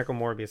 Dr. Michael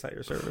Morbius at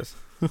your service.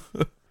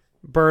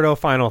 Berto,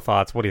 final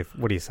thoughts. What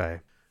do you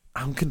say?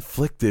 I'm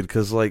conflicted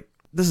because like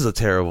this is a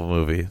terrible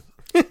movie,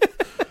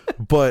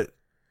 but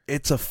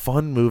it's a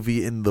fun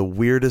movie in the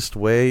weirdest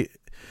way.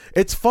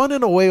 It's fun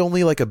in a way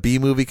only like a B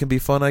movie can be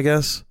fun, I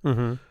guess.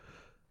 Mm-hmm.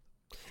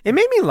 It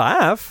made me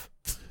laugh.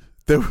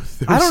 There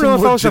was I don't know some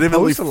if I was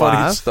legitimately supposed to funny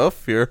laugh.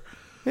 stuff here,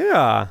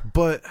 Yeah.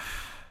 but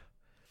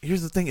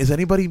here's the thing: is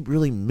anybody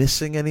really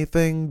missing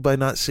anything by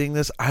not seeing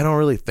this? I don't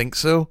really think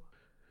so,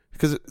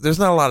 because there's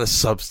not a lot of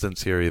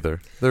substance here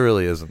either. There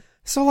really isn't.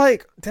 So,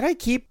 like, did I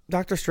keep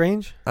Doctor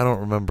Strange? I don't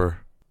remember.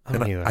 I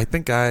don't either. I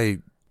think I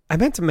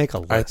meant to make a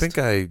list. I think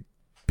I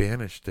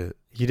banished it.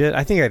 You did?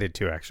 I think I did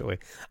too, actually.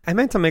 I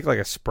meant to make like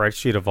a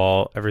spreadsheet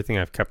of everything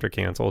I've kept or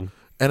canceled.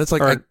 And it's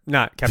like, Or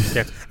not kept or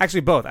canceled.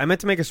 Actually, both. I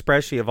meant to make a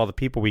spreadsheet of all the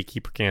people we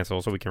keep or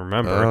cancel so we can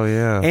remember. oh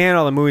yeah, And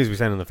all the movies we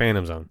send in the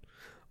Phantom Zone.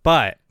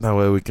 But, that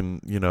way we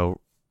can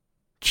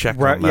check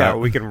on that. yeah,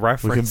 we can We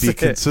reference can be it.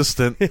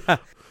 consistent. Yeah.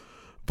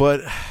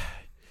 But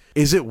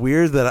is it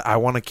weird that I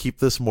want to keep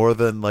this more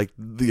than like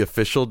the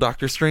official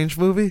Doctor Strange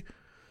movie?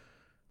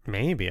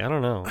 Maybe. I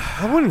don't know.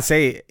 I wouldn't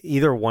say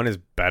either one is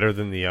better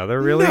than the other,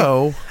 really.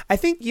 No. I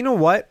think, you know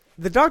what?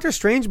 The Doctor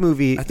Strange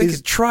movie I think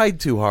it tried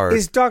too hard.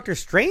 is Doctor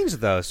Strange,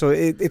 though, so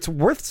it's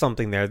worth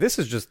something there. This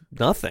is just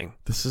nothing.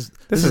 This is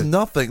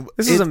nothing.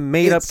 This is a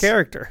made-up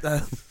character.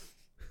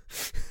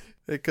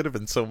 It could have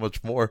been so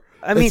much more.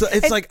 I mean,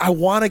 it's like I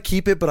want to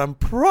keep it, but I'm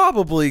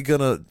probably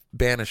gonna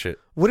banish it.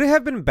 Would it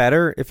have been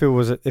better if it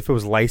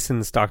was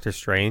licensed Doctor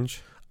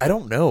Strange? I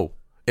don't know.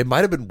 It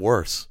might have been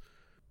worse.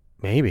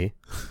 Maybe.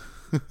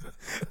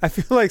 I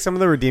feel like some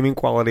of the redeeming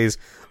qualities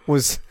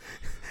was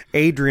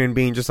Adrian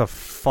being just a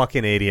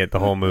fucking idiot the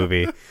whole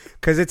movie,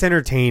 because it's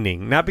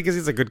entertaining, not because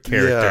he's a good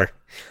character.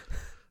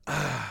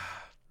 Yeah.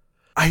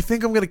 I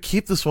think I'm gonna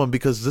keep this one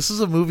because this is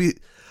a movie.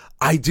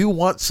 I do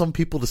want some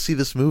people to see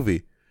this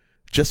movie,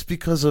 just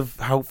because of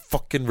how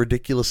fucking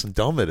ridiculous and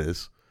dumb it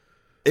is.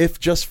 If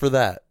just for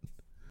that.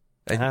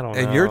 And, I don't know.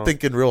 And you're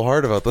thinking real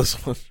hard about this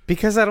one.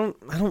 Because I'm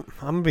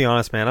gonna be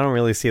honest, man, I don't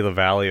really see the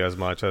value as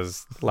much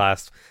as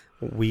last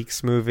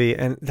week's movie.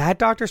 And that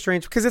Doctor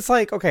Strange, because it's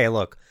like, okay,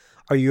 look,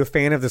 are you a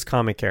fan of this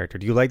comic character?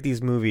 Do you like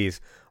these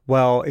movies?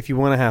 Well, if you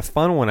want to have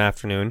fun one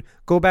afternoon,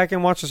 go back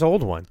and watch this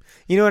old one.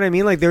 You know what I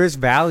mean? Like, there is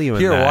value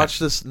in that. Here, watch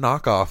this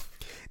knockoff.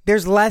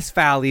 There's less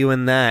value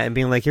in that and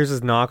being like, here's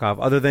this knockoff,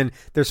 other than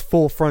there's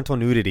full frontal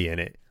nudity in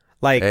it.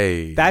 Like,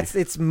 that's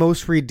its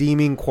most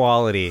redeeming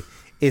quality.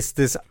 It's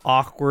this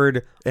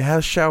awkward. It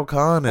has Shao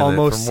Kahn in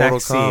almost it from Mortal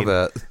sex scene.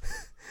 Kombat.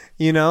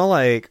 You know,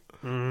 like,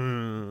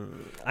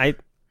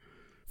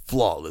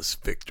 flawless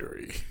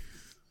victory.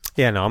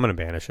 Yeah, no, I'm gonna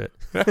banish it.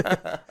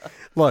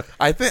 Look,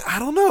 I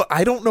don't know.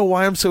 I don't know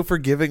why I'm so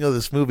forgiving of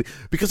this movie,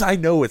 because I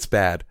know it's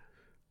bad.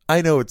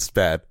 I know it's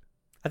bad.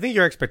 I think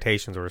your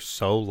expectations were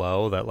so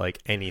low that like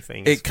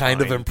anything. It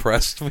kind of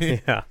impressed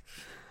me. Yeah,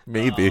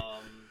 maybe.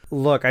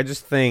 Look, I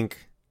just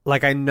think,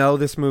 like, I know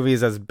this movie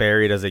is as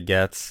buried as it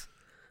gets,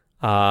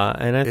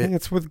 and I think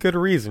it's with good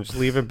reason. Just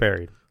leave it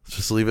buried.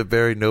 Just leave it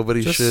buried.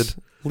 Nobody should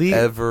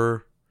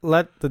ever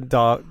let the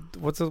dog.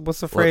 What's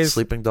the phrase? Let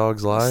sleeping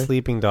dogs lie.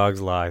 Sleeping dogs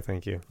lie.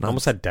 Thank you. I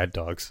almost said dead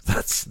dogs.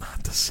 That's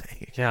not the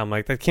same. Yeah, I'm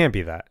like, that can't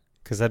be that,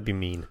 because that'd be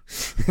mean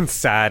and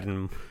sad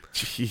and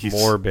Jeez.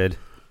 morbid.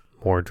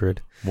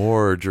 Mordred.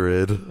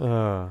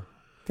 I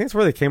think that's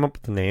where they came up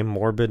with the name,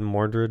 Morbid and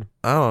Mordred.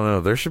 I don't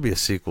know. There should be a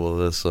sequel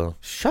to this, though.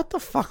 Shut the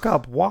fuck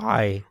up.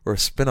 Why? Or a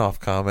spin-off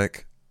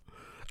comic.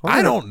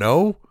 I don't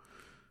know.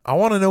 I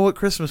want to know what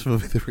Christmas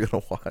movie they were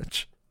going to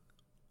watch.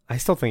 I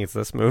still think it's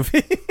this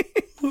movie.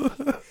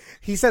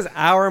 He says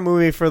our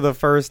movie for the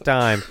first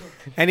time.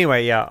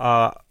 Anyway, yeah,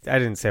 I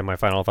didn't say my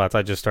final thoughts.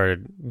 I just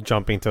started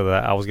jumping to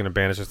I was going to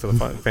banish us to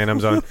the Phantom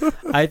Zone.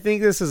 I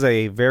think this is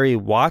a very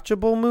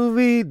watchable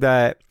movie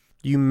that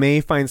you may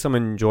find some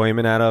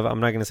enjoyment out of. I'm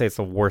not going to say it's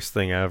the worst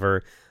thing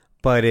ever,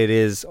 but it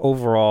is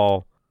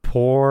overall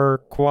poor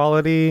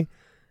quality,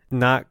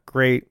 not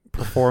great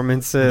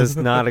performances,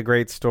 not a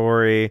great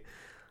story.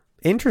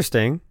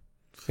 Interesting.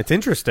 It's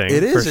interesting.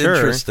 It is for sure.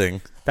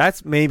 interesting.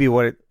 That's maybe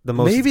what the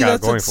most maybe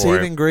got that's going a for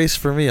saving it. grace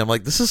for me. I'm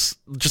like, this is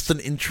just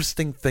an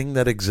interesting thing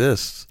that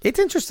exists. It's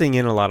interesting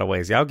in a lot of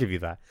ways. Yeah, I'll give you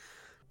that.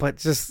 But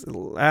just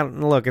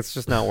look, it's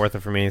just not worth it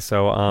for me.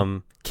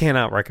 So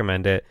cannot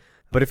recommend it.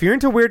 But if you're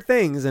into weird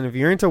things and if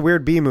you're into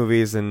weird B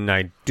movies, then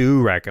I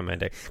do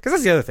recommend it. Because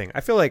that's the other thing. I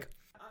feel like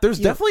there's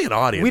definitely an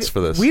audience for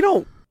this. We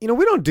don't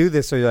do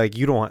this so like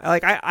you don't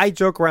like. I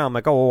joke around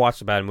like, oh, we'll watch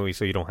the bad movie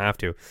so you don't have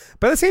to.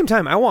 But at the same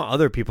time, I want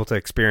other people to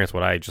experience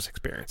what I just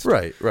experienced.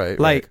 Right.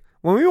 Like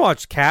when we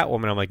watch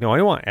Catwoman, I'm like, no, I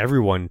don't want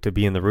everyone to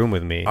be in the room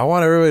with me. I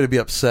want everybody to be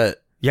upset.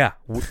 Yeah,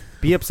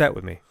 be upset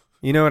with me.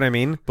 You know what I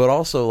mean? But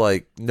also,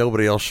 like,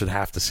 nobody else should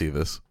have to see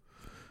this.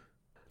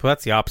 But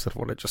that's the opposite of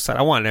what I just said.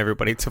 I want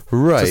everybody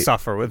to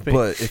suffer with me.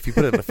 But if you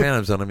put it in the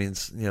Phantom Zone, it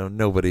means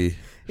nobody.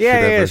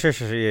 Yeah, sure,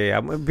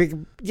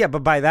 yeah.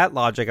 But by that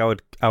logic,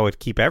 I would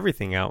keep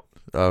everything out.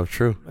 Oh,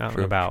 true. Out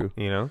and about,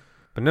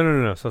 But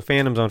no. So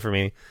Phantom Zone for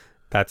me,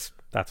 that's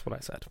what I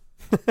said.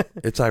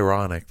 It's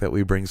ironic that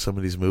we bring some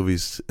of these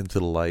movies into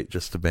the light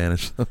just to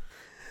banish them.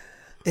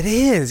 It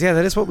is, yeah.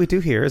 That is what we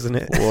do here, isn't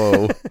it?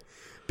 Whoa.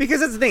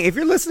 Because that's the thing. If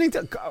you're listening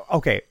to,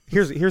 okay,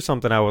 here's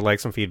something I would like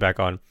some feedback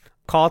on.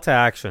 Call to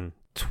action.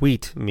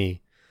 Tweet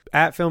me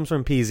at Films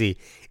from PZ.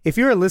 If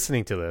you're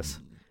listening to this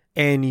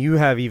and you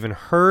have even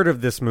heard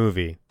of this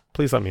movie,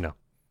 please let me know,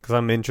 because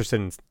I'm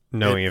interested in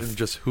knowing and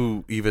just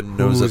who even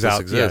knows that this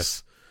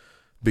exists. Yes.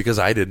 Because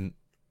I didn't.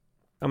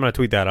 I'm gonna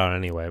tweet that out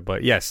anyway.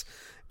 But yes,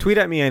 tweet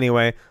at me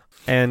anyway.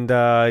 And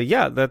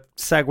that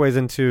segues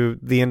into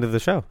the end of the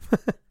show.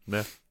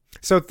 Yeah.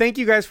 So thank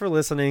you guys for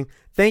listening.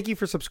 Thank you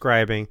for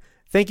subscribing.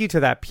 Thank you to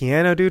that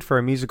piano dude for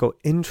a musical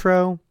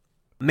intro.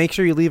 Make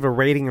sure you leave a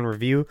rating and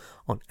review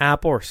on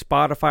Apple or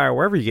Spotify or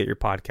wherever you get your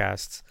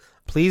podcasts.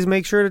 Please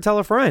make sure to tell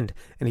a friend.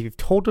 And if you've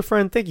told a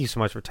friend, thank you so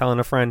much for telling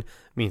a friend.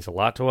 It means a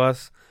lot to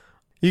us.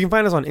 You can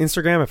find us on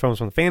Instagram at Films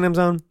from the Phantom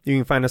Zone. You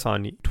can find us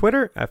on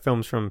Twitter at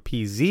Films from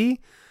PZ.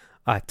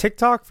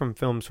 TikTok from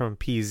Films from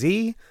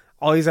PZ.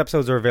 All these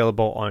episodes are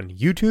available on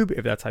YouTube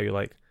if that's how you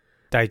like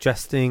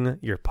digesting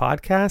your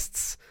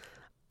podcasts.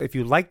 If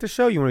you like the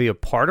show, you want to be a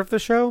part of the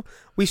show,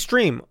 we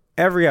stream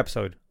every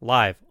episode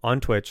live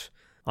on Twitch.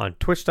 On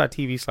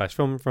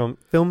twitch.tv/films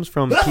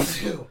from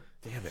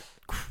Damn it.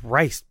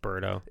 Christ,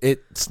 Berto.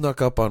 It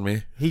snuck up on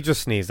me. He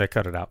just sneezed. I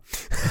cut it out.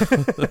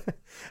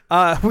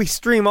 We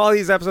stream all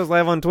these episodes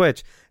live on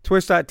Twitch.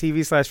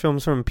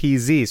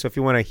 Twitch.tv/filmsfrompz. So if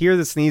you want to hear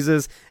the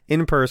sneezes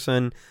in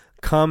person,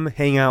 come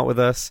hang out with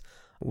us.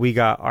 We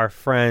got our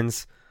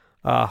friends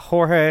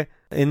Jorge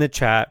in the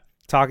chat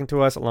talking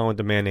to us, along with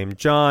the man named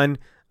John.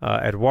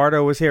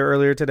 Eduardo was here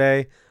earlier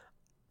today.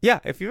 Yeah,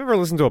 if you've ever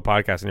listened to a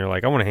podcast and you're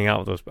like, I want to hang out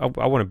with those,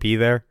 I want to be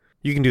there,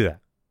 you can do that.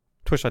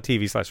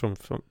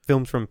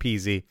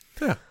 Twitch.tv/filmsfrompz.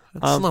 Yeah.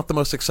 It's not the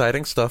most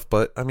exciting stuff,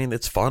 but, I mean,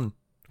 it's fun.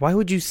 Why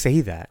would you say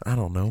that? I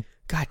don't know.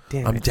 God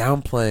damn I'm it.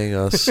 downplaying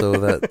us so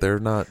that they're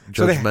not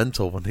So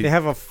judgmental when They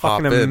have a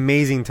fucking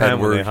amazing time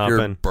when they hop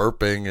in.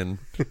 Burping and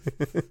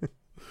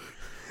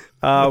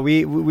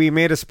We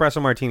made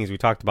espresso martinis. We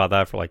talked about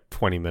that for like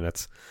 20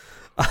 minutes.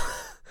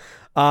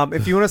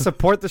 If you want to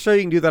support the show,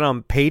 you can do that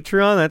on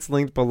Patreon. That's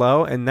linked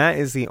below. And that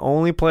is the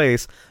only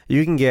place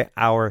you can get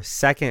our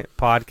second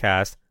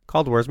podcast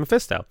called Where's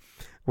Mephisto,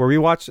 where we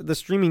watch the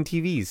streaming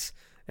TVs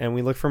and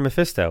we look for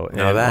Mephisto.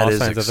 now that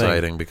is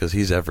exciting because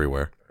he's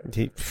everywhere.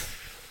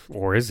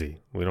 Or is he?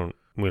 We don't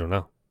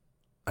know.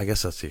 I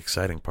guess that's the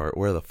exciting part.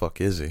 Where the fuck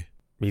is he?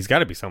 He's got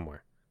to be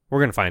somewhere. We're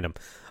going to find him.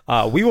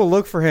 We will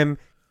look for him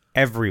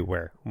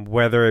everywhere,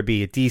 whether it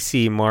be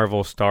DC,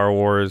 Marvel, Star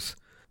Wars.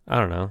 I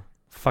don't know.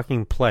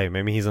 Fucking play.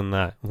 Maybe he's in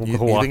that. You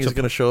think he's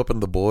going to show up in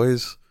The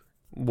Boys?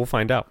 We'll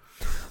find out.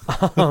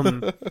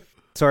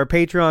 So our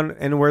Patreon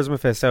and Where's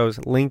Mephisto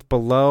is linked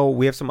below.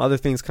 We have some other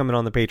things coming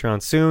on the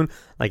Patreon soon,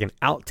 like an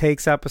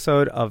outtakes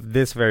episode of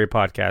this very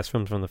podcast,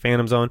 Films from the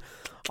Phantom Zone.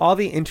 All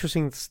the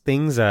interesting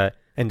things and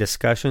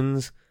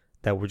discussions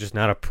that were just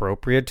not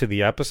appropriate to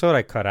the episode,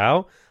 I cut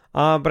out,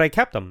 but I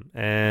kept them,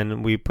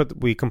 and we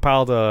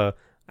compiled a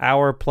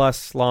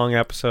hour-plus long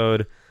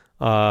episode,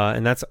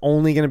 and that's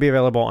only going to be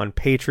available on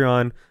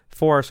Patreon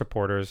for our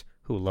supporters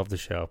who love the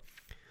show.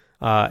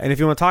 And if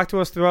you want to talk to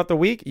us throughout the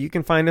week, you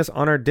can find us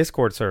on our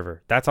Discord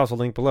server. That's also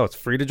linked below. It's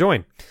free to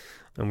join.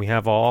 And we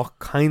have all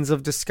kinds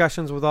of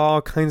discussions with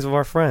all kinds of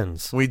our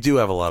friends. We do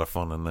have a lot of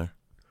fun in there.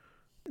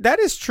 That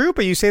is true,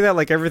 but you say that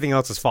like everything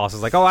else is false.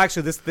 It's like, oh,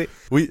 actually, that's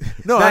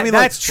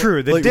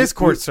true. The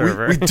Discord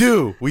server.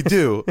 We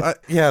do.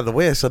 Yeah, the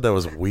way I said that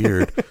was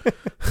weird.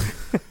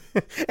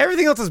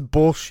 Everything else is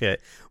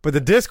bullshit. But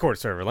the Discord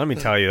server, let me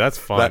tell you, that's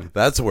fun.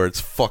 That's where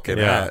it's fucking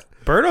at.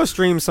 Berto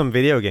streams some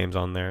video games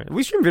on there.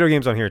 We stream video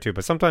games on here too,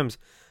 but sometimes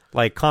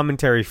like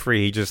commentary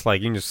free. He just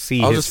like you can just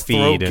see I'll his just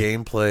feed. Throw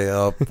gameplay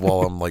up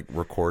while I'm like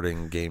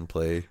recording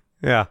gameplay.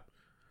 Yeah.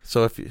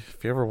 So if you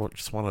ever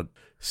just want to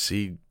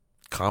see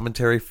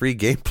commentary free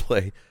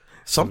gameplay,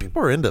 some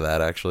people are into that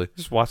actually.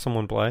 Just watch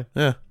someone play.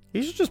 Yeah.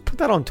 You should just put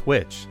that on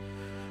Twitch.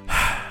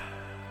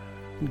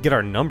 Get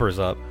our numbers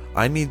up.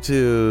 I need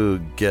to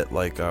get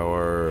like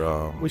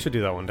our we should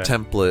do that one day.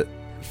 Template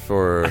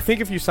for. I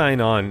think if you sign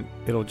on,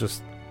 it'll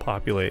just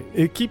populate.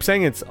 It keeps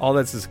saying it's all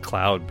that's is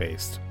cloud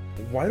based.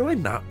 Why do I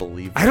not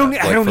believe that? I don't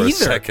for either. A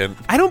second?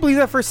 I don't believe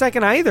that for a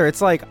second either.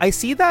 It's like I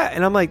see that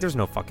and I'm like, there's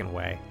no fucking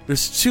way.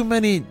 There's too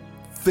many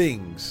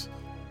things.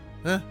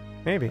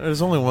 Maybe.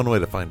 There's only one way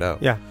to find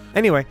out. Yeah.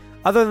 Anyway,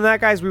 other than that,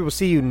 guys, we will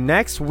see you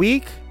next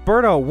week.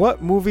 Berto,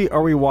 what movie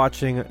are we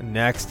watching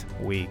next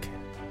week?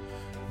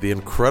 The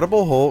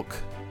Incredible Hulk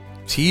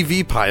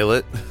TV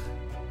pilot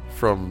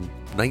from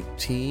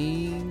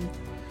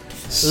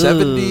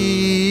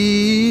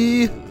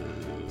 1970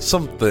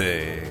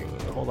 something.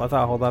 Hold that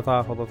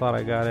thought.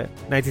 I got it.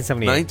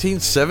 1978.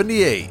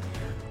 1978.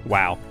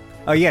 Wow.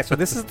 Oh, yeah. So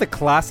this is the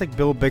classic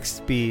Bill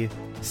Bixby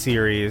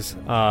series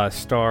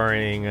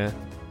starring...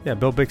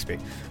 Bill Bixby.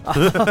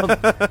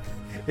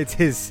 It's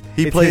his...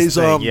 He plays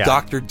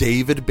Dr.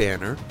 David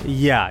Banner.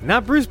 Yeah,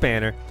 not Bruce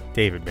Banner.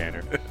 David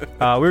Banner.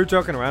 We were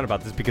joking around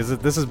about this because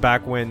this is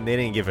back when they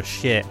didn't give a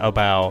shit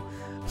about...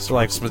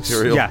 Source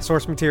material. Yeah,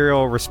 source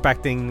material,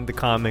 respecting the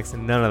comics,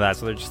 and none of that.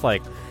 So they're just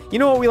like, you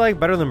know what we like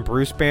better than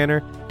Bruce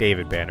Banner?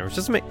 David Banner.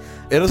 It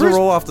doesn't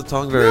roll off the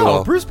tongue very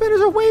well. Bruce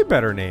Banner's a way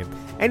better name.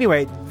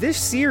 Anyway, this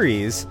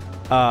series,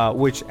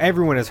 which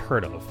everyone has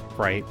heard of,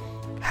 right,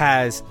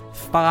 has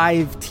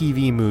 5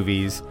 TV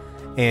movies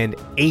and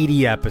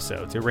 80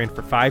 episodes. It ran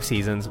for 5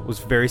 seasons, was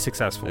very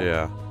successful.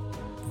 Yeah.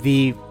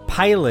 The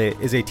pilot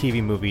is a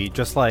TV movie,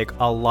 just like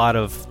a lot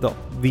of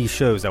these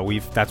shows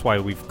that's why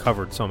we've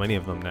covered so many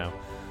of them now.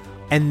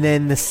 And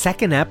then the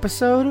second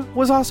episode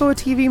was also a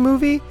TV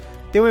movie.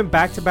 They went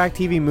back-to-back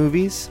TV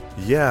movies.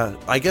 Yeah,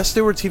 I guess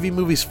they were TV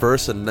movies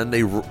first, and then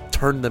they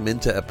turned them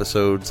into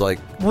episods.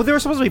 Well, they were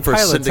supposed to be for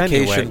pilots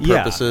syndication anyway.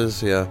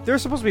 purposes. Yeah, they were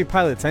supposed to be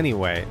pilots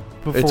anyway.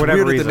 But it's for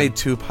whatever weird reason, that they made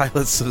 2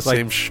 pilots to the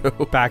same show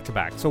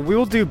back-to-back. So we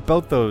will do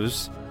both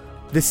those.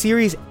 The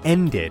series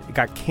ended. It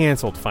got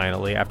canceled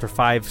finally after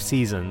 5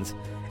 seasons,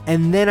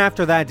 and then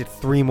after that, did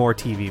 3 more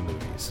TV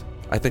movies.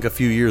 I think a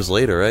few years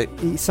later, right?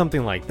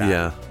 Something like that.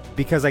 Yeah.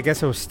 Because I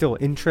guess there was still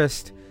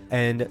interest,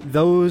 and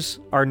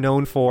those are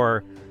known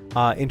for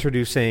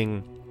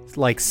introducing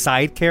like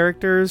side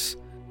characters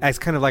as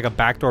kind of like a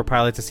backdoor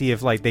pilot to see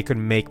if like they could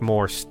make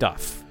more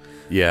stuff.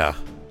 Yeah.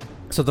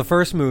 So the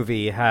first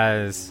movie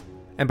has,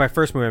 and by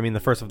first movie I mean the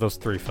first of those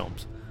 3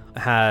 films,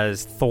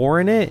 has Thor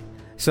in it.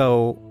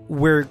 So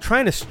we're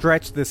trying to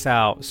stretch this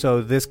out.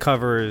 So this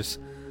covers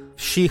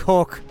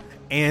She-Hulk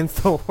and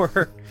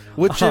Thor.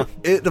 Which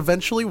it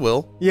eventually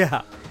will.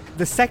 Yeah.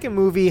 The second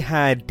movie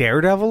had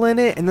Daredevil in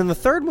it, and then the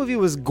third movie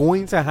was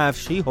going to have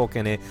She-Hulk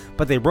in it,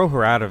 but they wrote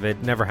her out of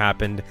it. Never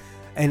happened.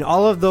 And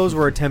all of those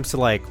were attempts to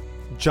like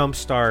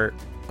jumpstart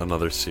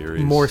Another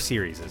series. more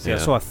series. Yeah.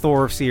 So a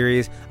Thor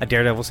series, a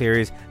Daredevil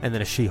series, and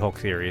then a She-Hulk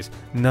series.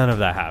 None of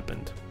that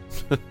happened.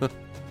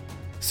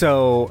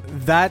 So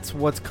that's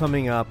what's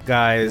coming up,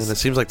 guys. And it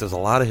seems like there's a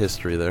lot of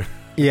history there.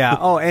 Yeah.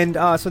 Oh, and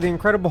so the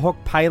Incredible Hulk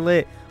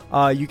pilot,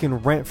 you can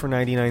rent for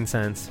 99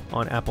 cents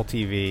on Apple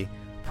TV.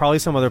 Probably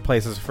some other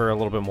places for a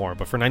little bit more,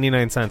 but for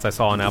 99 cents I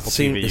saw on Apple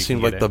TV. It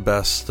seemed like the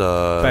best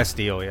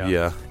deal, yeah.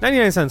 Yeah.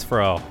 99 cents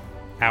for a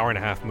hour and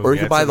a half movie. Or you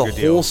can buy the whole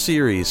deal.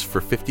 series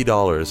for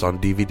 $50 on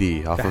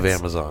DVD off of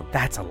Amazon.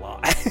 That's a lot.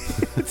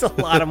 It's a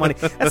lot of money.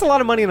 That's a lot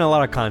of money and a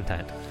lot of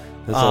content.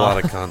 There's a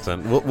lot of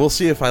content. We'll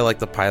see if I like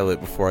the pilot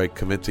before I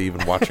commit to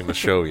even watching the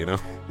show, you know?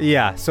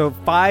 Yeah, so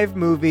 5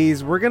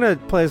 movies. We're going to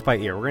play this by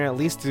ear. We're going to at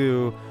least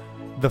do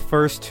the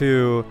first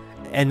 2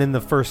 and then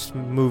the first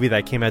movie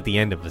that came at the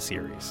end of the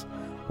series.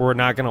 We're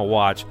not going to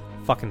watch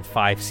fucking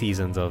 5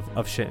 seasons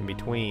of shit in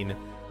between.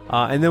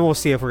 And then we'll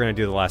see if we're going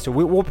to do the last 2.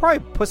 We'll probably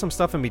put some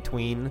stuff in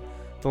between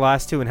the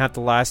last 2 and have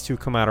the last 2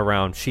 come out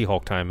around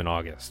She-Hulk time in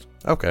August.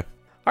 Okay.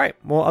 All right.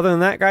 Well, other than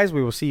that, guys,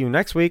 we will see you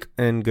next week,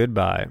 and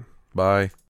goodbye. Bye.